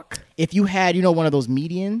fuck. If you had, one of those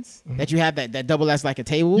medians that you have that double as like a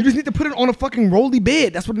table, you just need to put it on a fucking rolly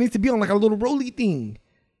bed. That's what it needs to be on, like a little rolly thing.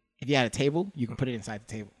 If you had a table, you can put it inside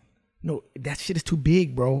the table. No, that shit is too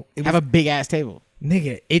big, bro. Have a big ass table.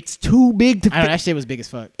 Nigga, it's too big to fit. I know, that shit was big as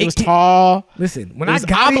fuck. It was tall. Listen, when it I was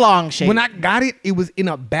got oblong it, shape. when I got it, it was in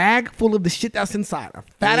a bag full of the shit that's inside. A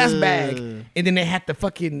fat ass bag. And then they had the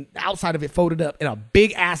fucking outside of it folded up in a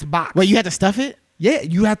big ass box. Wait, you had to stuff it? Yeah,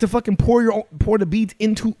 you have to fucking pour the beads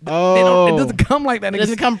into. Oh, it doesn't come like that. It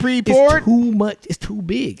doesn't come pre-poured. It's too much. It's too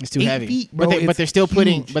big. It's too 8 heavy. feet, bro. But they're still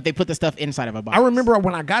huge. But they put the stuff inside of a box. I remember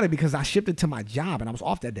when I got it because I shipped it to my job and I was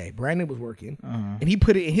off that day. Brandon was working, and he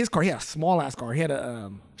put it in his car. He had a small ass car. He had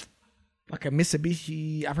a like a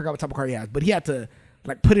Mitsubishi. I forgot what type of car he has, but he had to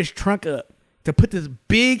like put his trunk up to put this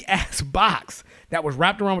big ass box that was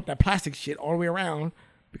wrapped around with that plastic shit all the way around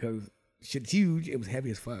because shit's huge. It was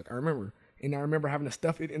heavy as fuck. I remember. And I remember having to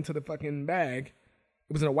stuff it into the fucking bag.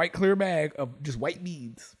 It was in a white clear bag of just white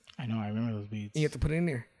beads. I know, I remember those beads. And you have to put it in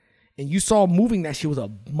there. And you saw moving that shit was a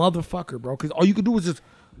motherfucker, bro. Because all you could do was just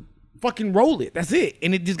fucking roll it. That's it.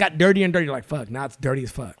 And it just got dirty and dirty. Like, fuck, now it's dirty as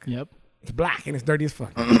fuck. Yep. It's black and it's dirty as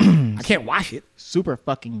fuck. I can't wash it. Super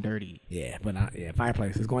fucking dirty. Yeah, but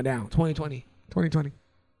fireplace is going down. 2020.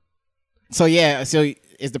 So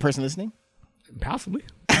is the person listening? Possibly.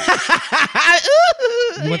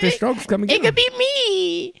 You want their strokes? Come and get It could be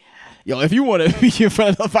me. Yo, if you want to be in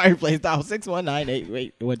front of the fireplace, dial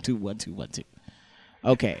 619-888-121212.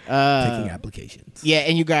 Okay. Taking applications. Yeah,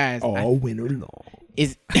 and you guys. All winter long.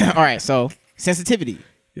 Is all right, so sensitivity.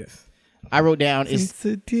 Yes. I wrote down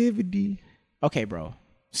sensitivity. Okay, bro.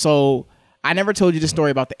 So I never told you the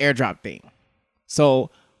story about the airdrop thing.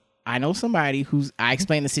 So I know somebody who's. I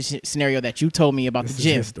explained the scenario that you told me about This the is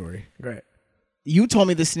gym. his story. Right. You told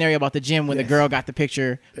me the scenario about the gym when the girl got the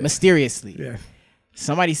picture mysteriously. Yeah.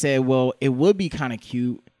 Somebody said, well, it would be kind of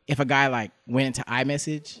cute if a guy like went into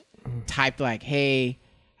iMessage, typed like, hey,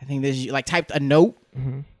 I think this, like typed a note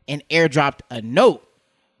and airdropped a note,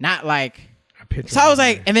 not like a picture. So I was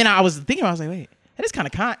like, and then I was thinking, I was like, wait, that is kind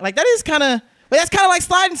of that's kind of like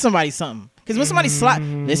sliding somebody something. Because when somebody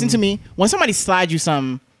listen to me, when somebody slides you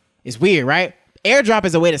something, it's weird, right? Airdrop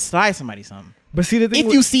is a way to slide somebody something. But see the thing,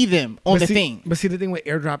 if you see them on the thing. But see the thing with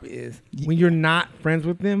airdrop is when you're not friends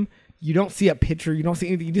with them, you don't see a picture, you don't see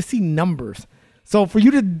anything, you just see numbers. So for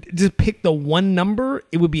you to just pick the one number,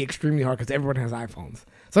 it would be extremely hard because everyone has iPhones.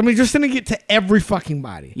 So I mean, you're sending it to every fucking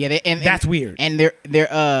body. Yeah, that's weird. And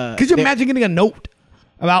they're could you imagine getting a note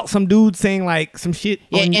about some dude saying like some shit?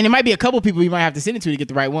 Yeah, and it might be a couple people you might have to send it to get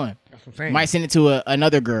the right one. That's what I'm saying. You might send it to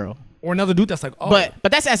another girl. Or another dude that's like, oh.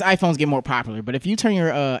 But that's as iPhones get more popular. But if you turn your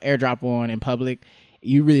AirDrop on in public,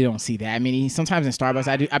 you really don't see that. I mean, sometimes in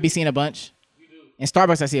Starbucks, I be seeing a bunch. You do. In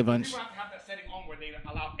Starbucks, I see a bunch. People have to have that setting on where they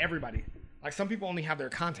allow everybody. Like some people only have their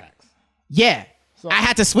contacts. Yeah. So, I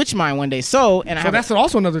had to switch mine one day. So that's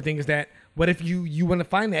also another thing is that what if you want to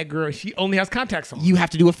find that girl and she only has contacts on? You have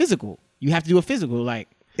to do a physical. Like,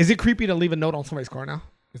 is it creepy to leave a note on somebody's car now?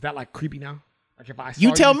 Is that like creepy now? Like if I saw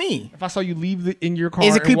you tell me. If I saw you leave in your car,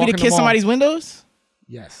 is it creepy to kiss somebody's windows?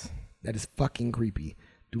 Yes, that is fucking creepy.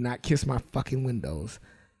 Do not kiss my fucking windows.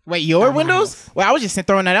 Wait, your windows? Well, I was just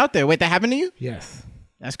throwing that out there. Wait, that happened to you? Yes.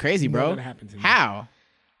 That's crazy, bro. You know that happened to me. How?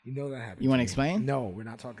 You know that happened. You want to explain? No, we're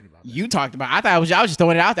not talking about that. You talked about. I thought I was just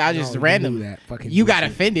throwing it out there. I was just random. You got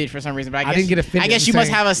offended for some reason, but I didn't get offended. I guess you must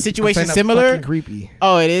have a situation similar. Creepy.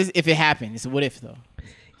 Oh, it is. If it happened, it's a what if though.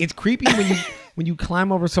 It's creepy when you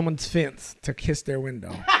climb over someone's fence to kiss their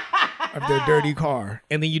window of their dirty car,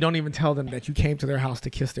 and then you don't even tell them that you came to their house to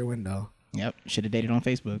kiss their window. Yep, should have dated on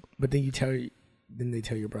Facebook. But then they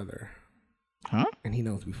tell your brother, huh? And he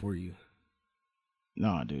knows before you.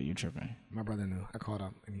 No, dude, you're tripping. My brother knew. I called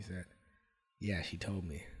him and he said, "Yeah, she told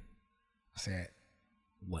me." I said,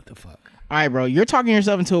 "What the fuck?" All right, bro, you're talking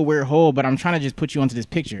yourself into a weird hole, but I'm trying to just put you onto this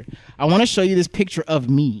picture. I want to show you this picture of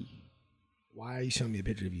me. Why are you showing me a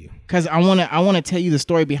picture of you? Because I want to tell you the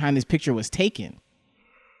story behind this picture was taken.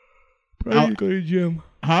 Bro, I need to go to the gym.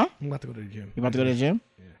 Huh? I'm about to go to the gym. You about to go to the gym?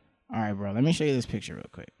 Yeah. All right, bro. Let me show you this picture real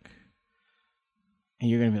quick. And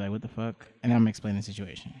you're going to be like, what the fuck? And then I'm going to explain the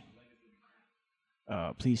situation.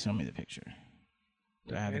 Please show me the picture.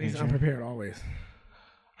 Do I have the he's picture? unprepared always.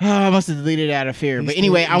 I must have deleted it out of fear. But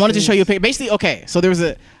anyway, I wanted to show you a picture. Basically, okay. So there was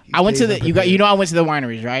I went to the, I went to the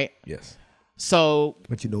wineries, right? Yes. So,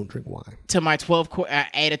 but you don't drink wine. To my I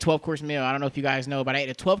ate a 12-course meal. I don't know if you guys know, but I ate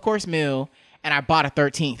a 12-course meal and I bought a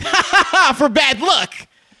 13th for bad luck.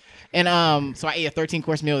 And so I ate a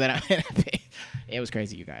 13-course meal that I paid. It was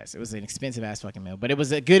crazy, you guys. It was an expensive ass fucking meal, but it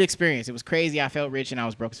was a good experience. It was crazy. I felt rich and I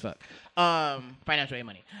was broke as fuck. Financial aid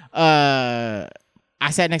money. I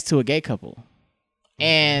sat next to a gay couple,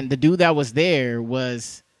 and the dude that was there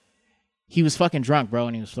he was fucking drunk, bro,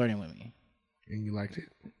 and he was flirting with me. And you liked it?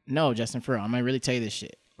 No, Justin, for real. I'm gonna really tell you this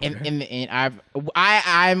shit. Okay. And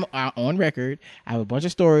I'm on record. I have a bunch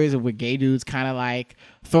of stories of where gay dudes kind of like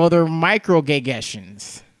throw their micro gay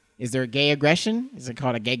aggressions. Is there a gay aggression? Is it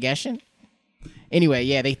called a gay aggression? Anyway,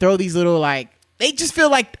 yeah, they throw these little like they just feel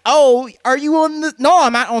like, oh, are you on the? No,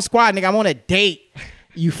 I'm not on squad, nigga. I'm on a date.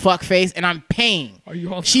 You fuck face, and I'm paying. Are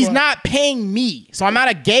you on She's squad? not paying me, so I'm not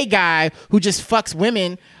a gay guy who just fucks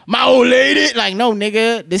women. My old lady, like, no,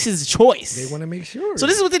 nigga, this is a choice. They want to make sure. So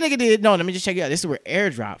this is what the nigga did. No, let me just check it out. This is where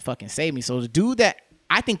AirDrop fucking saved me. So the dude that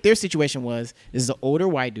I think their situation was, this is an older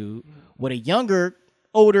white dude with a younger,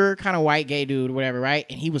 older kind of white gay dude or whatever, right?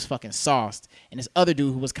 And he was fucking sauced. And this other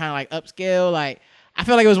dude who was kind of like upscale, like, I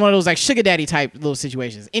feel like it was one of those like sugar daddy type little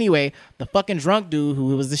situations. Anyway, the fucking drunk dude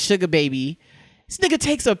who was the sugar baby, this nigga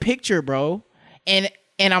takes a picture, bro. And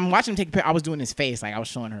I'm watching him take a picture. I was doing his face. Like, I was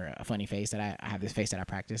showing her a funny face that I have this face that I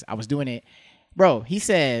practice. I was doing it. Bro, he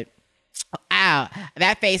said, ow,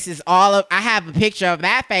 that face is all of, I have a picture of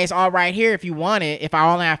that face all right here if you want it. If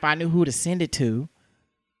I knew who to send it to.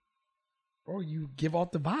 Bro, you give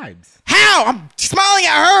off the vibes. How? I'm smiling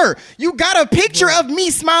at her. You got a picture of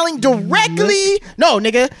me smiling directly. No,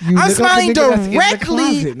 nigga. I'm smiling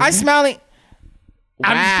directly. I'm smiling.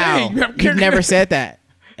 Wow. You've never said that.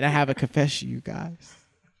 And I have a confession, you guys.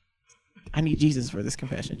 I need Jesus for this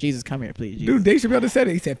confession. Jesus, come here, please. Jesus. Dude, Dave Chappelle said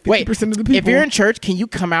it. He said 50% of the people. If you're in church, can you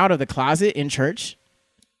come out of the closet in church?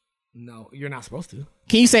 No, you're not supposed to.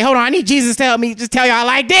 Can you say, hold on, I need Jesus to help me just tell you I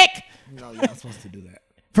like dick? No, you're not supposed to do that.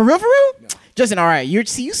 For real? No. Justin, all right. You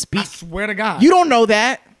speak. I swear to God. You don't know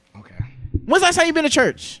that. Okay. When's the last time you been to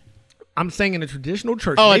church? I'm saying in a traditional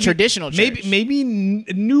church. Oh, a traditional church. Maybe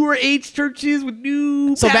newer age churches with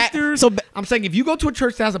new pastors. I'm saying if you go to a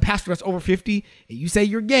church that has a pastor that's over 50 and you say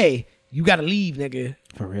you're gay, you got to leave, nigga.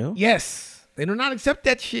 For real? Yes. They do not accept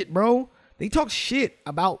that shit, bro. They talk shit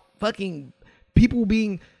about fucking people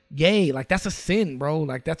being gay. Like, that's a sin, bro.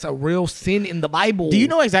 Like, that's a real sin in the Bible. Do you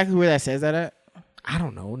know exactly where that says that at? I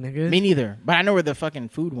don't know, nigga. Me neither. But I know where the fucking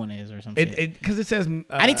food one is or something. Because it says...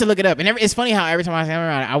 I need to look it up. And it's funny how every time I say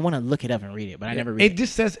I want to look it up and read it, but I never read it. It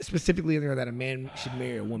just says specifically in there that a man should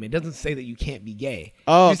marry a woman. It doesn't say that you can't be gay.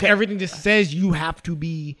 Oh, okay. Everything just says you have to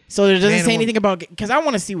be... So it doesn't say anything about... Because I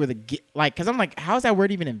want to see where because I'm like, how is that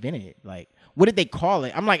word even invented? Like, what did they call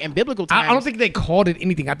it? I'm like, in biblical times... I don't think they called it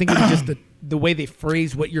anything. I think it was just the way they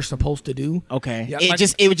phrase what you're supposed to do. Okay. Yeah,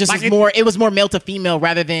 it was more male to female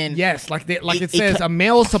rather than... Yes, it says a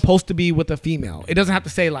male is supposed to be with a female. It doesn't have to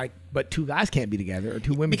say like, but two guys can't be together or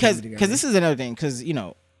two women can't be together. Because this is another thing. Because, you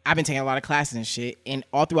know, I've been taking a lot of classes and shit. And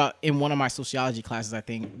all throughout, in one of my sociology classes, I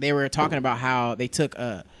think, they were talking about how they took...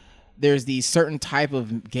 there's these certain type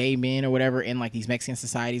of gay men or whatever in like these Mexican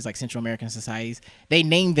societies, like Central American societies. They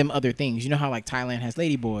named them other things. You know how like Thailand has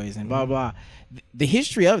ladyboys and blah, blah. The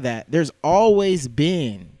history of that, there's always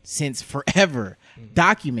been, since forever,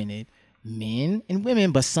 documented men and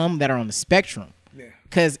women, but some that are on the spectrum.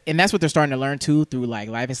 And that's what they're starting to learn too through like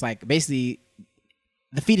life. It's like basically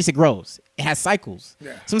the fetus, it grows. It has cycles.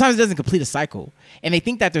 Sometimes it doesn't complete a cycle. And they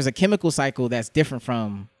think that there's a chemical cycle that's different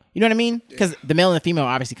from... You know what I mean? Because the male and the female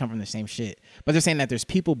obviously come from the same shit. But they're saying that there's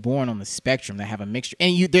people born on the spectrum that have a mixture.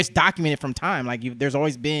 And there's documented from time. Like, there's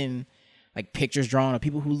always been, like, pictures drawn of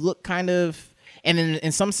people who look kind of... And then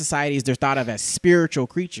in some societies, they're thought of as spiritual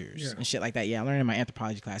creatures and shit like that. Yeah, I learned in my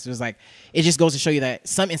anthropology class. It was like... It just goes to show you that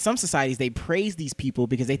in some societies, they praise these people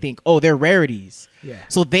because they think, oh, they're rarities. Yeah.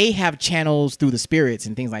 So they have channels through the spirits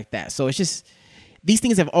and things like that. So it's just... These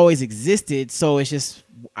things have always existed. So it's just...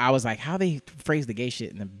 I was like, how they phrase the gay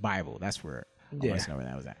shit in the Bible? That's where I want to know where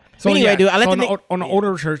that was at. So but anyway, dude, I let on the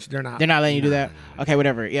older church, they're not letting you do that. Okay,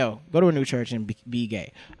 whatever. Yo, go to a new church and be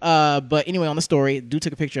gay. But anyway, on the story, dude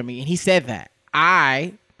took a picture of me and he said that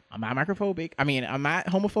I'm not microphobic. I mean, I'm not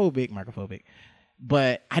microphobic,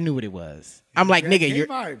 but I knew what it was. I'm like,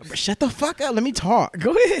 nigga, shut the fuck up. Let me talk.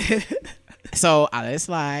 Go ahead. So I let it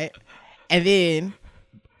slide, and then.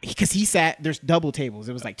 Because he sat, there's double tables.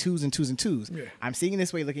 It was like twos and twos and twos. Yeah. I'm sitting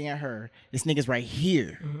this way looking at her. This nigga's right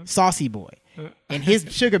here, saucy boy. And his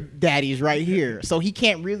sugar daddy is right here. So he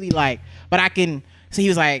can't really like, but I can, so he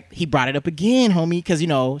was like, he brought it up again, homie. Because, you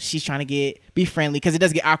know, she's trying to be friendly. Because it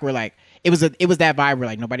does get awkward. Like, it was that vibe where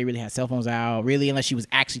like nobody really had cell phones out, really, unless she was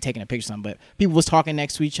actually taking a picture of something. But people was talking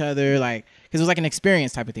next to each other, like, because it was like an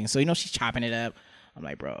experience type of thing. So, you know, she's chopping it up. I'm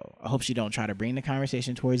like, bro, I hope she don't try to bring the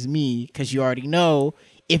conversation towards me. Because you already know.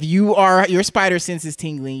 If your spider sense is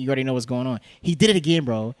tingling, you already know what's going on. He did it again,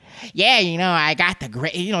 bro. Yeah, you know, I got the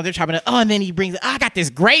great, you know, they're chopping it. Oh, and then he brings, I got this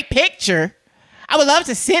great picture. I would love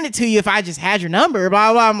to send it to you if I just had your number,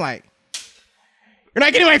 blah, blah. I'm like, you're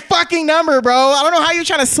not getting my fucking number, bro. I don't know how you're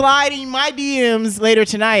trying to slide in my DMs later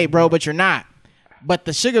tonight, bro, but you're not. But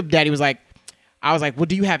the sugar daddy was like, I was like, well,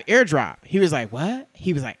 do you have AirDrop? He was like, what?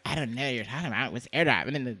 He was like, I don't know what you're talking about. What's AirDrop?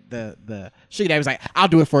 And then the sugar daddy was like, I'll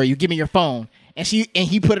do it for you. Give me your phone. And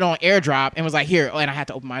he put it on AirDrop and was like, here. Oh, and I had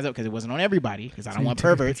to open mine up because it wasn't on everybody because I don't want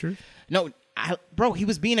perverts. No, bro, he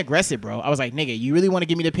was being aggressive, bro. I was like, nigga, you really want to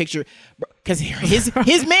give me the picture? Because his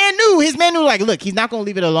man knew, like, look, he's not going to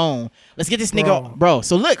leave it alone. Let's get this nigga, bro.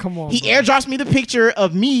 So look, come on, he AirDrops me the picture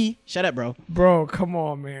of me. Shut up, bro. Bro, come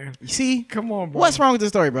on, man. You see? Come on, bro. What's wrong with the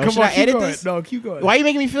story, bro? Should I edit this? No, keep going. Why are you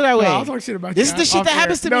making me feel that way? No, I'll talk shit about this is the shit that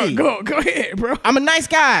happens to me. Go ahead, bro. I'm a nice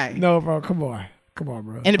guy. No, bro, come on. Come on,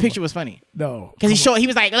 bro. And the picture was funny. No. Because he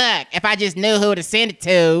was like, look, if I just knew who to send it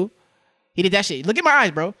to. He did that shit. Look at my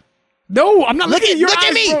eyes, bro. No, I'm not looking at your eyes, look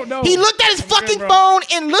at me. Bro, no. He looked at his fucking phone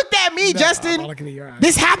and looked at me, Justin. I'm not looking at your eyes.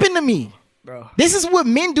 This happened to me. Bro. This is what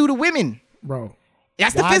men do to women. Bro.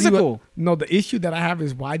 That's the physical. No, the issue that I have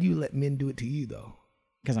is why do you let men do it to you, though?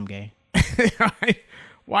 Because I'm gay.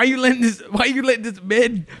 Why are you letting this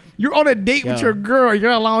man? You're on a date with your girl.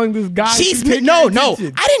 You're allowing this guy. No.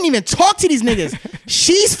 I didn't even talk to these niggas.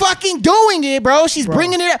 She's fucking doing it, bro. She's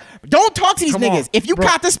bringing it up. Don't talk to these niggas. If you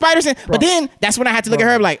caught the spider sense, but then that's when I had to look at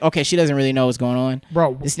her like, okay, she doesn't really know what's going on,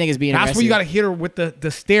 bro. This nigga's being. That's where you gotta hit her with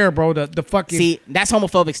the stare, bro. The fucking. See, that's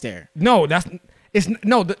homophobic stare. No, it's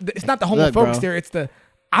not the homophobic stare. It's the.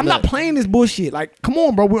 I'm not playing this bullshit. Like, come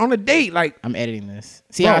on, bro. We're on a date. Like, I'm editing this.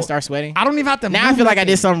 See how I start sweating? I don't even have to. Now I feel like I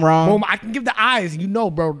did something wrong. Bro, I can give the eyes. You know,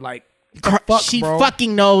 bro. Like, she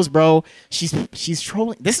fucking knows, bro. She's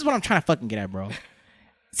trolling. This is what I'm trying to fucking get at, bro.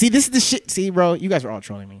 See, this is the shit. See, bro, you guys are all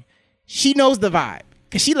trolling me. She knows the vibe.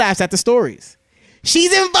 Cause she laughs at the stories.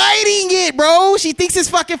 She's inviting it, bro. She thinks it's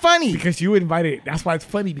fucking funny. Because you invited it. That's why it's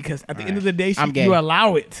funny. Because at the end of the day, I'm gay. you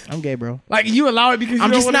allow it. I'm gay, bro. Like you allow it because you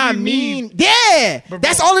I'm don't just wanna not be mean. Yeah, But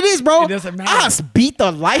that's bro, all it is, bro. it doesn't matter. I'll beat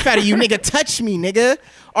the life out of you, nigga. Touch me, nigga.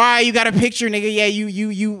 All right, you got a picture, nigga. Yeah,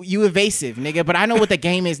 you evasive, nigga. But I know what the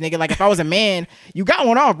game is, nigga. Like if I was a man, you got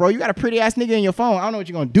one off, bro. You got a pretty ass nigga in your phone. I don't know what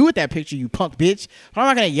you're gonna do with that picture, you punk bitch. But I'm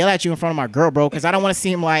not gonna yell at you in front of my girl, bro, because I don't want to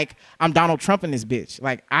seem like I'm Donald Trump in this bitch.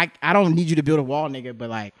 Like I don't need you to build a wall, nigga. But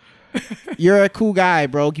like, you're a cool guy,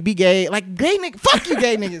 bro. You be gay, like gay nigga. Fuck you,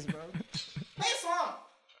 gay niggas, bro. Play a song.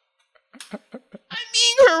 I'm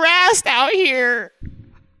being harassed out here.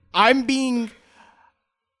 I'm being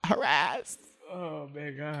harassed. Oh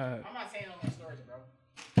man, God. I'm not saying no more stories, bro.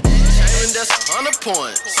 And that's 100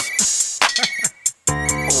 points.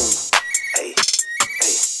 Hey.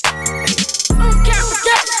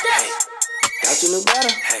 Got you new better?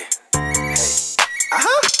 Hey.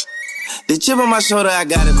 The chip on my shoulder, I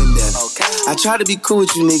got him in there. Okay. I tried to be cool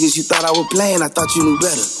with you niggas. You thought I was playing, I thought you knew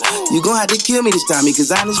better. You gon' have to kill me this time, because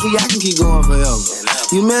honestly, I can keep going forever.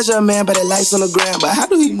 You measure a man by the lights on the ground, but how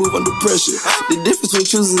do he move under pressure? The difference between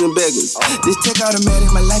choosers and beggars. This tech automatic,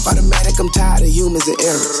 my life automatic. I'm tired of humans and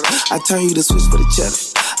errors. I turn you to switch for the cheddar.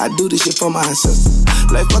 I do this shit for my ancestors.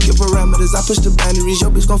 Like fuck your parameters, I push the boundaries.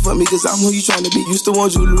 Your bitch gon' fuck me cause I'm who you tryna be. Used to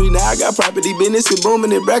want jewelry, now I got property, business and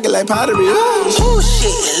booming and bracket like pottery. Ooh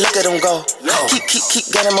shit, look at them go.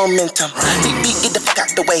 Keep getting momentum. Beat, get the fuck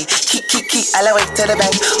out the way. Keep, all the way to the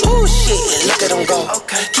back. Ooh shit, look at them go.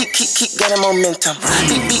 Keep getting momentum.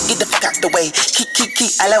 Beat, get the fuck out the way.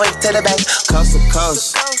 Keep, all the way to the back. Coast to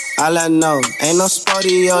coast, all I know, ain't no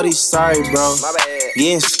sporty, sorry bro.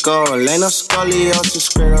 Getting skull, ain't no scoliosis,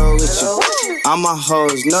 scribble with you. All my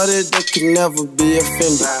hoes know that they can never be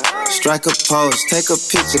offended. Strike a pose, take a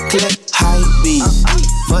picture, clip, hype beast.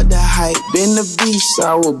 Fuck the hype, been the beast,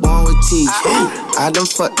 I was born with teeth. I done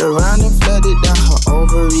fucked around and flooded down her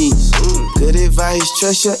ovaries. Good advice,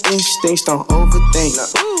 trust your instincts, don't overthink.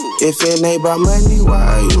 If it ain't about money, why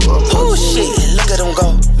are you approaching? Oh shit, look at them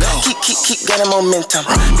go. Keep getting momentum.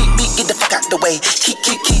 Beat, get the fuck out the way. Keep,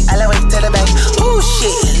 all the way to the back. Oh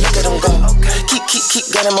shit, look at them go. Keep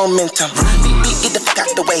getting momentum. Beat, get the fuck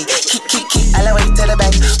out the way. Keep, all the way to the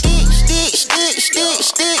back. Stick.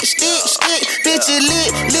 Bitch, you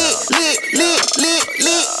lit.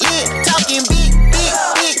 Talking big,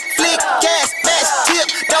 flick, gas, match, tip.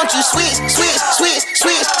 Don't you switch.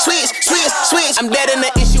 I'm dead in the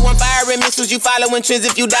issue, I'm firing missiles. You following trends,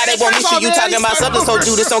 if you die, they won't miss you. You talking about something so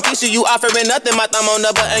Judas don't kiss you. You offering nothing, my thumb on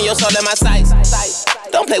the button, your soul in my sights.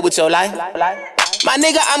 Don't play with your life. My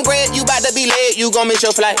nigga, I'm great, you bout to be late, you gon' miss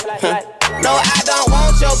your flight. No, I don't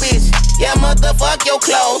want your bitch. Yeah, motherfuck your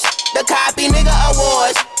clothes. The copy nigga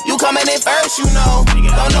awards. You coming in first, you know.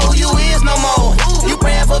 Don't know who you is no more. You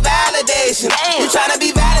praying for validation. You tryna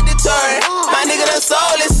be valedictorian. My nigga done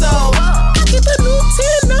sold his soul. I keep a new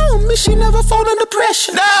 10 on me, she never fall under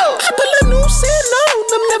pressure. No, I put a new 10 on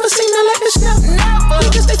them, never seen her like this now.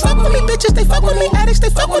 Niggas, they fuck with me, bitches, they fuck with me. Addicts, they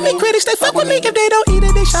fuck with me. Critics, they fuck with me. If they don't eat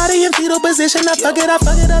it, they shot it in fetal position. I fuck it up,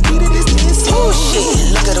 eat it, it's oh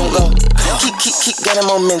shit, look at them go. Keep getting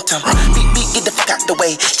momentum. Beat, get the fuck out the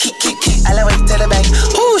way. Keep, all the way to the back.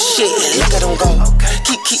 Oh shit, look at them go.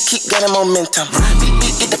 Keep getting momentum. Beat,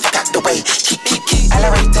 get the fuck out the way. Keep, all the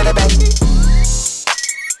way to the back.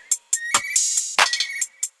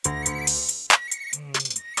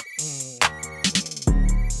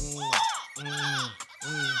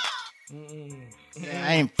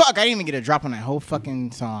 I didn't even get a drop on that whole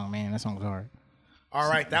fucking song, man. That song was hard. All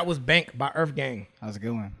right, that was Bank by Earth Gang. That was a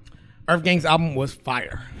good one. Earth Gang's album was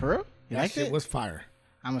fire. For real? You That liked shit it? was fire.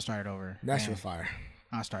 I'm gonna start it over. That shit was fire.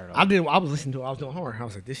 I'll start it over. I was listening to it. I was doing homework. I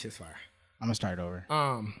was like, this shit's fire. I'm gonna start it over.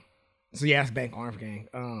 So yeah, it's Bank on Earth Gang.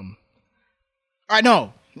 All right,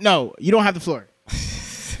 no, you don't have the floor.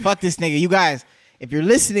 Fuck this nigga. You guys, if you're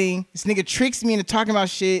listening, this nigga tricks me into talking about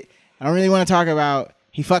shit I don't really want to talk about.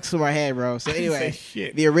 He fucks with my head, bro. So anyway,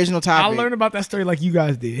 the original topic. I'll learn about that story like you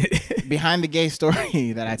guys did. Behind the gay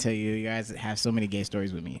story that I tell you, you guys have so many gay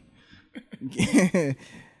stories with me.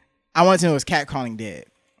 I wanted to know, was cat calling dead?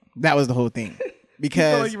 That was the whole thing.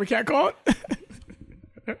 Because you were cat called?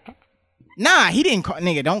 Nah, he didn't call.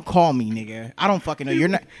 Nigga, don't call me, nigga. I don't fucking know. You're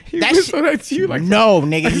not. That's you. Like, no,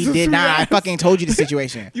 nigga, he did not. I fucking told you the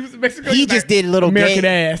situation. He just did little American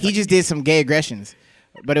gay. ass. He just did some gay aggressions.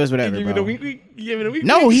 But it was whatever, bro. You give it a week.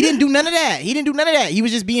 No, he didn't do none of that. He didn't do none of that. He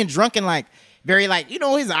was just being drunk and like very like, you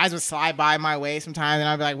know, his eyes would slide by my way sometimes, and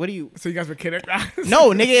I'd be like, "What are you?" So you guys were kidding?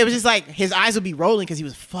 No, nigga, it was just like his eyes would be rolling because he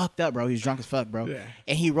was fucked up, bro. He was drunk as fuck, bro. Yeah.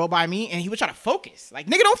 And he rolled by me, and he would try to focus. Like,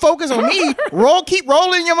 nigga, don't focus on me. Keep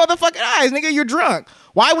rolling your motherfucking eyes, nigga. You're drunk.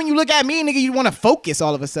 Why, when you look at me, nigga, you want to focus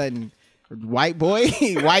all of a sudden? White boy,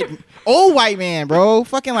 old white man, bro.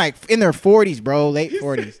 Fucking like in their 40s, bro, late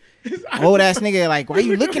 40s. Old ass nigga, like, why are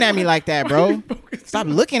you looking at me like that, bro? Stop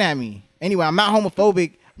looking at me. Anyway, I'm not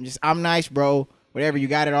homophobic. I'm nice, bro. Whatever, you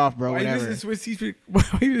got it off, bro. Whatever.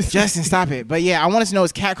 Justin, stop it. But yeah, I want to know,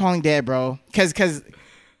 is catcalling dead, bro? Cause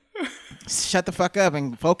shut the fuck up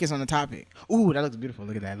and focus on the topic. Ooh, that looks beautiful.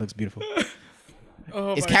 Look at that. It looks beautiful.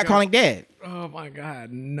 Is catcalling dead? Oh my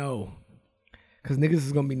God, no. Cause niggas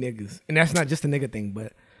is gonna be niggas, and that's not just a nigga thing,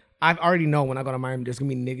 but I've already know when I go to Miami, there's gonna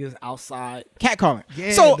be niggas outside catcalling.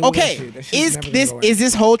 Yeah. So okay, is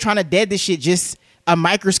this whole trying to dead this shit just a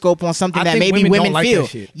microscope on something that maybe women like feel? That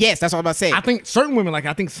shit. Yes, that's what I'm about to say. I think certain women like.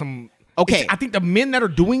 I think some. Okay, I think the men that are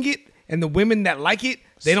doing it and the women that like it,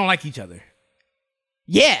 they don't like each other.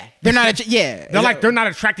 Yeah, they're not. They're not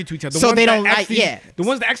attracted to each other. So they don't like. Yeah, the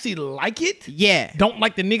ones that actually like it. Yeah, don't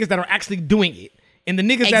like the niggas that are actually doing it, and the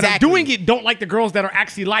niggas that are doing it don't like the girls that are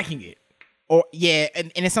actually liking it. Or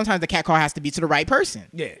and it's sometimes the catcall has to be to the right person.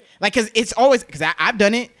 Yeah, like because it's always because I've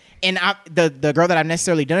done it. And the girl that I've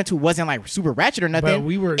necessarily done it to wasn't like super ratchet or nothing. But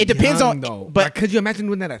we were. It depends young, on though. But like, could you imagine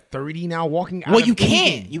doing that at 30 now, walking out? Well, you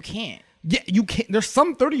can't. You can't. Yeah, you can't. There's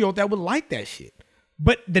some 30-year-old that would like that shit.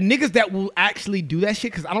 But the niggas that will actually do that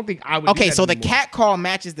shit, because I don't think I would. Okay, do that so anymore. the catcall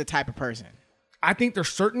matches the type of person. I think there's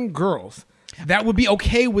certain girls that would be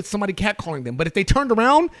okay with somebody catcalling them. But if they turned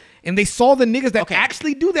around and they saw the niggas that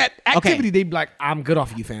actually do that activity, they'd be like, "I'm good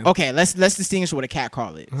off of you, fam." Okay, let's distinguish what a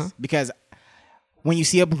catcall is, because when you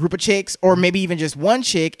see a group of chicks, or maybe even just one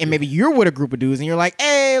chick, and maybe you're with a group of dudes, and you're like,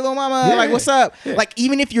 "Hey, little mama, like, what's up?" Yeah. Like,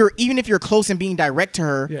 even if you're close and being direct to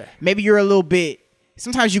her, maybe you're a little bit.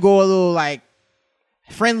 Sometimes you go a little like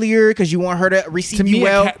friendlier because you want her to receive you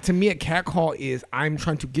well. To me, a catcall is I'm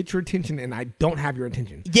trying to get your attention and I don't have your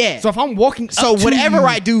attention. Yeah. So if I'm walking up so to whatever you,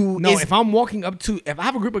 I do if I'm walking up to, if I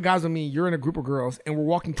have a group of guys with me, you're in a group of girls, and we're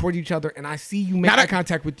walking towards each other, and I see you make eye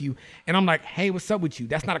contact with you, and I'm like, "Hey, what's up with you?"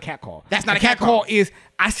 That's not a catcall. That's not a catcall. Is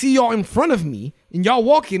I see y'all in front of me and y'all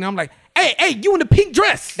walking, and I'm like, "Hey, you in the pink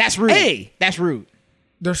dress?" That's rude. Hey, that's rude.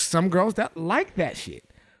 There's some girls that like that shit.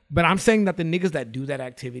 But I'm saying that the niggas that do that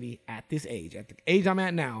activity at this age, at the age I'm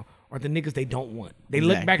at now, are the niggas they don't want. They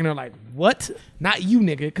look back and they're like, "What? Not you,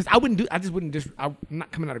 nigga." Because I'm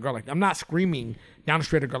not coming at a girl like that. I'm not screaming down the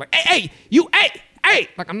street at a girl like, "Hey, you, hey."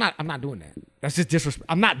 Like, I'm not doing that. That's just disrespect.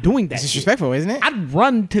 I'm not doing that. It's disrespectful, isn't it?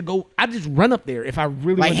 I'd just run up there if I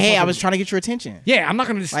really like, "Hey, I was trying to get your attention." Yeah, I'm not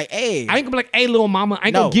gonna just like, "Hey." I ain't gonna be like, "Hey, little mama." I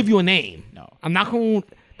ain't gonna give you a name. No. I'm not gonna.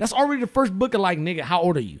 That's already the first book of like, "Nigga, how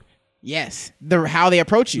old are you?" Yes, how they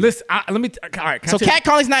approach you. Listen, let me. All right. So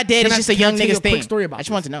catcalling's not dead. It's just a young nigga's thing. Story about I just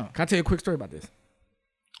want to know. Can I tell you a quick story about this?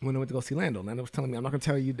 When I went to go see Lando was telling me, I'm not gonna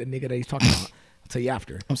tell you the nigga that he's talking about. I'll tell you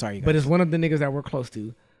after. I'm sorry, you guys. But it's one of the niggas that we're close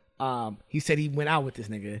to. He said he went out with this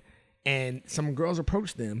nigga, and some girls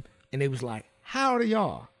approached them, and they was like, "How old are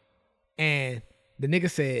y'all?" And the nigga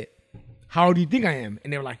said, "How old do you think I am?"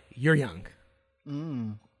 And they were like, "You're young."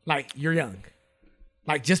 Like, you're young.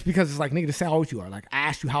 Like, just because it's like, nigga, to say how old you are. Like, I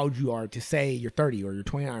asked you how old you are to say you're 30 or you're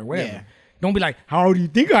 29 or whatever. Yeah. Don't be like, "How old do you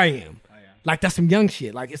think I am?" Oh, yeah. Like, that's some young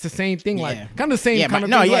shit. Like, it's the same thing. Like, kind of the same kind of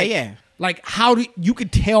thing. Like, how do you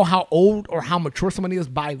could tell how old or how mature somebody is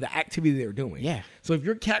by the activity they're doing. Yeah. So if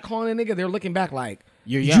you're catcalling a nigga, they're looking back like,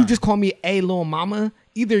 "You're young. You just call me a little mama."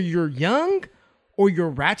 Either you're young or you're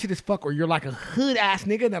ratchet as fuck or you're like a hood ass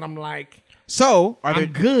nigga that I'm like, so I'm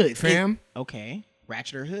good, fam. Okay.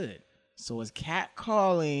 Ratchet or hood. So is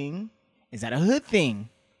catcalling, is that a hood thing?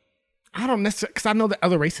 I don't necessarily, because I know that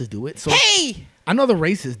other races do it. So hey! I know the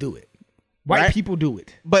races do it. White people do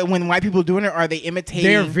it. But when white people doing it, are they imitating?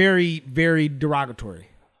 They're very, very derogatory.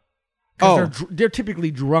 Oh. They're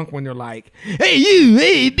typically drunk when they're like, "Hey, you,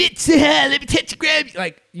 hey, bitch, let me touch you, grab you."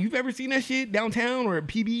 Like, you've ever seen that shit downtown or at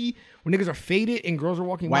PB when niggas are faded and girls are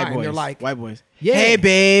walking by and they're like, white boys. Yeah. "Hey,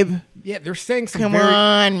 babe." Yeah, they're saying some Come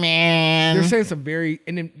on, man. They're saying some very,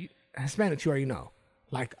 and then Hispanic, you already know.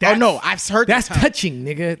 Like, oh no, I've heard that's touching,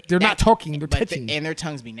 nigga. They're not talking, they're touching. And their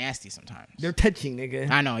tongues be nasty sometimes. They're touching, nigga.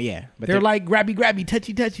 I know, yeah. But they're like grabby,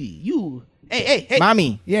 touchy, touchy. You, hey.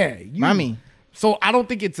 Mommy. Yeah, you. Mommy. So I don't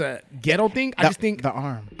think it's a ghetto thing. I just think the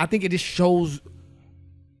arm. I think it just shows.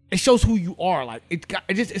 It shows who you are. Like,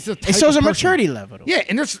 it's a. It shows a maturity level. Though. Yeah,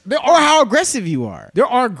 and or how aggressive you are. There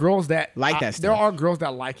are girls that like that stuff. There are girls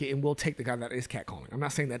that like it and will take the guy that is catcalling. I'm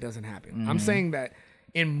not saying that doesn't happen. I'm saying that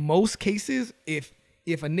in most cases, if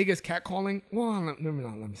a nigga's catcalling, well, let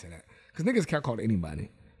me say that. Because niggas catcall anybody.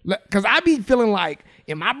 Because I be feeling like,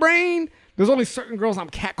 in my brain, there's only certain girls I'm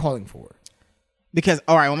catcalling for. Because,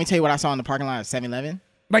 all right, let me tell you what I saw in the parking lot of 7-Eleven.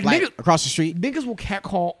 Like niggas, across the street. Niggas will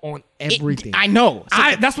catcall on everything. I know. So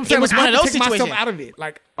that's what I'm saying. It was Like, one I of have those to take situations. myself out of it.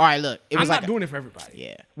 Like, all right, look. It was I'm like not doing it for everybody.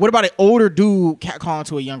 Yeah. What about an older dude catcalling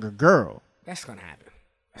to a younger girl? That's going to happen.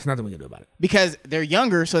 There's nothing we can do about it. Because they're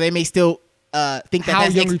younger, so they may still think that How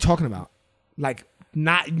that's young are you talking about? Like,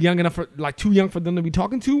 not young enough for, like, too young for them to be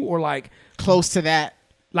talking to? Or, like, close to that?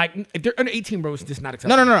 Like, if they're under 18, bro, it's just not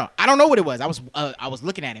acceptable. No. I don't know what it was. I was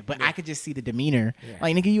looking at it, but I could just see the demeanor. Yeah.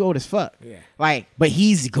 Like, nigga, you old as fuck. Yeah. Like, but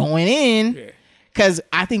he's going in. Yeah. Because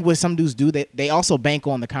I think what some dudes do, they also bank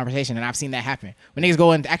on the conversation, and I've seen that happen. When niggas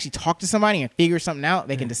go and actually talk to somebody and figure something out,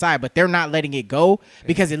 they can decide, but they're not letting it go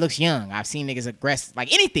because it looks young. I've seen niggas aggressive,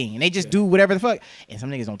 like anything, and they just do whatever the fuck. And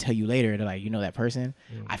some niggas don't tell you later. They're like, you know that person?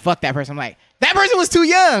 I fucked that person. I'm like, that person was too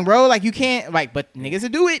young, bro. Like, you can't, like, but niggas will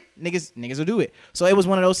do it. Niggas will do it. So it was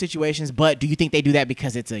one of those situations, but do you think they do that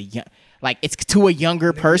because it's a young, like, it's to a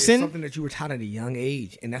younger person? It's something that you were taught at a young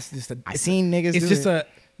age, and that's just I seen niggas It's do just it.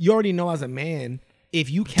 you already know as a man, if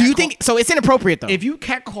you Do you think so? It's inappropriate though. If you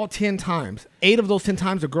catcall 10 times, 8 of those 10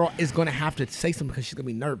 times, the girl is going to have to say something because she's going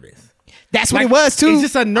to be nervous. That's what it was too. It's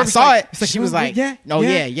just a nervous. I saw like, it. It's like She was like, yeah, "Oh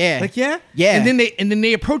yeah, yeah, like yeah." And then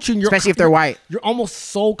they approach you, and you're especially if they're white. You're almost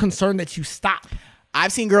so concerned that you stop.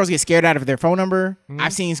 I've seen girls get scared out of their phone number. Mm-hmm.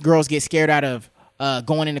 I've seen girls get scared out of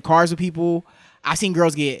going into cars with people. I've seen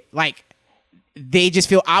girls get like they just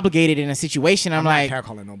feel obligated in a situation. I'm like, not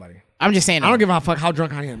catcalling nobody. I'm just saying. I don't give a fuck how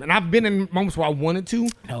drunk I am, and I've been in moments where I wanted to.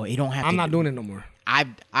 No, it don't have. I'm to not doing it no more.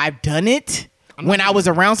 I've done it when I was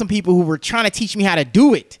around some people who were trying to teach me how to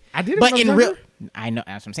do it. I did it, but when I in was real, younger. I know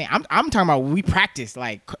that's what I'm saying. I'm talking about we practice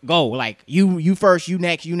like go like you first, you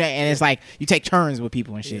next, and it's like you take turns with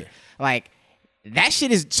people and shit. Like that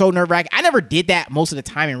shit is so nerve-wracking. I never did that most of the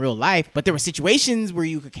time in real life, but there were situations where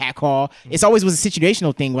you could catcall. It's always was a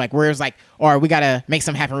situational thing, like where it's like, all right, we gotta make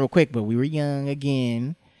something happen real quick, but we were young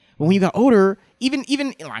again. But when you got older, even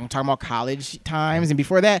like I'm talking about college times and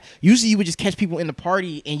before that, usually you would just catch people in the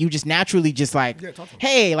party and you just naturally just like,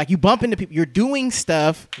 hey, like you bump into people, you're doing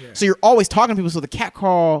stuff, so you're always talking to people. So the cat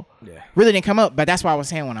call really didn't come up. But that's why I was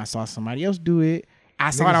saying when I saw somebody else do it,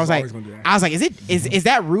 I saw it. I was like, is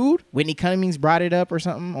that rude? Whitney Cummings brought it up or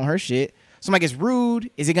something on her shit. So I'm like, it's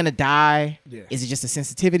rude. Is it gonna die? Yeah. Is it just a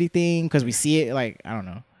sensitivity thing because we see it? Like I don't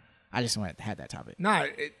know. I just wanted to have that topic. Nah,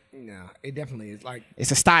 it definitely is. Like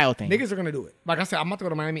It's a style thing. niggas are gonna do it. Like I said, I'm about to go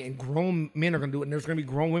to Miami, and grown men are gonna do it, and there's gonna be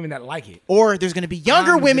grown women that like it. Or there's gonna be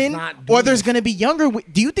younger I'm just women, not doing or there's it. gonna be younger.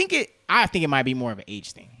 Do you think it? I think it might be more of an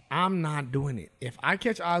age thing. I'm not doing it. If I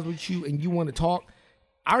catch eyes with you and you want to talk,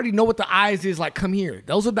 I already know what the eyes is like. Come here.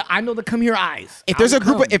 Those are I know the come here eyes. If there's a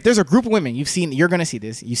group of women, you're gonna see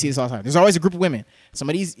this. You see this all the time. There's always a group of women. Some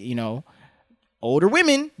of these, older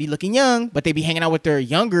women be looking young, but they be hanging out with their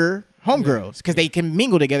younger homegirls because they can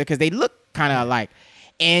mingle together because they look kind of alike.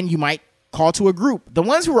 And you might call to a group. The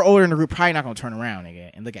ones who are older in the group probably not gonna turn around nigga,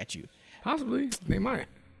 and look at you. Possibly. They might.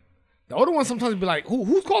 The older ones sometimes be like,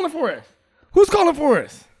 who's calling for us? Who's calling for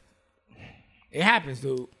us? It happens,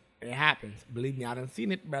 dude. It happens. Believe me, I done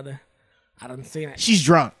seen it, brother. I done seen it. She's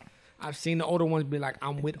drunk. I've seen the older ones be like,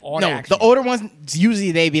 I'm with all No, the action. the older ones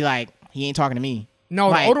usually they be like, he ain't talking to me. No,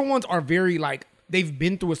 Like, the older ones are very like, they've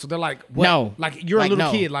been through it, so they're like, what? No. Like, you're Like, a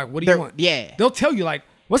little no. kid. Like, what do They're- you want? yeah. They'll tell you, like,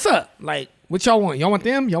 what's up? Like, what y'all want? Y'all want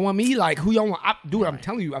them? Y'all want me? Like, who y'all want? Dude, I'm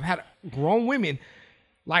telling you, I've had grown women,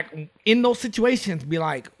 like, in those situations be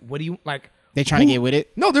like, what do you, like. They trying to get with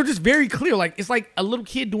it? No, they're just very clear. Like, it's like a little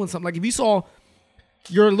kid doing something. Like, if you saw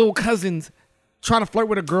your little cousins trying to flirt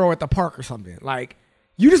with a girl at the park or something, like,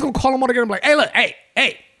 you just gonna call them all together and be like, hey, look,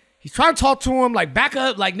 hey. He's trying to talk to him, like, back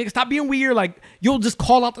up, like, nigga, stop being weird. Like, you'll just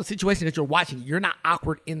call out the situation that you're watching. You're not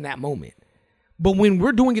awkward in that moment. But when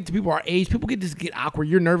we're doing it to people our age, people just get awkward.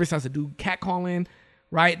 You're nervous as a dude catcalling,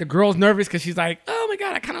 right? The girl's nervous because she's like, oh my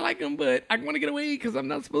God, I kind of like him, but I want to get away because I'm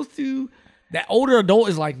not supposed to. That older adult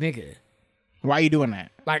is like, nigga. Why are you doing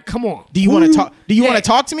that? Like, come on. Do you want to talk? Do you want to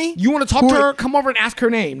talk to me? You want to talk to her? Come over and ask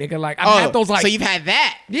her name, nigga. Like, I've had those, like. So you've had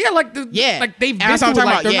that? Yeah, like, like they've been through it.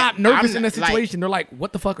 Like, they're not nervous in the situation. They're like,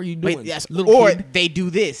 what the fuck are you doing? Wait, yes. Little Or kid. they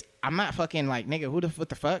do this. I'm not fucking like, nigga, what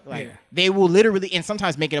the fuck? Like, they will literally, and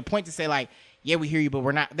sometimes make it a point to say, like, yeah, we hear you, but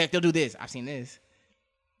we're not. They'll do this. I've seen this.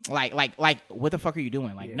 Like, what the fuck are you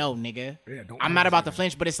doing? Like, no, nigga. Yeah, I'm not about to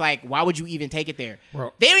flinch, but it's like, why would you even take it there?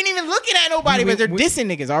 Bro. They ain't even looking at nobody, but they're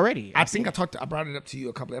dissing niggas already. I think I brought it up to you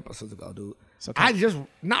a couple of episodes ago, dude. Okay. I just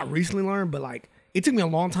not recently learned, but like it took me a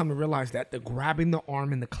long time to realize that the grabbing the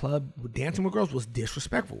arm in the club with dancing with girls was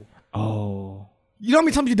disrespectful. Oh. You know how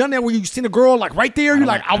many times you done that where you seen a girl like right there, you're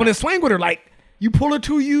like, I want to swing with her. Like, You pull her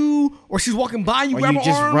to you, or she's walking by, you or grab you her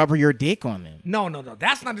just arm. rubber your dick on them. No.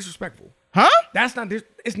 That's not disrespectful. Huh? That's not.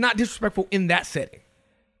 It's not disrespectful in that setting,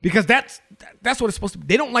 because that's what it's supposed to be.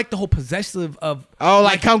 They don't like the whole possessive of. Oh,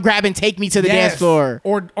 like come grab and take me to the dance floor.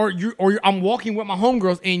 Or I'm walking with my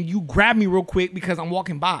homegirls and you grab me real quick because I'm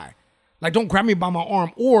walking by. Like, don't grab me by my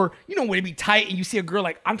arm. Or, you know, when it be tight and you see a girl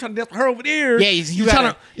like, I'm trying to dance with her over there. Yeah, you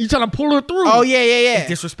trying to pull her through. Oh, yeah. It's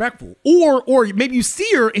disrespectful. Or maybe you see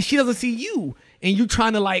her and she doesn't see you. And you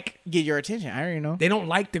trying to like get your attention. I already know. They don't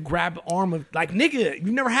like to grab the arm of like, nigga,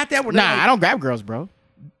 you never had that? Nah, I don't grab girls, bro.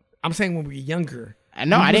 I'm saying when we were younger.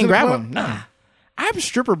 No, I didn't grab them. Nah. I'm a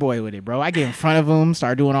stripper boy with it, bro. I get in front of them,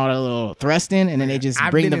 start doing all that little thrusting, and then they just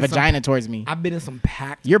bring the vagina towards me. I've been in some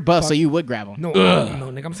packed. You're buff, so you would grab them. No,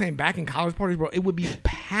 nigga. I'm saying back in college parties, bro, it would be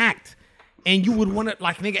packed. And you would want to,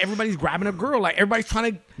 like, nigga, everybody's grabbing a girl. Like, everybody's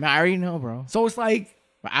trying to. No, I already know, bro. So it's like.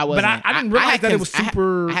 But I didn't realize that it was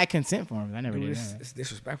super. I had consent forms. I never did that. It's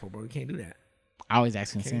disrespectful, bro. You can't do that. I always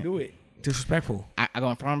ask consent. Can't do it. Disrespectful. I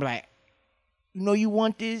go in front of her and be like, you know you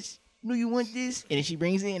want this? No, you want this? And then she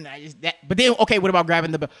brings it, and I just that. But then, okay, what about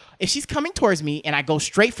grabbing the belt? If she's coming towards me, and I go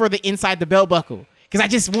straight for the inside the belt buckle, because I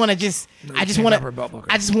just want to because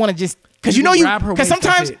you know because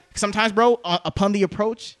sometimes, bro, upon the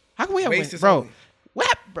approach, how can we have bro?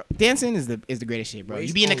 What, bro? Dancing is the greatest shit, bro.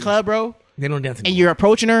 You be in the club, bro. They don't dance anymore. And you're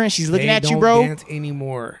approaching her, and she's looking at you, bro. They don't dance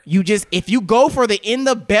anymore. You just if you go for the in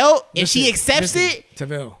the belt, and she accepts it,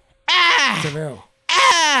 Tavell.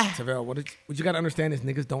 Tavell, what you gotta understand is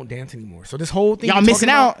niggas don't dance anymore. So this whole thing y'all missing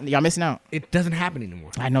out. Y'all missing out. It doesn't happen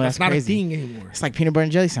anymore. I know that's not crazy. a thing anymore. It's like peanut butter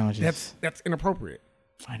and jelly sandwiches. That's inappropriate.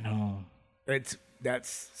 I know.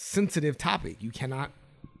 That's sensitive topic. You cannot.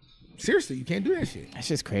 Seriously, you can't do that shit. That's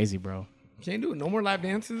just crazy, bro. Can't do it. No more lap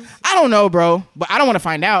dances. I don't know, bro. But I don't want to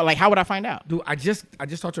find out. Like, how would I find out? Dude, I just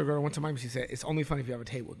talked to a girl who went to Miami. She said it's only fun if you have a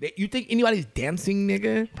table. You think anybody's dancing,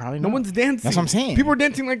 nigga? Probably not. No one's dancing. That's what I'm saying. People are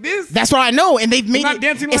dancing like this. That's what I know. And they've made it.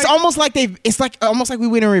 Dancing it's almost like almost like we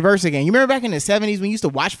went in reverse again. You remember back in the 70s when you used to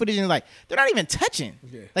watch footage and like they're not even touching.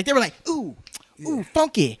 Yeah. Like they were like, ooh,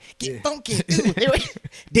 funky, get funky. Ooh. They were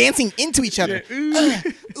dancing into each other. Yeah.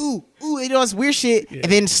 Ooh, they do all this weird shit. Yeah.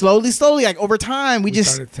 And then slowly, like over time, we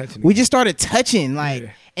just started touching, like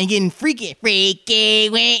and getting freaky with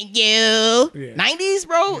you. 90s,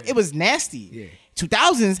 bro, it was nasty. Yeah.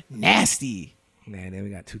 2000s, nasty. Man, then we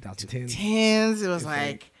got 2010s. It was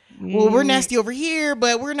like, well, we're nasty over here,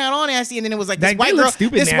 but we're not all nasty. And then it was like this white girl.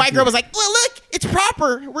 This white girl was like, well, look, it's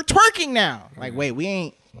proper. We're twerking now. Like, wait,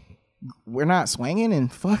 we're not swinging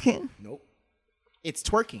and fucking. Nope. It's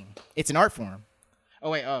twerking. It's an art form. Oh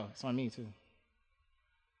wait, it's on me too.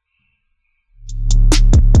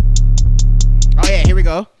 Oh yeah, here we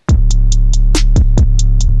go.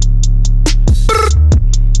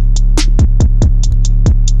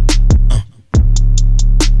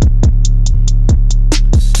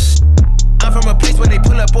 I'm from a place where they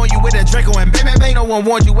pull up on you with a Draco and bang, bang, bang. No one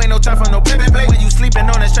warned you, ain't no time for no play, play, play. When you sleeping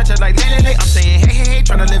on a stretcher like lay, lay, lay. I'm saying hey,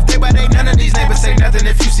 tryna live day by day. None of these neighbors say nothing.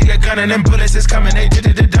 If you see a gun and them bullets is coming, they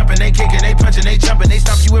dumping, they kicking, they punching, they jumping, they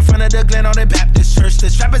stomp you in front of the Glen on the Baptist church. The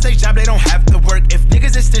strappers they job, they don't have to work. If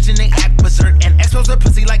niggas is stitching, they act berserk and expose a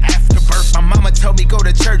pussy like afterbirth. My mama told me go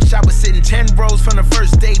to church. I was sitting 10 rows from the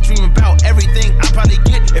first day, dreaming about everything I probably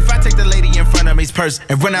get if I take the lady in front of me's purse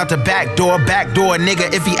and run out the back door,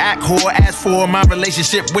 nigga. If he act whore, ask for my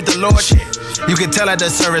relationship with the Lord. You can tell at the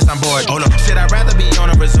service I'm bored. Oh no, should I rather be on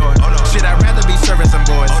a resort? Oh no, should I rather be serving some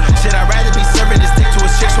boys? Oh no, should I rather be serving this dick to a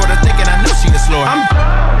chick sort of thinking I know she a slore? I'm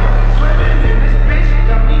swimming in this bitch,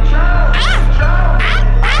 got me drowning.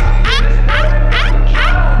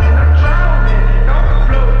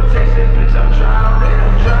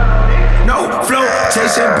 No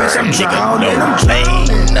flotation, bitch, I'm drowning.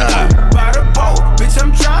 By the boat, bitch, I'm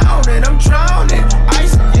drowning.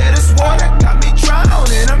 Ice, yeah, this water got me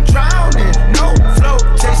drowning. I'm drowning. No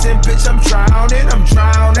flotation, bitch, I'm drowning. No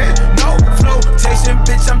flotation,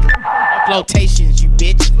 bitch, I'm flotations, you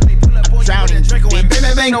bitch. I'm drowning, bang,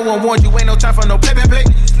 bang, bang. No one warned you, ain't no time for no play, play, play.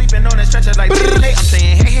 You sleeping on a stretcher like lay. I'm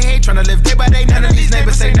saying hey, tryna live day by day. None of these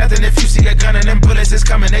neighbors say nothing. If you see a gun and them bullets is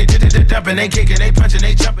coming, they dumping, they kicking, they punching,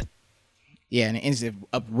 they jumping. Yeah, and it ends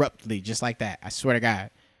abruptly, just like that. I swear to God,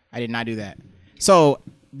 I did not do that. So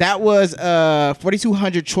that was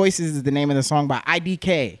 4200 Choices is the name of the song by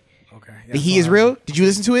IDK. Okay. The He Is Real. Did you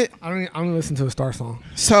listen to it? I don't listen to a Star song.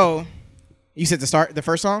 So you said the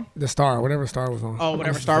first song? The Star, whatever Star was on. Oh,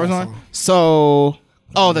 whatever Star was on. Song.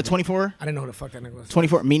 So, the 24? I didn't know who the fuck that nigga was.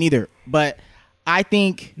 24, me neither. But I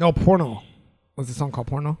think no, Porno. Was the song called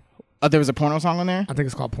Porno? There was a porno song on there? I think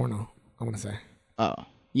it's called Porno. I want to say. Oh.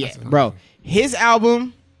 Yeah, bro. His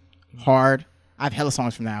album, hard. I have hella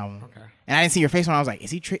songs from that album. Okay. And I didn't see your face when I was like, is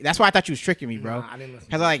he that's why I thought you was tricking me, bro. Nah, I didn't listen.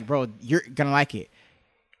 Because I'm like, bro, you're gonna like it.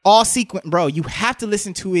 All sequence, bro, you have to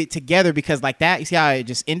listen to it together because like that, you see how it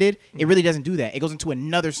just ended? It really doesn't do that. It goes into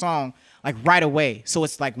another song like right away. So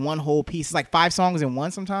it's like one whole piece. It's like 5 songs in one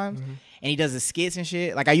sometimes. And he does the skits and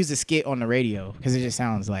shit. Like I use the skit on the radio because it just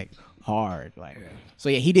sounds like hard. Like So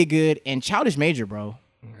yeah, he did good. And Childish Major, bro.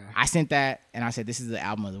 Okay. I sent that and I said, this is the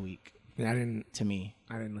album of the week. Yeah, I didn't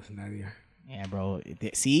listen to that either. Yeah, bro.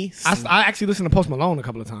 See? I actually listened to Post Malone a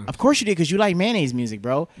couple of times. Of course you did, because you like mayonnaise music,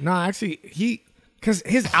 bro. No, actually, because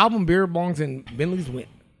his album Beer Bongs and Bentleys went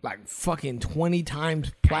like fucking 20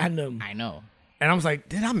 times platinum. I know. And I was like,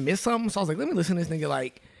 did I miss something? So I was like, let me listen to this nigga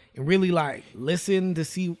like and really like listen to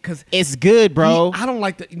see, because it's good, bro. I don't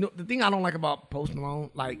like the thing I don't like about Post Malone,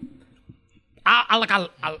 like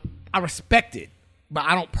I respect it, but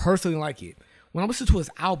I don't personally like it. When I listen to his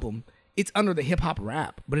album, it's under the hip hop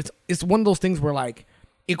rap, but it's one of those things where like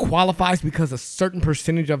it qualifies because a certain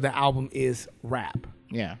percentage of the album is rap.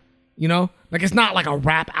 Yeah. You know? Like it's not like a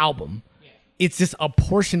rap album. Yeah. It's just a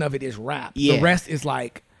portion of it is rap. Yeah. The rest is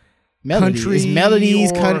like country. It's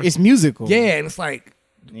melodies, it's musical. Yeah, and it's like,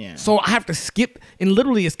 yeah. So I have to skip, and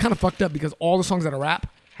literally it's kind of fucked up because all the songs that are rap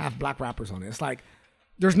have black rappers on it. It's like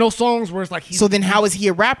there's no songs where it's like so then how is he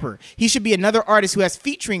a rapper? He should be another artist who has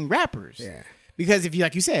featuring rappers. Yeah. Because if you,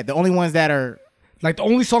 like you said, the only ones that are like the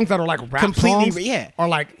only songs that are like rap completely, songs are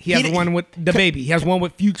like he has one with the Baby, he has one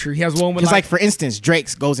with Future, he has one with like for instance,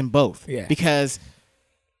 Drake's goes in both. Yeah. Because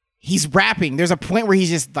he's rapping. There's a point where he's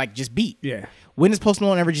just beat. Yeah. When does Post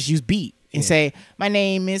Malone ever just use beat and say, "My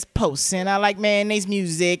name is Post and I like mayonnaise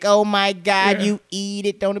music. Oh my God, you eat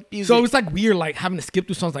it, don't abuse it." So it's like weird, like having to skip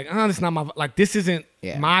through songs. Like, this is not my like. This isn't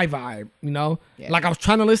my vibe. You know. Yeah. Like I was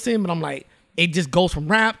trying to listen, but I'm like. It just goes from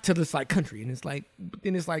rap to this like country, and it's like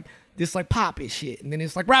then it's like this like pop and shit, and then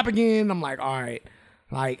it's like rap again. I'm like, all right,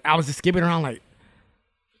 like I was just skipping around, like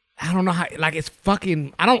I don't know how, like it's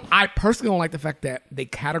fucking. I personally don't like the fact that they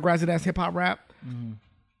categorize it as hip hop rap,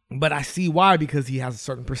 but I see why, because he has a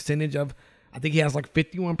certain percentage of. I think he has like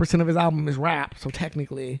 51% of his album is rap, so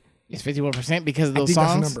technically it's 51% because of those I think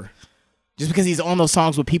songs. That's the number. Just because he's on those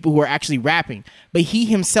songs with people who are actually rapping, but he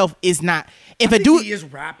himself is not. If I a dude he is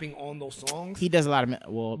rapping on those songs, he does a lot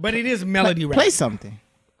of but it is melody rap. Play something.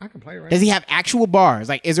 I can play it right. Does he have actual bars?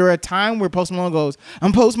 Like, is there a time where Post Malone goes,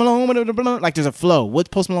 "I'm Post Malone," blah, blah, blah, like there's a flow? What's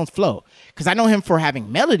Post Malone's flow? Because I know him for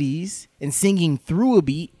having melodies and singing through a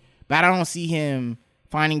beat, but I don't see him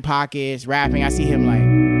finding pockets, rapping. I see him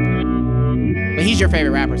like, but he's your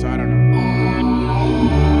favorite rapper, so I don't know.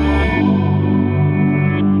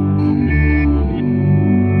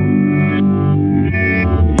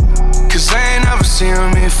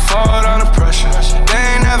 Seeing me fall under pressure. They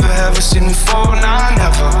ain't never ever seen me fall, nah,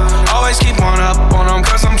 never. Always keep on up on them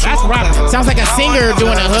cause I'm too clever. Sounds like a singer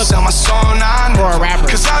doing a hook for a rapper.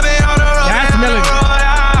 Cause I've been on the road, that's melody.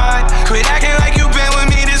 Quit acting like you been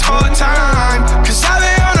with me this whole time. Cause I've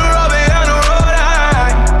been on the road,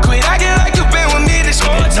 quit acting like you been with me this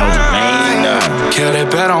whole time. Kill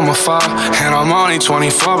that bet on my fall, and I'm only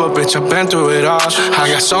 24, but bitch, I've been through it all.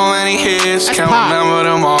 I got so many hits, can't remember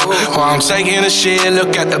them all. While I'm taking the shit,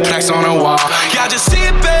 look at the plaques on the wall. Y'all just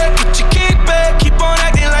sit back, put your kick back, keep on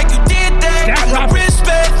acting like you did that. Got no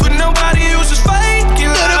respect for nobody else is fake.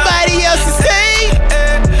 Nobody else is fake.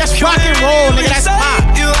 That's rock and roll, nigga. That's pop.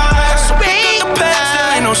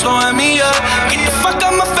 Ain't no slowing me up. Get the fuck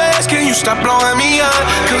out my face, can you stop blowing me up?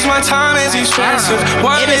 Cause my time is expensive.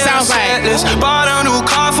 And it sounds like bought a new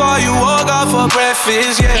car for you, woke up for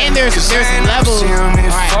breakfast, yeah. And there's levels.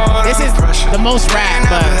 Alright, this is the most rap,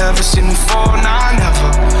 but never seen me fall, nah,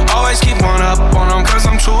 never. Always keep on up on them cause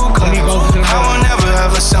I'm too clever. I will never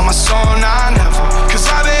ever sell my soul, nah, never. Cause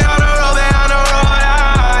I've been on the road,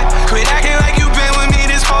 quit acting like you been with me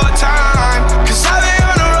this whole time. Cause I've been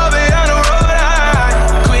on the road,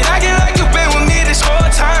 quit acting like you been with me this whole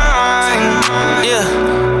time.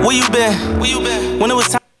 Yeah, where you been? When it was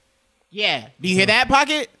time. Yeah, do you hear that,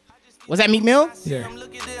 Pocket? Was that Meek Mill? Yeah.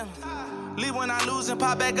 Leave when I lose and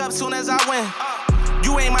pop back up soon as I win.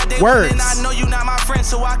 You ain't my day words. And I know you not my friend,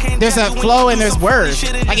 so I can't. There's a flow and there's words.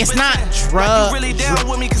 Like it's not drug.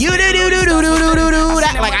 You do.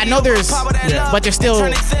 Like I know there's, but there's still.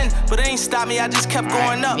 But it ain't stop me. I just kept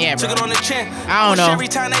going up. Yeah, took it on the chin. I don't know. Every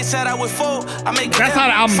time they said I would fall, I make. That's how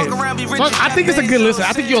the album is. So I think it's a good listen.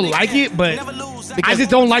 I think you'll like it, but I just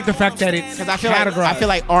don't like the fact that it's categorized. I feel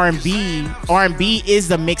like R&B is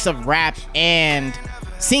the mix of rap and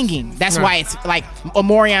singing. That's why it's like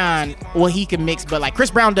Omarion. Well, he can mix, but like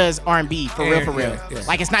Chris Brown does R&B for real. Yeah.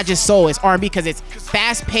 Like it's not just soul, it's R&B because it's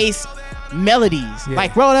fast paced melodies, Yeah.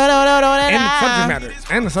 like roll,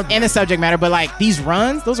 And the subject matter. But like these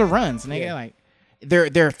runs, those are runs, nigga. Yeah. Like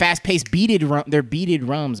they're fast paced, they're beated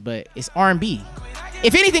drums, but it's R&B.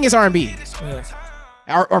 If anything, it's R&B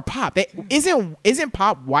or pop. Isn't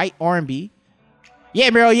pop white R&B? Yeah,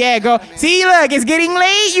 bro. Yeah, go. See, look, it's getting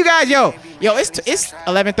late, you guys. Yo, it's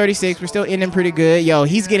 11:36. We're still ending pretty good. Yo,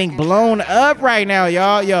 he's getting blown up right now,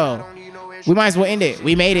 y'all. Yo, we might as well end it.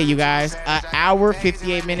 We made it, you guys. An hour,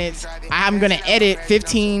 58 minutes. I'm gonna edit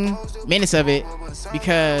 15 minutes of it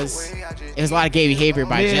because it was a lot of gay behavior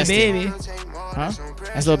by Justin. Baby. Huh?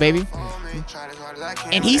 That's Lil Baby.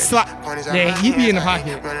 And he yeah, he be in the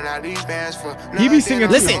pocket. He be singing.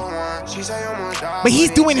 Listen, but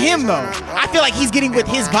he's doing him though. I feel like he's getting with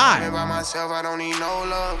his vibe.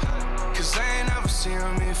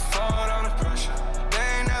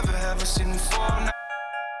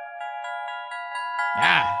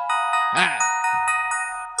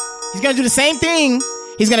 He's gonna do the same thing.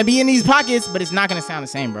 He's gonna be in these pockets, but it's not gonna sound the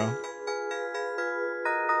same, bro.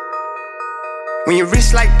 When you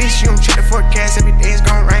wrist like this, you don't check the forecast, every day it's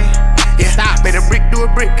gon' rain. Yeah, stop. Made a brick do a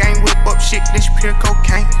brick, ain't whip up shit, this pure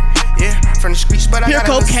cocaine. Yeah, from the streets, but pure I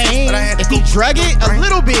got cocaine. If he drug it a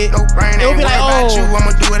little bit, it'll be like, oh, you, I'ma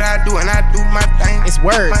do what I do, and I do my thing. It's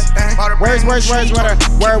words, words,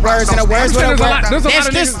 and a words.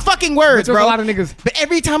 There's fucking words, bro. There's a lot of niggas. But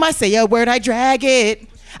every time I say a word, I drag it.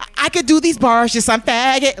 I could do these bars, just I'm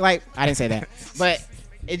faggot. Like I didn't say that, but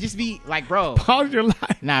it just be like, bro. Pause your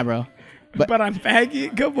life. Nah, bro. But I'm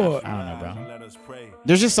faggot. Come on. I don't know, bro.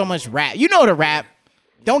 There's just so much rap. You know the rap.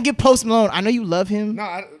 Don't get Post Malone. I know you love him.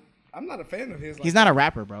 No, I'm not a fan of his. He's not a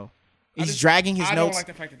rapper, bro. He's dragging his notes. Don't like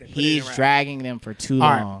the fact that they put He's dragging them for too All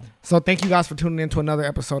long. right. So thank you guys for tuning in to another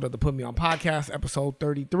episode of the Put Me On Podcast, episode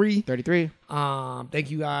 33. 33.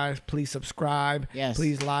 Thank you guys. Please subscribe. Yes.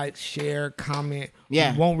 Please like, share, comment.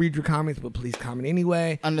 Yeah. We won't read your comments, but please comment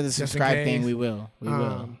anyway. Under the subscribe thing, we will. We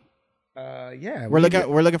will. Yeah. We're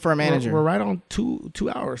looking for a manager. We're right on two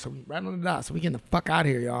hours, so right on the dot. So we getting the fuck out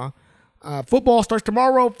of here, y'all. Football starts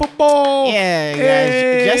tomorrow. Football. Yeah,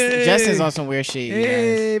 guys. Justin's on some weird shit.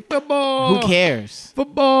 Hey, football. Who cares?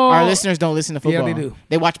 Football. Our listeners don't listen to football. Yeah, they do.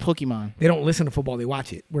 They watch Pokemon. They don't listen to football. They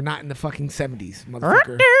watch it. We're not in the fucking 70s,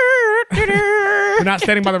 motherfucker. We're not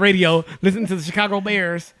standing by the radio listening to the Chicago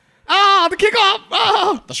Bears. Oh, the kickoff.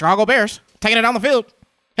 Oh. The Chicago Bears taking it down the field.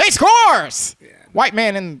 Hey, scores! Yeah, white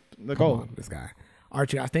man in the goal. This guy. All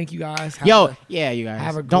right, you guys. Thank you guys. You guys.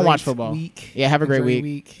 Have a don't great watch football. Week. Yeah, have a great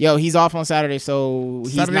week. Yo, he's off on Saturday, so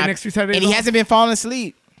he's next week, Saturday, and he hasn't been falling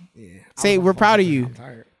asleep. Yeah. Say we're proud of you. I'm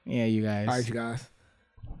tired. Yeah, you guys. All right, you guys.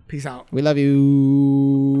 Peace out. We love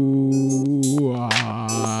you.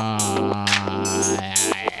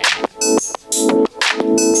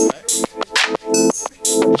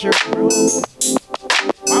 Sure, bro.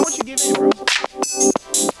 Why would you give in, bro?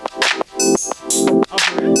 Oh,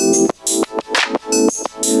 for real?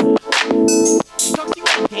 He talks to you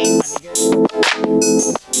all day, my nigga.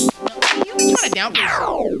 You be trying to downplay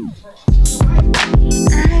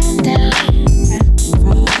I'm down.